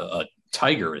a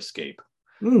tiger escape?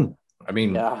 I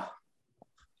mean, yeah.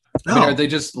 I mean, are they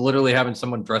just literally having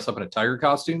someone dress up in a tiger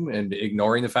costume and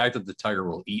ignoring the fact that the tiger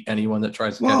will eat anyone that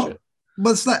tries to catch it?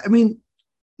 But it's not. I mean,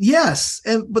 yes,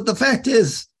 but the fact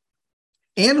is,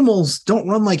 animals don't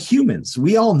run like humans.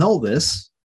 We all know this.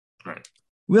 Right.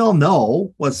 We all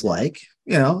know what's like.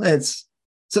 You know, it's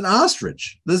an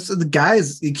ostrich. The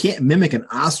guys, you can't mimic an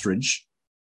ostrich.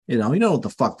 You know what the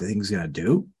fuck the thing's gonna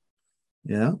do.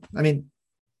 You know, I mean,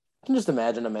 I can just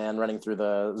imagine a man running through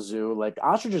the zoo. Like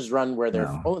ostriches run where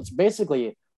it's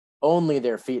basically only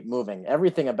their feet moving.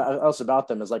 Everything else about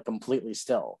them is like completely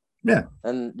still. Yeah,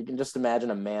 and you can just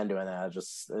imagine a man doing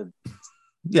that.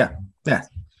 Yeah.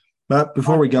 But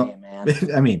before we go,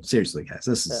 I mean, seriously, guys,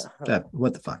 this is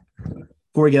what the fuck.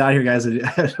 Before we get out of here, guys,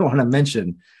 I want to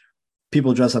mention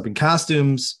people dress up in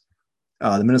costumes.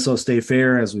 The Minnesota State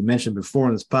Fair, as we mentioned before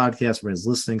in this podcast, everybody's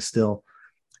listening still.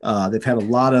 They've had a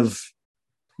lot of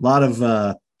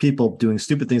people doing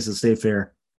stupid things at the State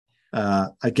Fair.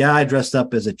 A guy dressed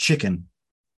up as a chicken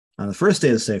on the first day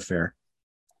of the State Fair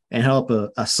and held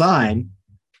up a sign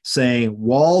saying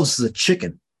 "Walls is a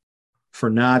chicken" for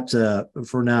not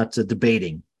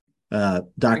debating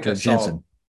Dr. Jensen.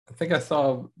 I think I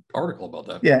saw an article about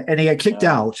that. Yeah, and he got kicked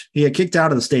out. He got kicked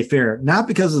out of the State Fair, not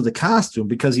because of the costume,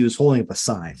 because he was holding up a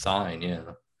sign. Yeah.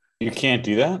 You can't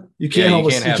do that? You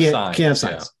can't have signs.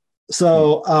 Yeah.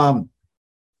 So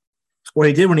what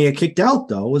he did when he got kicked out,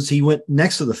 though, was he went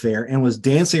next to the fair and was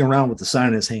dancing around with the sign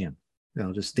in his hand. You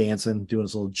know, just dancing, doing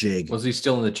his little jig. Was he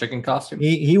still in the chicken costume?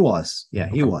 He was. Yeah,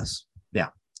 he was. Yeah.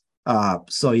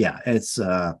 So yeah, it's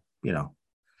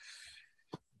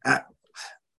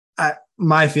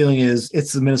my feeling is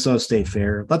it's the Minnesota State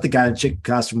Fair. Let the guy in chicken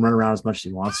costume run around as much as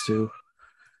he wants to.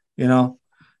 You know,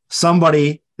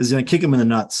 somebody is going to kick him in the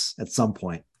nuts at some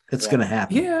point. It's going to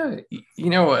happen. Yeah,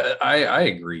 you know, I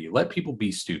agree. Let people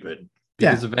be stupid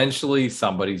because eventually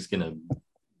somebody's going to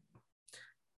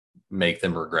make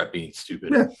them regret being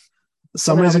stupid. Yeah.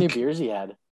 How many beers he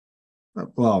had?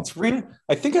 Well, it's random.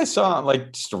 I think I saw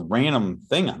like just a random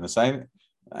thing on this. I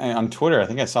on Twitter, I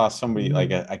think I saw somebody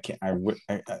like I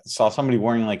saw somebody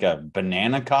wearing like a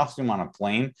banana costume on a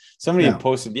plane. Somebody had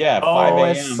posted, 5 a.m.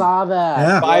 I saw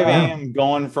that. 5 a.m.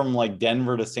 going from like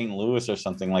Denver to St. Louis or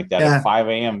something like that at 5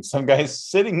 a.m. Some guy's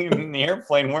sitting in the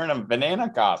airplane wearing a banana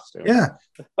costume. Yeah.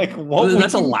 Like what?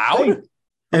 That's allowed?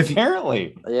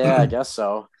 Apparently. Yeah, I guess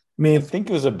so. I mean, I think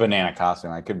it was a banana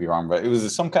costume. I could be wrong, but it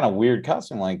was some kind of weird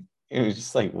costume. Like it was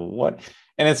just like, what?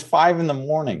 And it's 5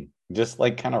 a.m. Just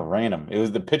like kind of random. It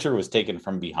was the picture was taken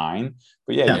from behind,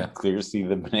 but you clearly see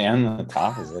the banana on the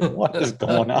top. Is like, what is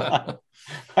going on?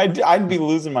 I'd be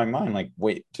losing my mind. Like,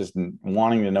 wait, just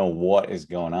wanting to know what is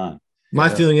going on. My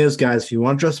feeling is, guys, if you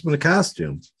want to dress up in a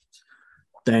costume,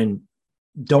 then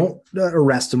don't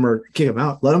arrest them or kick them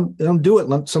out. Let them do it.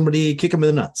 Let somebody kick them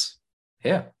in the nuts.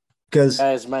 Yeah. Because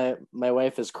guys, my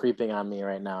wife is creeping on me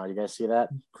right now. You guys see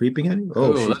that? Creeping on you?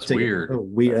 Oh, that's weird. Oh,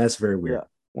 weird. That's very weird. Yeah.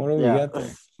 What do we got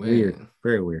there? Weird.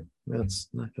 Very weird. That's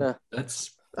not good.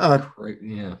 That's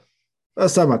yeah.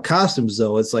 Let's talk about costumes,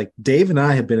 though. It's like Dave and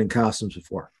I have been in costumes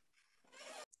before.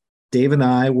 Dave and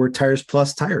I were Tires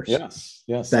Plus tires. Yes.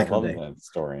 Back I love in the day. that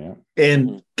story. Yeah.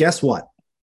 And guess what?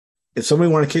 If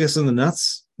somebody wanted to kick us in the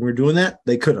nuts, when we were doing that,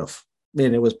 they could have.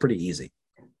 And it was pretty easy.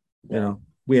 You know,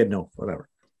 we had no whatever.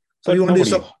 So you want to do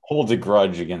something? Holds a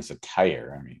grudge against a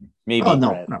tire. I mean, maybe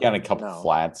got a couple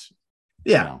flats.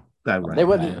 Yeah. You know.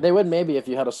 Right. They would maybe if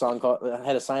you had a sign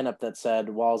up that said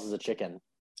 "Walls is a chicken."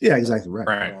 Yeah, exactly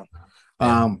right.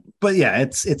 But yeah,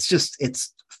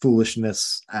 it's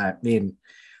foolishness. I mean,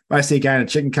 if I see a guy in a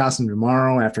chicken costume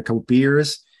tomorrow after a couple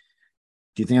beers,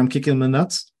 do you think I'm kicking him in the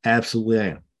nuts? Absolutely, I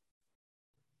am.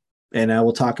 And I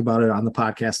will talk about it on the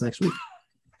podcast next week.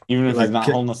 Even if he's not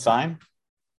holding a sign.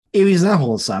 If he's not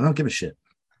holding a sign, I don't give a shit.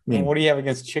 I mean, what do you have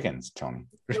against chickens, Tony?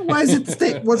 Why is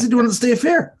it what's he doing at the State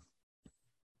Fair?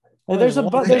 Well, there's a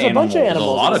bunch of animals. There's a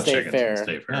lot of chickens at the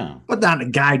State Fair. Yeah. But not a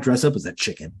guy dressed up as a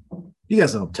chicken. You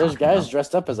guys know. There's guys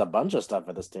dressed up as a bunch of stuff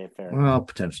at the State Fair. Well,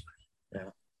 potentially.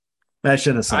 Yeah. I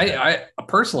shouldn't have said I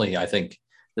personally, I think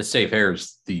the State Fair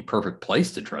is the perfect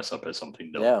place to dress up as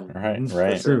something. Though. Yeah.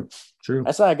 Right. True.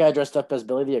 I saw a guy dressed up as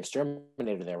Billy the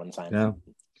Exterminator there one time. Yeah.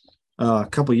 A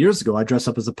couple of years ago, I dressed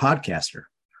up as a podcaster,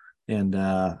 and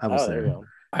I was There you there.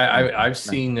 go. I've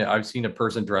seen a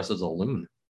person dressed as a loon.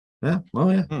 Yeah. Oh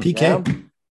yeah. PK. Yeah.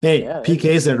 Hey, Yeah,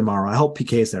 PK's there tomorrow. I hope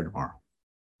PK's there tomorrow.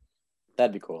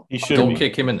 That'd be cool. He should Don't be.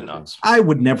 kick him in the nuts. I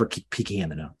would never kick PK in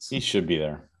the nuts. He should be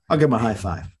there. I'll give him a high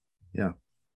five. Yeah.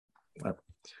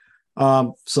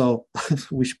 So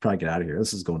we should probably get out of here.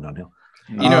 This is going downhill.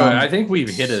 You know, I think we've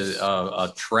hit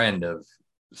a trend of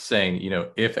saying, you know,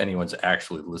 if anyone's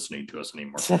actually listening to us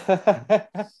anymore.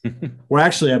 We're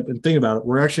actually, I've been thinking about it.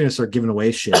 We're actually gonna start giving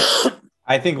away shit.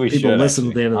 I think we People should listen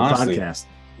actually, to the end of the honestly. podcast,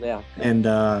 Yeah. and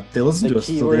they listen to us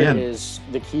till the end.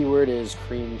 The keyword is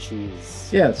cream cheese.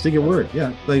 Yeah, secret word.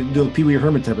 Yeah, like do a Pee Wee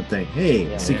Herman type of thing. Hey,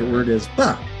 Yeah. secret word is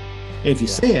bah. If you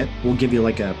say it, we'll give you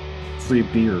like a free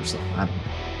beer or something. I don't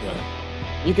know.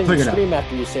 You can Figure it out. scream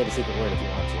after you say the secret word if you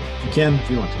want to. You can if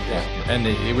you want to. Yeah. And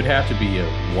it would have to be a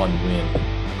one-win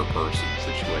per person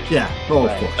situation. Yeah. Oh,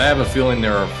 Right. of course. I have a feeling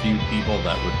there are a few people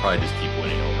that would probably just keep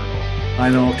winning over and over. I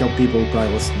know a couple people who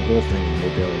probably listen to the whole thing and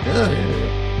they'd be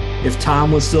like, if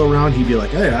Tom was still around, he'd be like,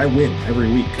 hey, I win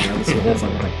every week because I listen to the whole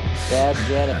fucking thing. Dad,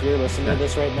 Jen, if you're listening to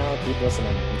this right now, keep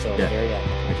listening until the Yeah. very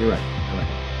end. Like, you're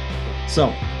right.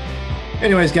 So,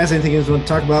 anyways, guys, anything you guys want to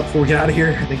talk about before we get out of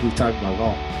here? I think we've talked about it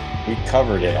all. We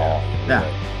covered it all. Yeah.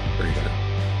 Pretty sure.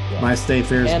 Yeah. My state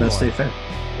fair is And best more. state fair.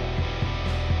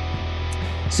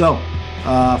 So,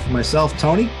 for myself,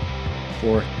 Tony,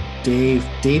 for Dave,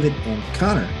 David, and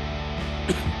Connor,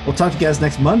 we'll talk to you guys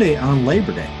next Monday on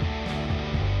Labor Day.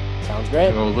 Sounds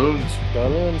great. Go Loons. Go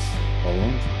Loons.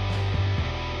 Balloons.